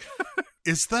she's like,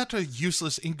 is that a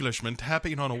useless Englishman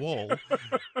tapping on a wall?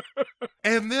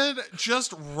 And then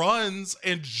just runs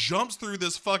and jumps through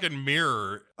this fucking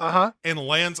mirror and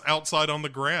lands outside on the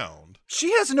ground.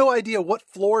 She has no idea what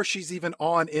floor she's even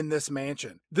on in this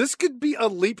mansion. This could be a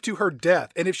leap to her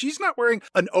death. And if she's not wearing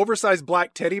an oversized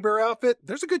black teddy bear outfit,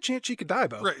 there's a good chance she could die,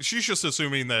 Bo. Right. She's just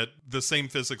assuming that the same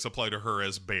physics apply to her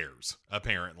as bears,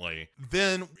 apparently.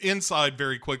 Then inside,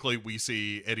 very quickly, we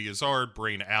see Eddie Izzard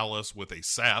brain Alice with a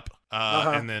sap.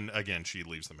 And then, again, she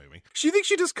leaves the movie. She thinks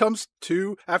she just comes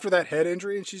to after that head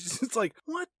injury, and she's just like,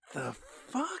 what the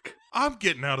fuck? I'm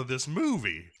getting out of this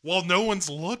movie while no one's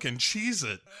looking. Cheese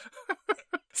it.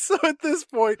 So at this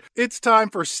point, it's time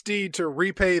for Steed to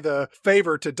repay the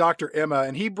favor to Dr. Emma,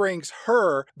 and he brings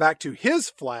her back to his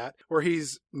flat where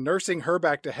he's nursing her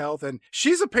back to health, and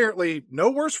she's apparently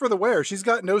no worse for the wear. She's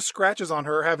got no scratches on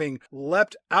her, having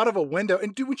leapt out of a window.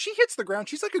 And dude, when she hits the ground,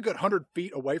 she's like a good 100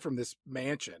 feet away from this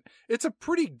mansion. It's a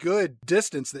pretty good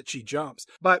distance that she jumps.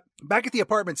 But back at the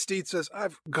apartment, Steed says,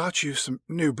 I've got you some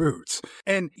new boots.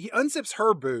 And he unzips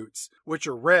her boots, which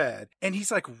are red, and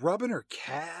he's like rubbing her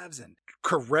calves and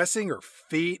caressing her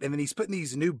feet, and then he's putting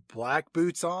these new black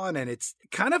boots on, and it's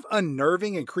kind of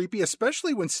unnerving and creepy,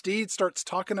 especially when Steed starts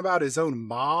talking about his own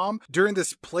mom during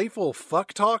this playful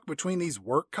fuck talk between these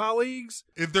work colleagues.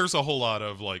 There's a whole lot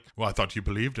of like, well, I thought you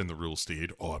believed in the rule,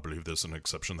 Steed. Oh, I believe there's an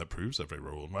exception that proves every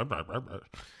rule.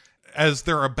 As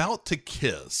they're about to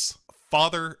kiss,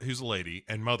 father, who's a lady,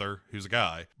 and mother, who's a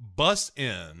guy, bust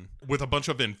in with a bunch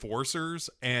of enforcers,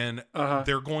 and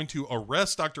they're going to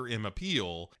arrest Dr. Emma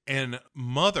Peel, and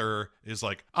mother is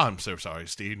like, I'm so sorry,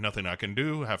 Steed, nothing I can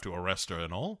do, have to arrest her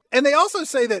and all. And they also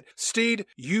say that, Steed,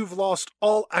 you've lost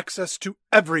all access to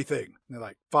everything. And they're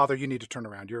like, Father, you need to turn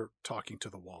around. You're talking to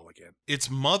the wall again. It's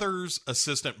mother's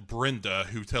assistant, Brenda,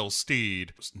 who tells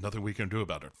Steed, there's nothing we can do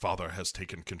about it. Father has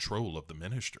taken control of the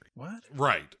ministry. What?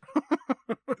 Right.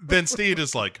 Then Steed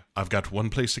is like, I've got one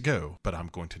place to go, but I'm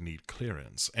going to need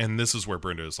clearance. And this is where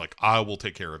Brenda is like, I will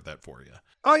take care of that for you.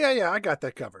 Oh, yeah, I got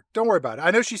that covered. Don't worry about it.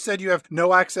 I know she said you have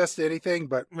no access to anything,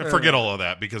 but... Forget all of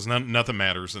that, because nothing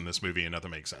matters in this movie and nothing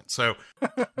makes sense. So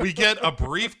we get a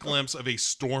brief glimpse of a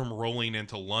storm rolling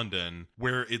into London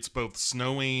where it's both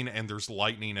snowing and there's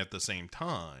lightning at the same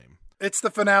time. It's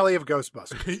the finale of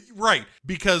Ghostbusters. Right,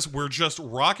 because we're just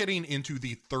rocketing into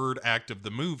the third act of the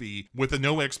movie with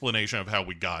no explanation of how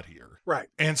we got here. Right.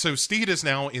 And so Steed is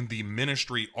now in the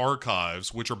ministry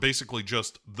archives, which are basically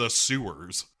just the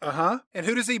sewers. And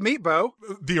who does he meet, Bo?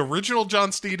 The original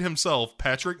John Steed himself,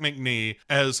 Patrick McNee,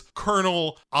 as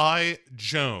Colonel I.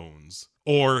 Jones,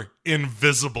 or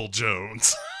Invisible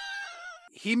Jones.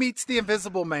 He meets the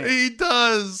Invisible Man. He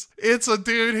does. It's a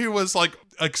dude who was like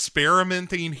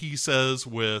experimenting, he says,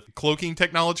 with cloaking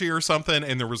technology or something,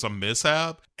 and there was a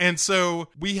mishap. And so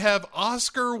we have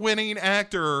Oscar-winning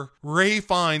actor Ralph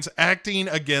Fiennes acting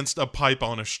against a pipe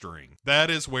on a string.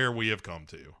 That is where we have come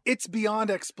to. It's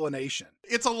beyond explanation.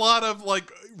 It's a lot of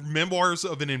like memoirs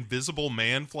of an invisible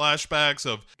man flashbacks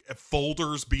of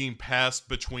folders being passed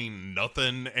between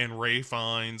nothing and Ralph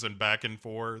Fiennes and back and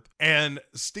forth. And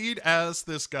Steed asks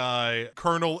this guy,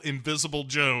 Colonel Invisible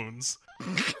Jones,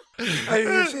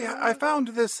 I found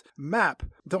this map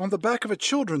on the back of a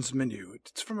children's menu.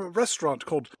 It's from a restaurant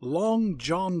called Long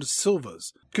John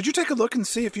Silver's. Could you take a look and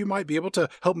see if you might be able to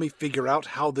help me figure out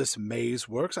how this maze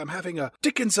works? I'm having a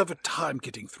dickens of a time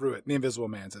getting through it. And the Invisible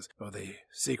Man says, well, the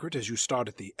secret is you start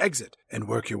at the exit and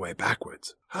work your way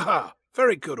backwards. Ha!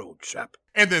 Very good, old chap.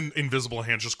 And then Invisible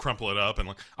Hand just crumple it up and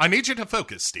like, I need you to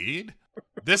focus, Steed.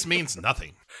 This means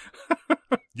nothing.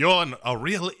 You're a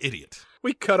real idiot.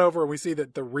 We cut over and we see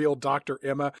that the real Dr.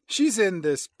 Emma, she's in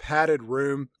this padded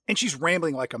room and she's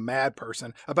rambling like a mad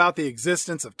person about the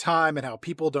existence of time and how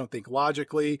people don't think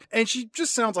logically. And she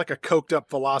just sounds like a coked up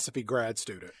philosophy grad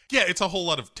student. Yeah, it's a whole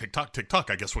lot of tick-tock, tick-tock.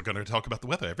 I guess we're going to talk about the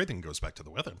weather. Everything goes back to the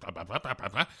weather. Blah, blah, blah, blah, blah,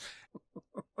 blah.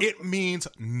 It means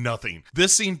nothing.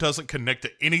 This scene doesn't connect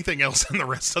to anything else in the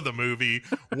rest of the movie.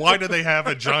 Why do they have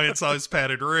a giant-sized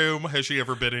padded room? Has she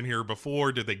ever been in here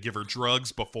before? Did they give her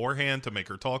drugs beforehand to make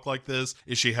her talk like this?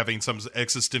 Is she having some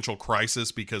existential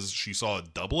crisis because she saw a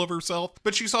double of herself?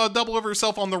 But she saw a double of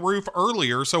herself on the roof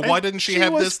earlier, so why didn't she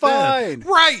have this fine. then?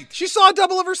 Right! She saw a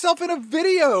double of herself in a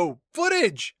video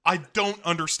footage. I don't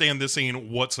understand this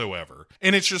scene whatsoever.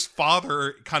 And it's just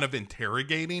father kind of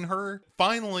interrogating her.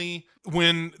 Finally,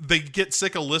 when they get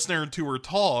sick of listening to her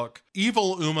talk,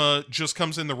 evil Uma just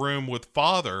comes in the room with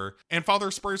father, and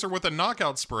father sprays her with a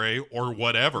knockout spray or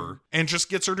whatever, and just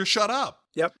gets her to shut up.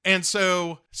 Yep. And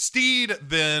so Steed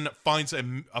then finds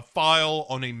a file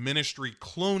on a ministry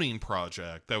cloning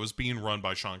project that was being run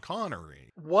by Sean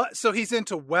Connery. What? So he's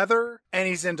into weather and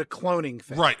he's into cloning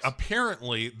things. Right.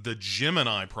 Apparently, the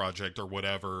Gemini project or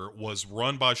whatever was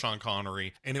run by Sean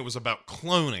Connery, and it was about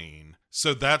cloning.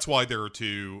 So that's why there are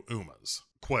two Umas.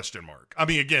 Question mark. I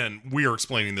mean, again, we are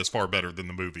explaining this far better than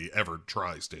the movie ever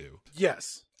tries to.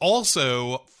 Yes.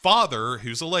 Also, father,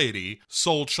 who's a lady,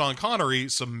 sold Sean Connery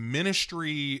some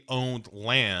ministry-owned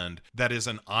land that is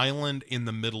an island in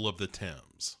the middle of the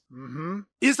Thames. Mm-hmm.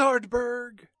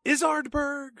 Izzardburg.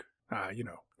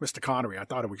 Mr. Connery, I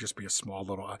thought it would just be a small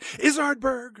little...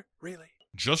 Izzardburg? Really?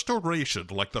 Just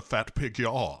erased like the fat pig you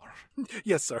are.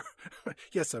 Yes, sir.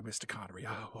 Yes, sir, Mr. Connery.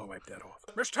 I'll wipe that off.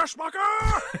 Mr.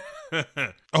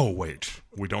 Teschmacher! Oh, wait.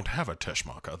 We don't have a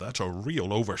Teschmacher. That's a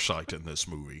real oversight in this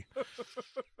movie.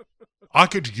 I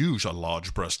could use a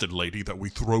large-breasted lady that we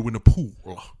throw in a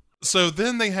pool. So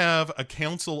then they have a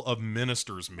council of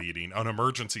ministers meeting, an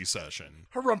emergency session.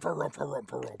 Harump, harump, harump,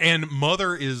 harump. And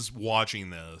Mother is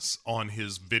watching this on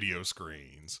his video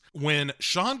screens when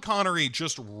Sean Connery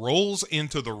just rolls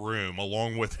into the room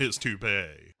along with his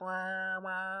toupee.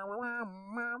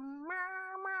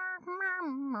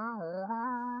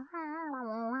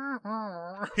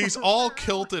 He's all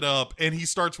kilted up and he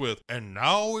starts with, "And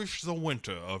now is the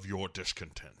winter of your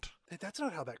discontent." That's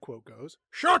not how that quote goes.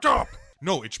 Shut up!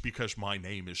 No, it's because my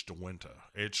name is De Winter.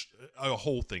 It's a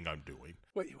whole thing I'm doing.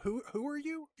 Wait, who are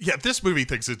you? Yeah, this movie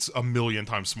thinks it's a million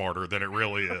times smarter than it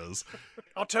really is.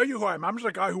 I'll tell you who I am. I'm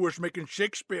the guy who was making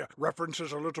Shakespeare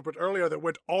references a little bit earlier that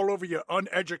went all over your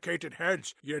uneducated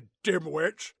heads, you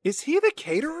dimwits. Is he the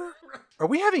caterer? Are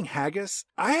we having haggis?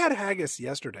 I had haggis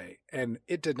yesterday, and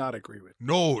it did not agree with me.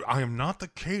 No, I am not the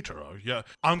caterer. Yeah,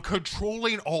 I'm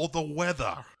controlling all the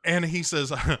weather. And he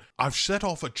says, I've set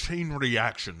off a chain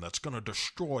reaction that's going to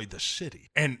destroy the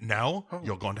city. And now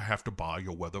you're going to have to buy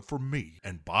your weather from me.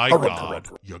 And by God,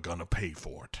 you're going to pay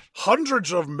for it.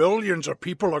 Hundreds of millions of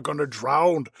people are going to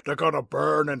drown. They're going to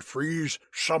burn and freeze.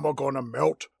 Some are going to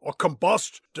melt or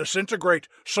combust, disintegrate.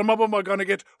 Some of them are going to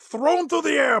get thrown through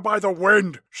the air by the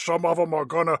wind. Some of them are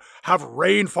going to have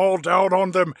rain fall down on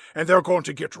them, and they're going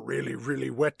to get really, really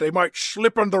wet. They might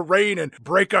slip in the rain and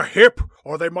break a hip,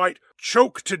 or they might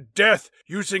choke to death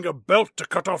using a belt to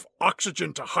cut off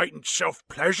oxygen to heighten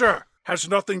self-pleasure. Has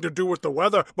nothing to do with the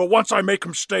weather, but once I make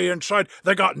them stay inside,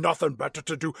 they got nothing better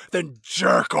to do than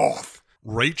jerk off.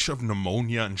 Rates of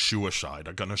pneumonia and suicide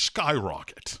are going to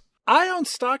skyrocket. I own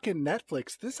stock in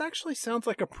Netflix. This actually sounds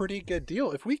like a pretty good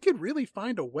deal. If we could really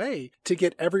find a way to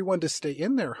get everyone to stay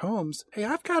in their homes. Hey,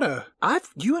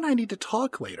 you and I need to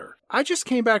talk later. I just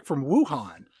came back from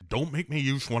Wuhan. Don't make me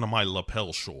use one of my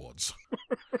lapel swords.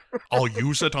 I'll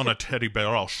use it on a teddy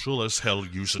bear. I'll sure as hell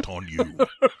use it on you.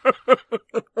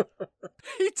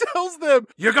 He tells them,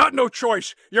 you got no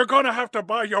choice. You're going to have to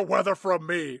buy your weather from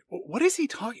me. What is he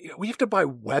talking? We have to buy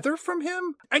weather from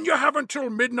him? And you have until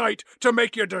midnight to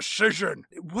make your decision.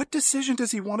 What decision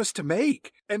does he want us to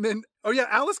make? And then,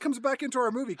 Alice comes back into our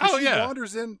movie because she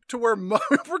wanders into where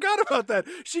Mother, forgot about that.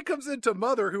 She comes into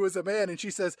Mother, who is a man, and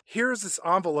she says, here's this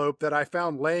envelope that I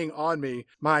found laying on me.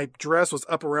 My dress was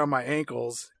up around my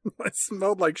ankles. It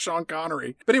smelled like Sean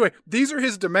Connery. But anyway, these are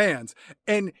his demands.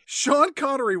 And Sean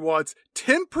Connery wants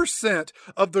 10%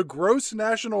 of the gross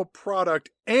national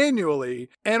product annually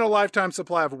and a lifetime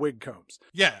supply of wig combs.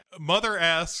 Yeah, Mother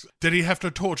asks, did he have to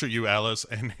torture you, Alice?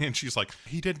 And she's like,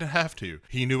 he didn't have to.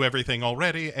 He knew everything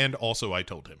already, and also I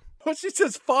told him. Well, she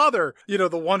says, Father, the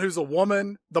one who's a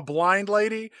woman, the blind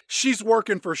lady, she's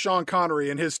working for Sean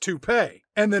Connery and his toupee.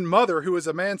 And then Mother, who is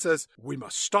a man, says, we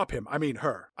must stop him. I mean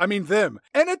her. I mean them.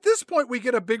 And at this point, we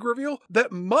get a big reveal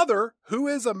that Mother, who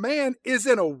is a man, is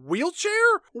in a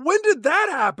wheelchair? When did that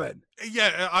happen?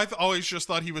 Yeah, I've always just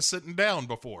thought he was sitting down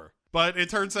before. But it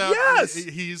turns out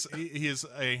he's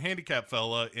a handicapped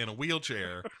fella in a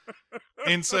wheelchair.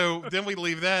 And so then we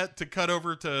leave that to cut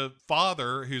over to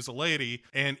Father, who's a lady,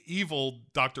 and evil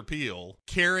Dr. Peel,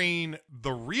 carrying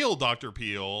the real Dr.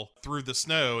 Peel through the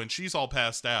snow, and she's all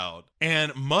passed out.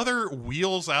 And Mother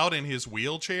wheels out in his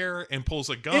wheelchair and pulls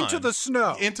a gun. Into the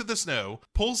snow.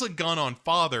 Pulls a gun on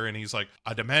Father, and he's like,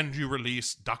 I demand you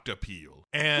release Dr. Peel.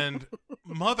 And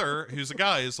Mother, who's a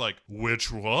guy, is like,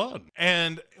 which one?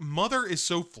 And Mother is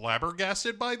so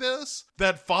flabbergasted by this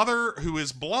that Father, who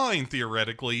is blind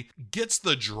theoretically, gets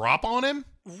the drop on him.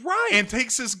 Right. And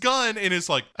takes his gun and is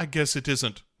like, I guess it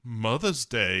isn't Mother's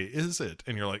Day, is it?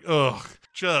 And you're like, ugh,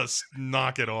 just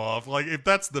knock it off. Like, if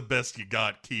that's the best you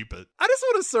got, keep it. I just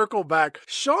want to circle back.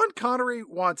 Sean Connery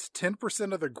wants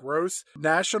 10% of the gross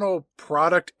national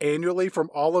product annually from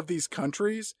all of these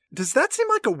countries. Does that seem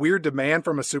like a weird demand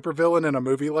from a supervillain in a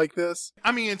movie like this?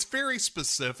 I mean, it's very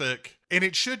specific, and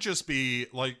it should just be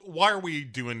like, why are we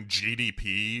doing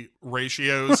GDP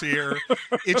ratios here?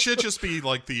 It should just be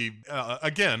like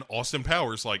again, Austin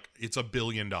Powers, like, it's $1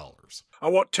 billion. I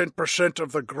want 10%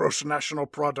 of the gross national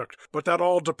product, but that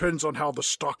all depends on how the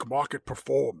stock market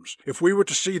performs. If we were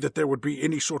to see that there would be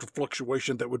any sort of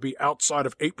fluctuation that would be outside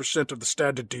of 8% of the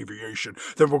standard deviation,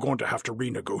 then we're going to have to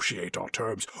renegotiate our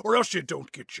terms, or else you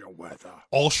don't get your weather.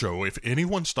 Also, if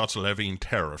anyone starts levying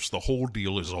tariffs, the whole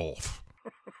deal is off.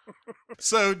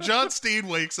 So John Steen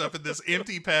wakes up in this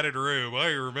empty padded room. I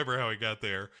remember how he got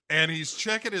there. And he's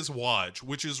checking his watch,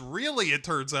 which is really, it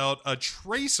turns out, a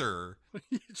tracer.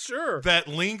 Sure. That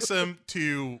links him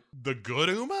to the good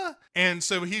Uma. And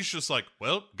so he's just like,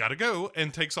 well, gotta go,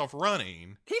 and takes off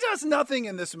running. He does nothing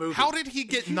in this movie. How did he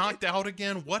get knocked out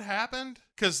again? What happened?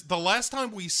 Because the last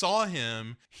time we saw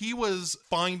him, he was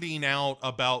finding out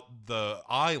about the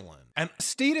island. And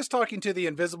Steed is talking to the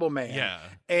Invisible Man. Yeah.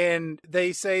 And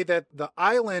they say that the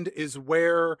island is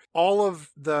where all of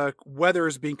the weather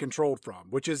is being controlled from,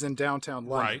 which is in downtown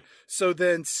London. Right. So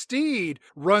then Steed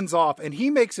runs off and he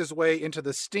makes his way into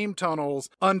the steam tunnels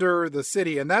under the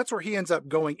city. And that's where he ends up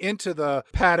going into the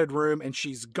padded room, and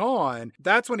she's gone.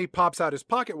 That's when he pops out his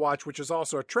pocket watch, which is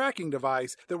also a tracking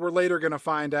device that we're later going to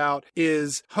find out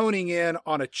is honing in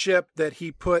on a chip that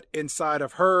he put inside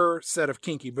of her set of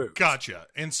kinky boots. Gotcha.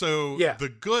 And so yeah. The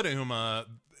good Uma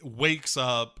wakes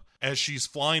up as she's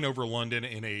flying over London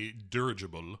in a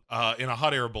dirigible, in a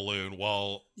hot air balloon,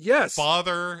 while Yes.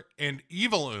 Father and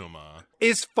Evil Uma.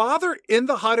 Is Father in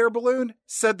the hot air balloon?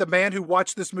 Said the man who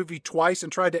watched this movie twice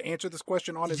and tried to answer this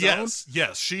question on his own?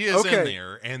 Yes, she is in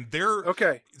there, and they're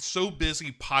so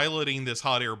busy piloting this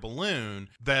hot air balloon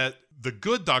that the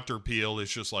good Dr. Peel is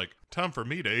just like, time for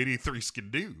me to 83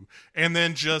 skidoo, and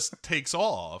then just takes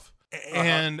off.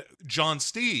 And John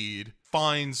Steed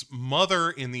finds Mother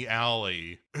in the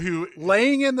alley, who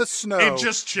laying in the snow, and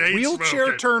just wheelchair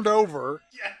smoking. turned over.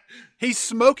 Yeah. He's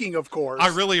smoking, of course. I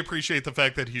really appreciate the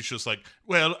fact that he's just like,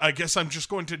 well, I guess I'm just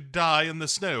going to die in the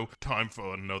snow. Time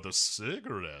for another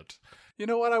cigarette. You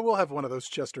know what? I will have one of those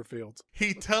Chesterfields.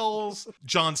 He tells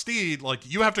John Steed, like,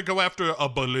 you have to go after a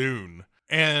balloon.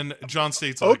 And John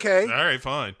Steed's like, okay, all right,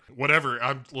 fine. Whatever.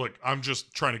 I'm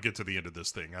just trying to get to the end of this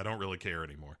thing. I don't really care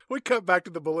anymore. We cut back to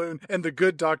the balloon and the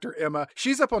good Dr. Emma.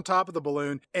 She's up on top of the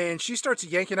balloon and she starts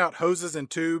yanking out hoses and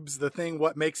tubes, the thing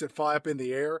what makes it fly up in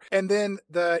the air. And then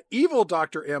the evil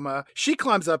Dr. Emma, she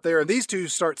climbs up there and these two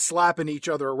start slapping each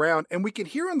other around. And we can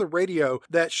hear on the radio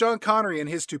that Sean Connery and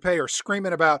his toupee are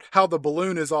screaming about how the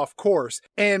balloon is off course.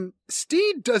 And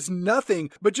Steed does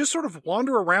nothing but just sort of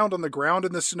wander around on the ground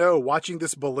in the snow watching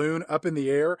this balloon up in the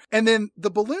air. And then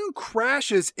the balloon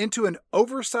crashes into an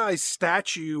oversized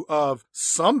statue of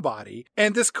somebody.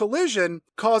 And this collision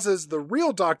causes the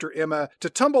real Dr. Emma to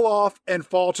tumble off and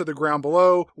fall to the ground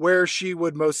below, where she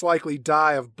would most likely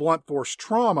die of blunt force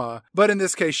trauma. But in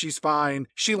this case, she's fine.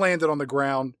 She landed on the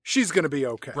ground. She's going to be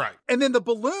okay. Right. And then the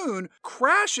balloon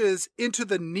crashes into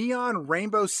the neon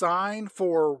rainbow sign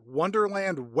for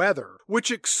Wonderland Weather, which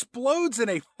explodes in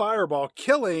a fireball,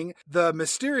 killing the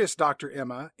mysterious Dr.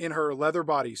 Emma in her leather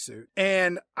bodysuit.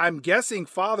 And I'm guessing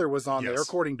Father was on there,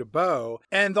 according to Bo.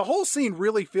 And the whole scene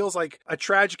really feels like a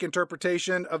tragic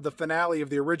interpretation of the finale of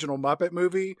the original Muppet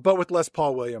movie, but with less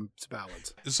Paul Williams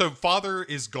ballads. So Father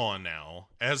is gone now,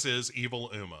 as is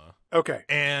Evil Uma. Okay.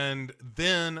 And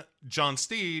then John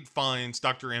Steed finds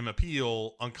Dr. Emma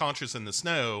Peel unconscious in the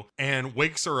snow and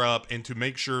wakes her up, and to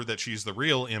make sure that she's the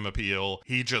real Emma Peel,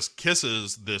 he just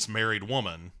kisses this married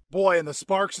woman. Boy, and the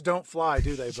sparks don't fly,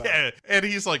 do they, Bo? Yeah, and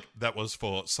he's like, that was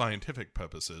for scientific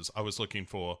purposes. I was looking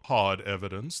for hard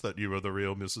evidence that you were the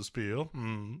real Mrs. Peel.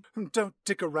 Don't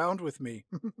dick around with me.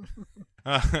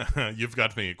 You've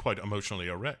got me quite emotionally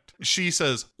erect. She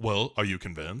says, well, are you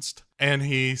convinced? And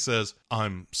he says,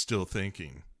 I'm still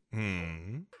thinking.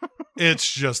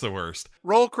 It's just the worst.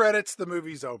 Roll credits, the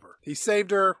movie's over. He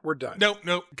saved her, we're done.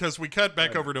 Nope, because we cut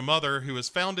back over to Mother, who has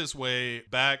found his way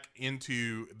back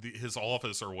into his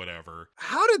office or whatever.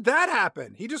 How did that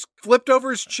happen? He just flipped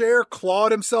over his chair,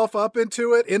 clawed himself up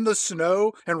into it in the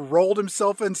snow, and rolled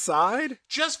himself inside?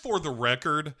 Just for the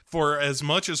record, for as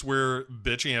much as we're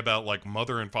bitching about like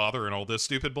Mother and Father and all this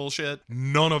stupid bullshit,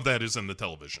 none of that is in the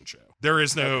television show. There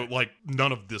is no,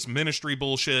 none of this ministry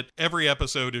bullshit. Every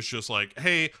episode is just like,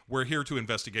 hey, we're here to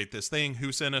investigate this thing.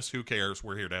 Who sent us? Who cares?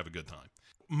 We're here to have a good time.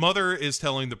 Mother is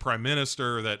telling the Prime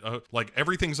Minister that,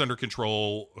 everything's under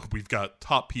control. We've got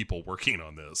top people working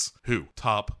on this. Who?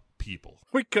 Top people.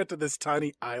 We cut to this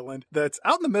tiny island that's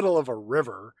out in the middle of a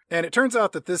river, and it turns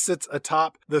out that this sits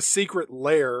atop the secret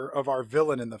lair of our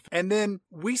villain in the and then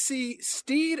we see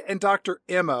Steed and Dr.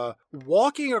 Emma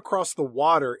walking across the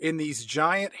water in these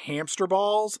giant hamster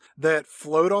balls that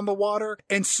float on the water,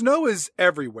 and snow is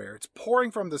everywhere. It's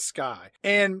pouring from the sky.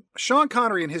 And Sean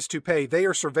Connery and his toupee, they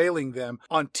are surveilling them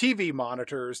on TV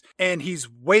monitors, and he's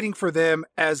waiting for them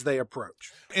as they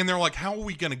approach. And they're like, how are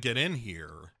we going to get in here?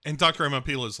 And Dr. Emma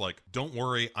Peel is like, don't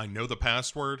worry, I know the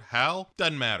password. How?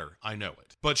 Doesn't matter. I know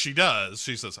it. But she does.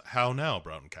 She says, how now,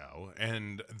 brown cow?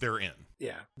 And they're in.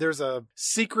 Yeah. There's a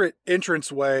secret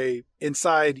entranceway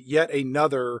inside yet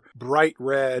another bright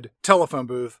red telephone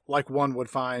booth, like one would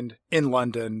find in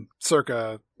London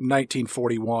circa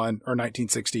 1941 or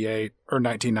 1968 or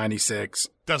 1996.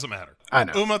 Doesn't matter. I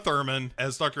know. Uma Thurman,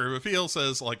 as Dr. Emma Peel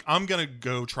says, I'm going to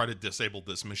go try to disable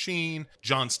this machine.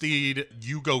 John Steed,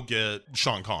 you go get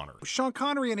Sean Connery. Sean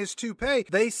Connery and his toupee,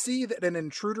 they see that an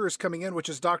intruder is coming in, which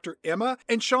is Dr. Emma,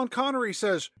 and Sean Connery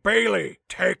says, Bailey,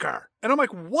 take her. And I'm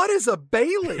like, what is a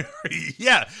Bailey?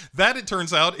 Yeah, that, it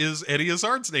turns out, is Eddie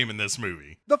Izzard's name in this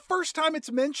movie. The first time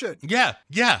it's mentioned.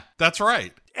 Yeah, that's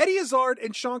right. Eddie Izzard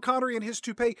and Sean Connery and his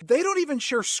toupee, they don't even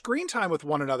share screen time with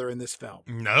one another in this film.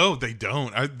 No, they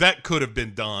don't. That could have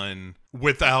been done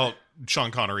without Sean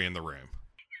Connery in the room.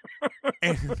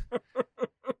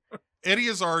 Eddie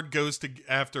Izzard goes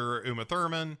after Uma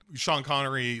Thurman. Sean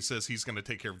Connery says he's going to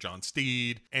take care of John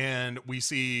Steed. And we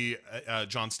see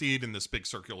John Steed in this big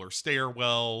circular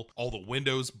stairwell. All the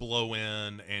windows blow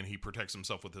in, and he protects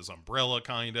himself with his umbrella,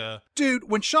 kind of. Dude,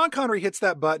 when Sean Connery hits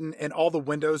that button and all the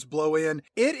windows blow in,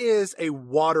 it is a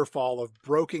waterfall of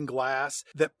broken glass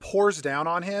that pours down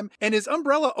on him. And his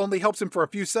umbrella only helps him for a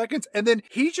few seconds, and then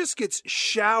he just gets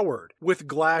showered with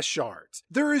glass shards.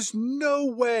 There is no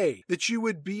way that you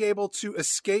would be able to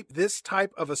escape this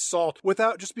type of assault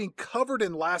without just being covered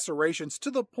in lacerations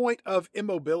to the point of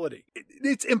immobility.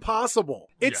 It's impossible.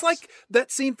 It's like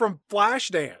that scene from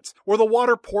Flashdance where the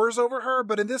water pours over her,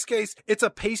 but in this case, it's a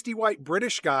pasty white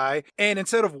British guy, and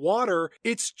instead of water,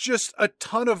 it's just a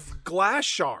ton of glass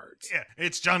shards. Yeah,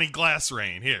 it's Johnny Glass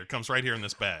Rain. Here, it comes right here in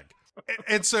this bag.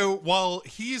 And so while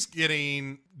he's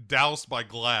getting doused by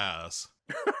glass,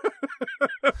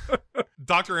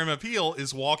 Dr. Emma Peel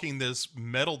is walking this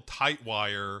metal tight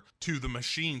wire to the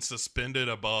machine suspended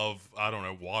above, I don't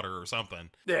know, water or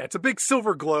something. Yeah, it's a big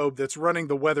silver globe that's running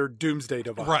the weather doomsday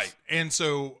device. Right. And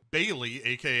so Bailey,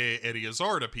 a.k.a. Eddie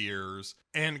Izzard, appears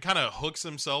and kind of hooks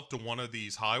himself to one of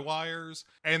these high wires.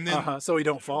 And then so he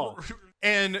don't fall.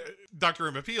 And Dr.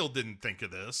 Emma Peel didn't think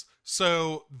of this.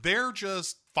 So they're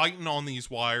just fighting on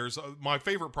these wires. My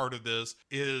favorite part of this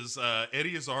is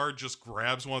Eddie Izzard just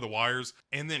grabs one of the wires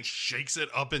and then shakes it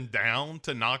up and down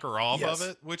to knock her off of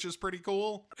it, which is pretty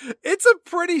cool. It's a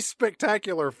pretty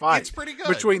spectacular fight. It's pretty good.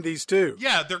 Between these two.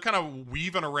 Yeah, they're kind of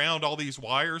weaving around all these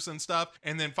wires and stuff.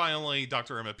 And then finally,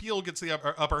 Dr. Emma Peel gets the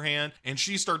upper hand, and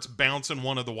she starts bouncing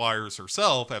one of the wires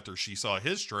herself after she saw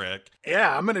his trick.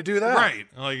 Yeah, I'm going to do that. Right.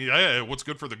 Like, yeah, what's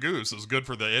good for the goose is good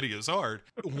for the Eddie Izzard.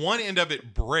 One end of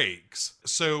it breaks.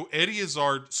 So Eddie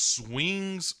Izzard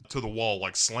swings to the wall,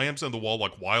 like slams into the wall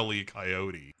like Wile E.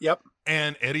 Coyote. Yep.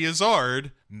 And Eddie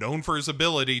Izzard, known for his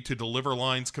ability to deliver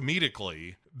lines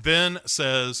comedically, then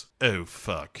says, "Oh,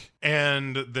 fuck,"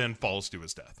 and then falls to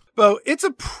his death. Bo, it's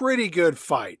a pretty good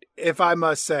fight, if I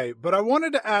must say, but I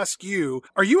wanted to ask you,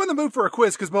 are you in the mood for a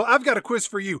quiz? Because, Bo, I've got a quiz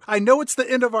for you. I know it's the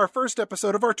end of our first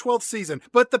episode of our 12th season,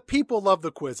 but the people love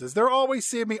the quizzes. They're always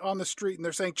seeing me on the street and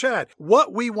they're saying, Chad,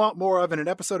 what we want more of in an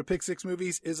episode of Pick Six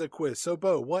Movies is a quiz. So,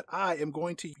 Bo, what I am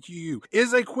going to you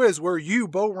is a quiz where you,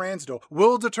 Bo Ransdell,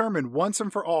 will determine once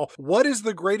and for all what is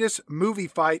the greatest movie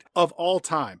fight of all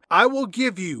time. I will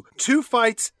give you 2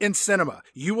 fights in cinema.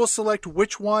 You will select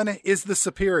which one is the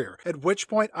superior, at which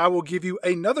point I will give you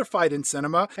another fight in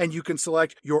cinema and you can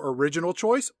select your original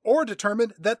choice or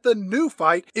determine that the new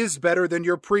fight is better than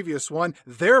your previous one,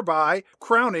 thereby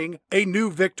crowning a new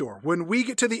victor. When we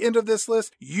get to the end of this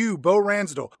list, you, Bo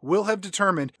Ransdell, will have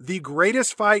determined the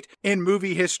greatest fight in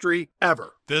movie history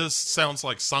ever. This sounds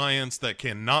like science that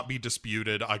cannot be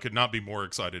disputed. I could not be more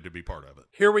excited to be part of it.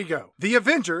 Here we go. The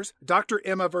Avengers, Dr.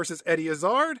 Emma versus Eddie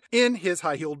Izzard in his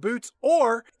high-heeled boots,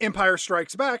 or Empire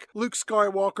Strikes Back, Luke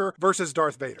Skywalker versus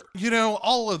Darth Vader. You know,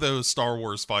 all of those Star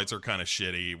Wars fights are kind of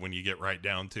shitty when you get right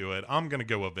down to it. I'm going to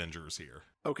go Avengers here.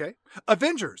 Okay.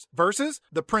 Avengers versus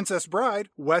The Princess Bride,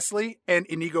 Wesley and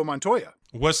Inigo Montoya.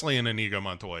 Wesley and Inigo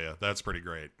Montoya. That's pretty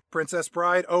great. Princess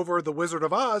Bride over The Wizard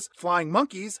of Oz, Flying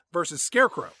Monkeys versus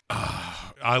Scarecrow.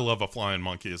 I love a flying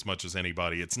monkey as much as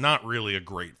anybody. It's not really a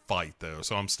great fight, though,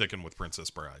 so I'm sticking with Princess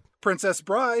Bride. Princess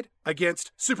Bride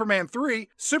against Superman 3,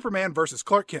 Superman versus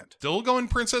Clark Kent. Still going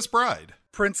Princess Bride.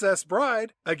 Princess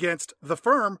Bride against The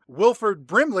Firm, Wilford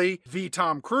Brimley v.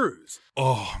 Tom Cruise.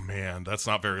 Oh, man, that's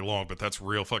not very long, but that's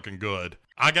real fucking good.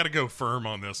 I gotta go Firm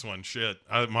on this one. Shit.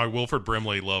 My Wilford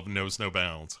Brimley love knows no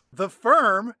bounds. The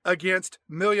Firm against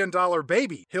 $1 Million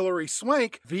Baby, Hilary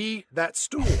Swank v. That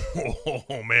Stool.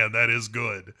 Oh, man, that is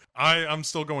good. I'm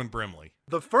still going Brimley.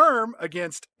 The Firm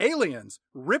against Aliens,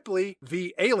 Ripley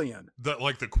v. Alien.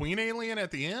 Like the Queen Alien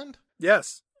at the end?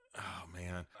 Yes. Oh,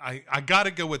 man. I gotta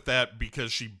go with that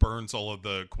because she burns all of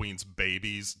the Queen's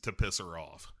babies to piss her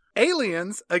off.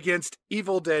 Aliens against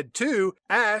Evil Dead 2,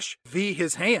 Ash v.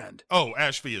 His Hand. Oh,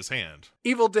 Ash v. His Hand.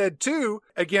 Evil Dead 2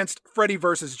 against Freddy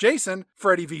vs. Jason,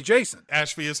 Freddy v. Jason.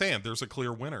 Ash v. His Hand. There's a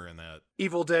clear winner in that.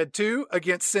 Evil Dead 2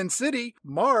 against Sin City,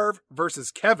 Marv versus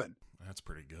Kevin. That's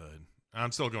pretty good.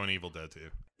 I'm still going Evil Dead 2.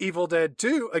 Evil Dead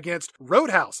 2 against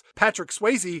Roadhouse, Patrick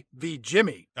Swayze v.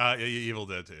 Jimmy. Evil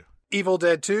Dead 2. Evil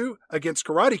Dead 2 against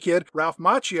Karate Kid, Ralph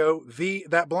Macchio v.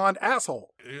 That Blonde Asshole.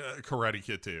 Karate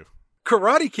Kid 2.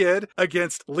 Karate Kid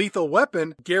against Lethal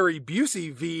Weapon, Gary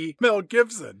Busey v. Mel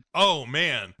Gibson. Oh,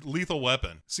 man. Lethal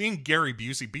Weapon. Seeing Gary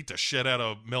Busey beat the shit out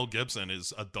of Mel Gibson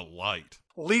is a delight.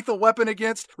 Lethal Weapon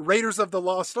against Raiders of the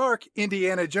Lost Ark,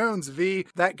 Indiana Jones v.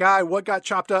 That guy what got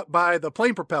chopped up by the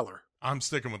plane propeller. I'm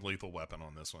sticking with Lethal Weapon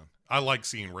on this one. I like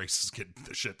seeing races get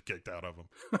the shit kicked out of them.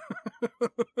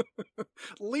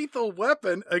 Lethal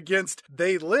Weapon against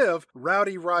They Live,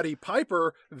 Rowdy Roddy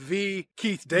Piper v.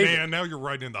 Keith David. Man, now you're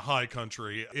right in the high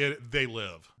country. They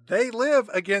Live. They Live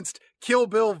against Kill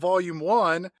Bill Volume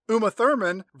 1, Uma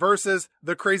Thurman versus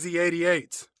the Crazy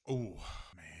 88s. Ooh,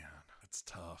 man, that's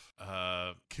tough.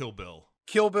 Kill Bill.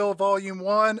 Kill Bill Volume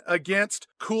 1 against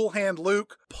Cool Hand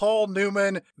Luke, Paul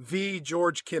Newman v.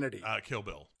 George Kennedy. Kill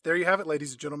Bill. There you have it,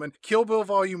 ladies and gentlemen. Kill Bill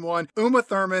Volume 1, Uma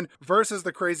Thurman versus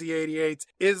the Crazy 88s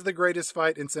is the greatest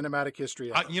fight in cinematic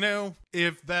history ever.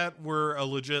 If that were a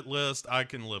legit list, I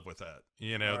can live with that.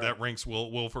 That ranks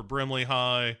Wilford Brimley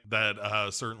high. That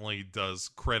certainly does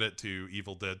credit to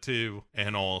Evil Dead 2.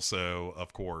 And also,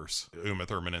 of course, Uma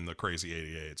Thurman and the Crazy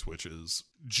 88s, which is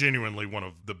genuinely one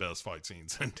of the best fight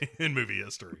scenes in movie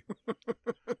history.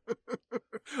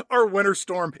 Our winter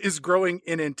storm is growing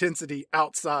in intensity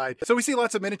outside. So we see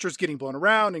lots of miniatures getting blown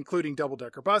around, including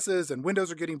double-decker buses, and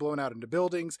windows are getting blown out into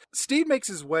buildings. Steed makes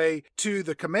his way to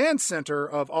the command center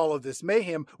of all of this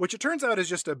mayhem, which it turns out is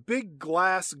just a big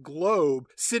glass globe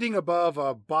sitting above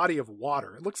a body of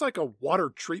water. It looks like a water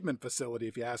treatment facility,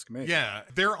 if you ask me. Yeah,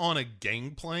 they're on a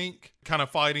gangplank, kind of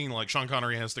fighting. Like, Sean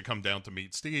Connery has to come down to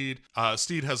meet Steed.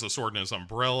 Steed has a sword in his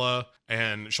umbrella,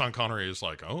 and Sean Connery is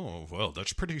like, oh, well,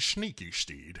 that's pretty sneaky,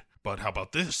 Steed. But how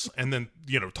about this? And then,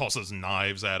 tosses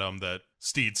knives at him that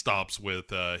Steed stops with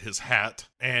his hat.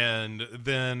 And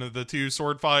then the two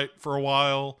sword fight for a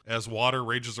while as water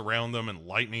rages around them and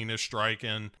lightning is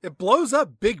striking. It blows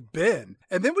up Big Ben.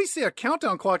 And then we see a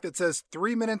countdown clock that says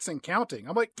 3 minutes and counting.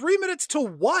 I'm like, 3 minutes to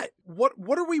what?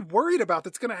 What are we worried about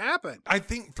that's going to happen? I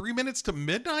think 3 minutes to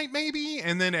midnight, maybe?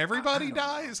 And then everybody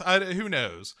dies? Who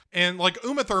knows? And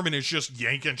Uma Thurman is just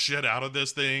yanking shit out of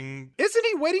this thing. Isn't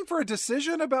he waiting for a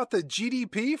decision about the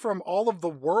GDP from all of the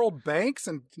world banks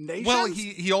and nations? Well,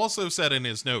 he also said in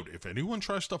his note, if anyone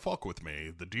tries to fuck with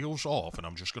me, the deal's off and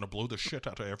I'm just going to blow the shit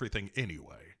out of everything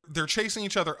anyway. They're chasing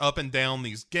each other up and down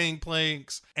these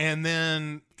gangplanks, and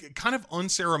then kind of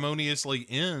unceremoniously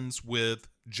ends with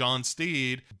John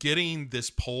Steed getting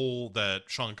this pole that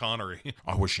Sean Connery,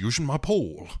 I was using my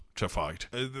pole to fight,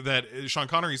 that Sean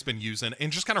Connery's been using,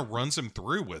 and just kind of runs him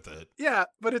through with it. Yeah,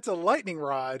 but it's a lightning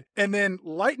rod, and then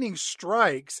lightning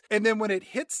strikes, and then when it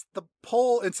hits the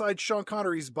pole inside Sean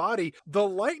Connery's body, the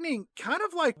lightning, kind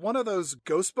of like one of those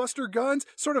Ghostbuster guns,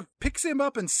 sort of picks him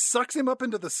up and sucks him up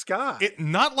into the sky.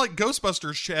 Not like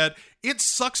Ghostbusters, Chad. It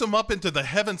sucks him up into the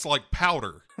heavens like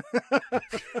powder.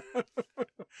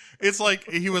 It's like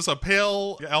he was a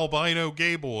pale albino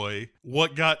gay boy,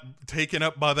 what got taken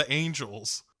up by the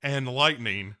angels and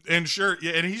lightning. And sure,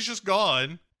 yeah, and he's just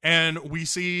gone. And we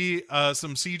see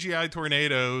some CGI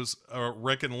tornadoes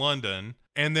wrecking London.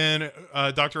 And then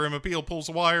Dr. Emma Peel pulls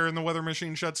the wire and the weather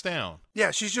machine shuts down.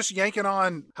 Yeah, she's just yanking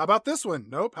on, how about this one?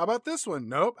 Nope. How about this one?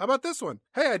 Nope. How about this one?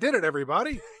 Hey, I did it,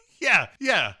 everybody.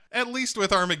 Yeah. At least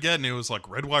with Armageddon, it was like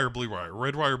red wire, blue wire,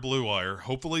 red wire, blue wire.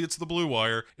 Hopefully it's the blue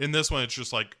wire. In this one, it's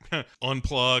just like,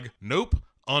 unplug. Nope.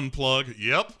 Unplug.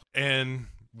 Yep. And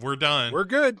we're done. We're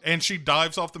good. And she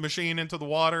dives off the machine into the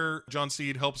water. John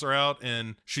Steed helps her out,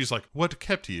 and she's like, what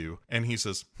kept you? And he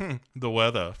says, the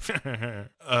weather.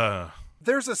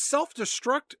 There's a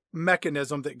self-destruct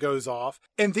mechanism that goes off,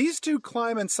 and these two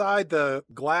climb inside the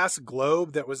glass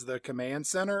globe that was the command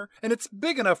center, and it's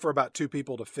big enough for about 2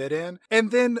 people to fit in. And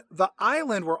then the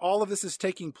island where all of this is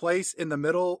taking place in the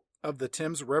middle of the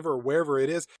Thames River, wherever it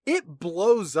is, it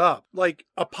blows up like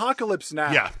Apocalypse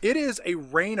Now. Yeah. It is a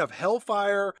rain of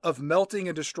hellfire, of melting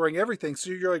and destroying everything. So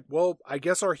you're like, well, I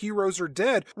guess our heroes are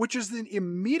dead, which is then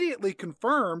immediately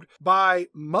confirmed by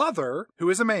Mother, who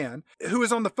is a man, who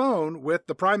is on the phone with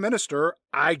the Prime Minister.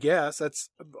 I guess that's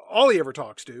all he ever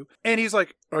talks to. And he's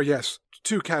like, oh yes,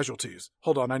 2 casualties.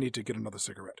 Hold on, I need to get another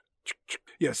cigarette.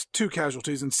 Yes, 2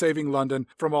 casualties in saving London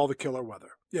from all the killer weather.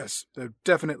 Yes, they're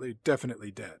definitely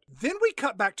dead. Then we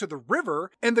cut back to the river,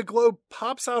 and the globe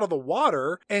pops out of the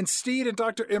water, and Steed and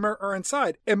Dr. Emmer are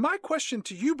inside. And my question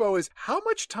to you, Bo, is how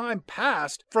much time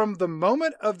passed from the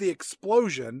moment of the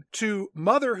explosion to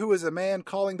Mother, who is a man,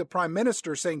 calling the Prime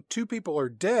Minister saying 2 people are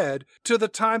dead, to the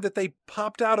time that they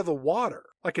popped out of the water?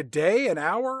 Like a day, an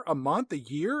hour, a month, a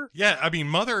year? Yeah, I mean,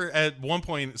 Mother at one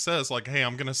point says, like, hey,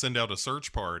 I'm going to send out a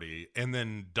search party, and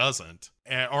then doesn't.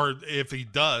 Or if he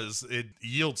does, it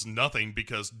yields nothing,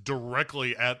 because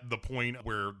directly at the point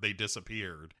where they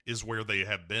disappeared is where they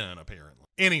have been, apparently.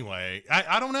 Anyway,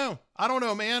 I don't know. I don't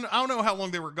know, man. I don't know how long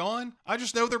they were gone. I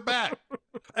just know they're back.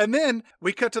 And then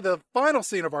we cut to the final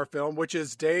scene of our film, which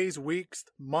is days, weeks,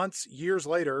 months, years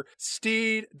later.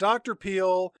 Steed, Dr.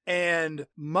 Peel, and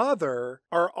Mother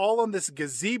are all on this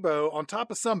gazebo on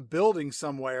top of some building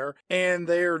somewhere, and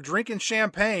they're drinking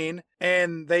champagne,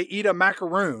 and they eat a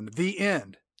macaroon. The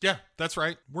end. Yeah, that's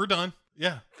right. We're done.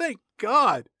 Yeah. Thank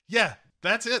God. Yeah,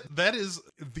 that's it. That is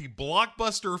the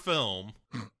blockbuster film,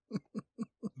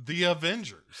 The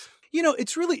Avengers. You know,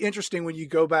 it's really interesting when you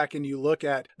go back and you look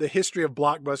at the history of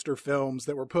blockbuster films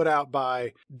that were put out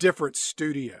by different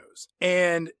studios.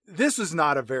 And this is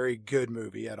not a very good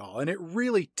movie at all. And it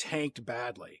really tanked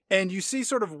badly. And you see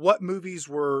sort of what movies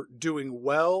were doing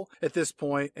well at this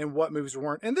point and what movies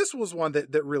weren't. And this was one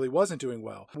that really wasn't doing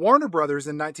well. Warner Brothers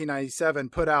in 1997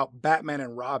 put out Batman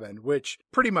and Robin, which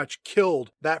pretty much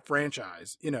killed that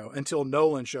franchise, you know, until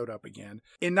Nolan showed up again.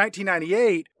 In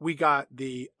 1998, we got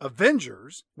The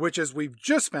Avengers, which, as we've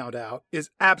just found out,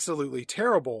 is absolutely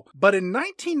terrible. But in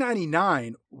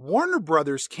 1999, Warner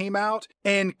Brothers came out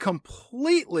and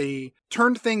completely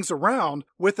turned things around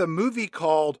with a movie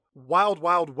called Wild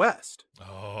Wild West.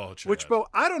 Oh, Chad. Which, Bo,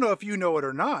 I don't know if you know it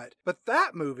or not, but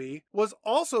that movie was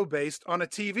also based on a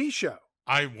TV show.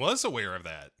 I was aware of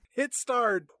that. It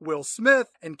starred Will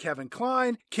Smith and Kevin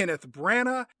Kline, Kenneth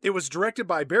Branagh. It was directed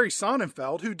by Barry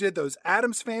Sonnenfeld, who did those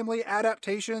Addams Family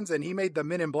adaptations, and he made the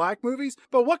Men in Black movies.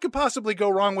 But what could possibly go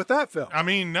wrong with that film? I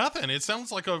mean, nothing. It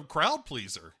sounds like a crowd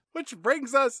pleaser. Which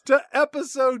brings us to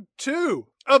episode 2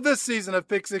 of this season of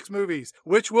Pick 6 Movies,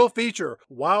 which will feature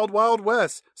Wild Wild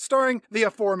West, starring the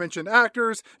aforementioned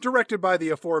actors, directed by the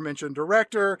aforementioned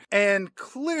director, and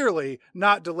clearly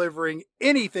not delivering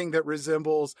anything that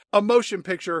resembles a motion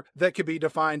picture that could be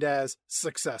defined as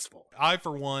successful. I,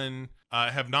 for one,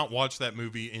 have not watched that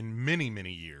movie in many,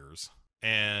 many years.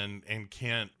 And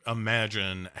can't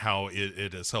imagine how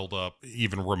it has held up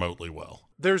even remotely well.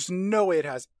 There's no way it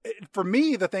has. For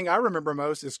me, the thing I remember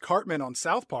most is Cartman on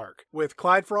South Park with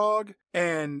Clyde Frog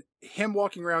and him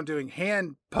walking around doing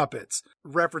hand puppets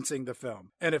referencing the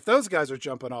film. And if those guys are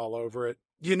jumping all over it,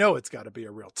 you know it's got to be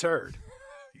a real turd.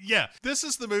 Yeah, this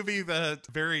is the movie that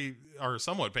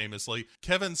somewhat famously,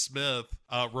 Kevin Smith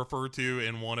referred to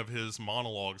in one of his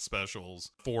monologue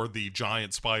specials for the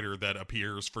giant spider that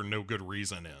appears for no good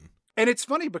reason in. And it's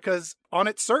funny because on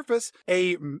its surface,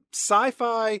 a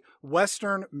sci-fi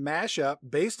Western mashup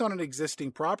based on an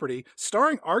existing property,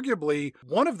 starring arguably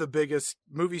one of the biggest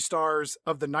movie stars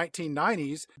of the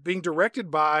 1990s, being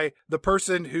directed by the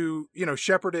person who, you know,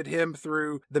 shepherded him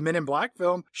through the Men in Black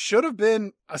film, should have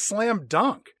been a slam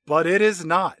dunk. But it is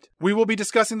not. We will be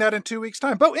discussing that in 2 weeks'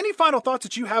 time. Bo, any final thoughts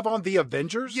that you have on The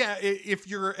Avengers? Yeah, if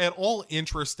you're at all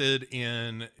interested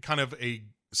in kind of a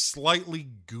slightly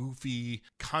goofy,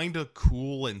 kind of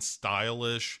cool and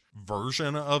stylish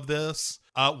version of this,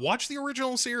 watch the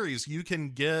original series. You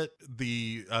can get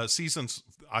the seasons,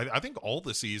 I think all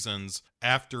the seasons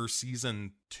after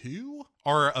season 2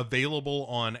 are available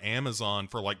on Amazon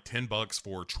for like $10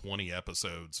 for 20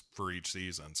 episodes for each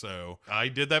season. So I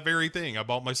did that very thing. I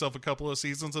bought myself a couple of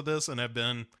seasons of this and have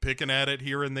been picking at it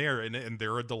here and there, and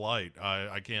they're a delight.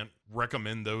 I can't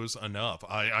recommend those enough.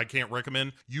 I can't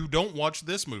recommend you don't watch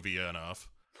this movie enough.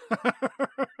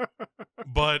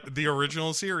 But the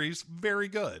original series, very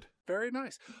good. Very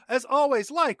nice. As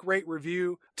always, like, rate,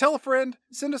 review, tell a friend,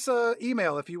 send us an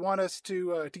email if you want us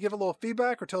to give a little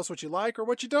feedback or tell us what you like or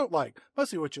what you don't like.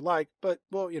 Mostly what you like, but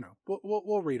well, you know,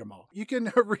 we'll read them all. You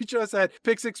can reach us at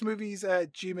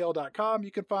pick6movies@gmail.com.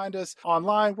 You can find us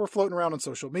online. We're floating around on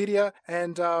social media,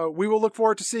 and we will look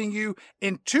forward to seeing you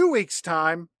in 2 weeks'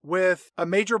 time with a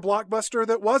major blockbuster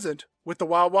that wasn't with the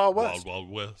Wild Wild West. Wild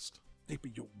Wild West.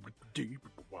 Deep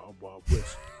Wild Wild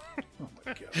West. Oh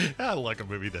my God. I like a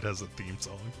movie that has a theme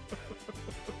song.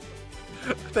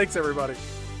 Thanks, everybody.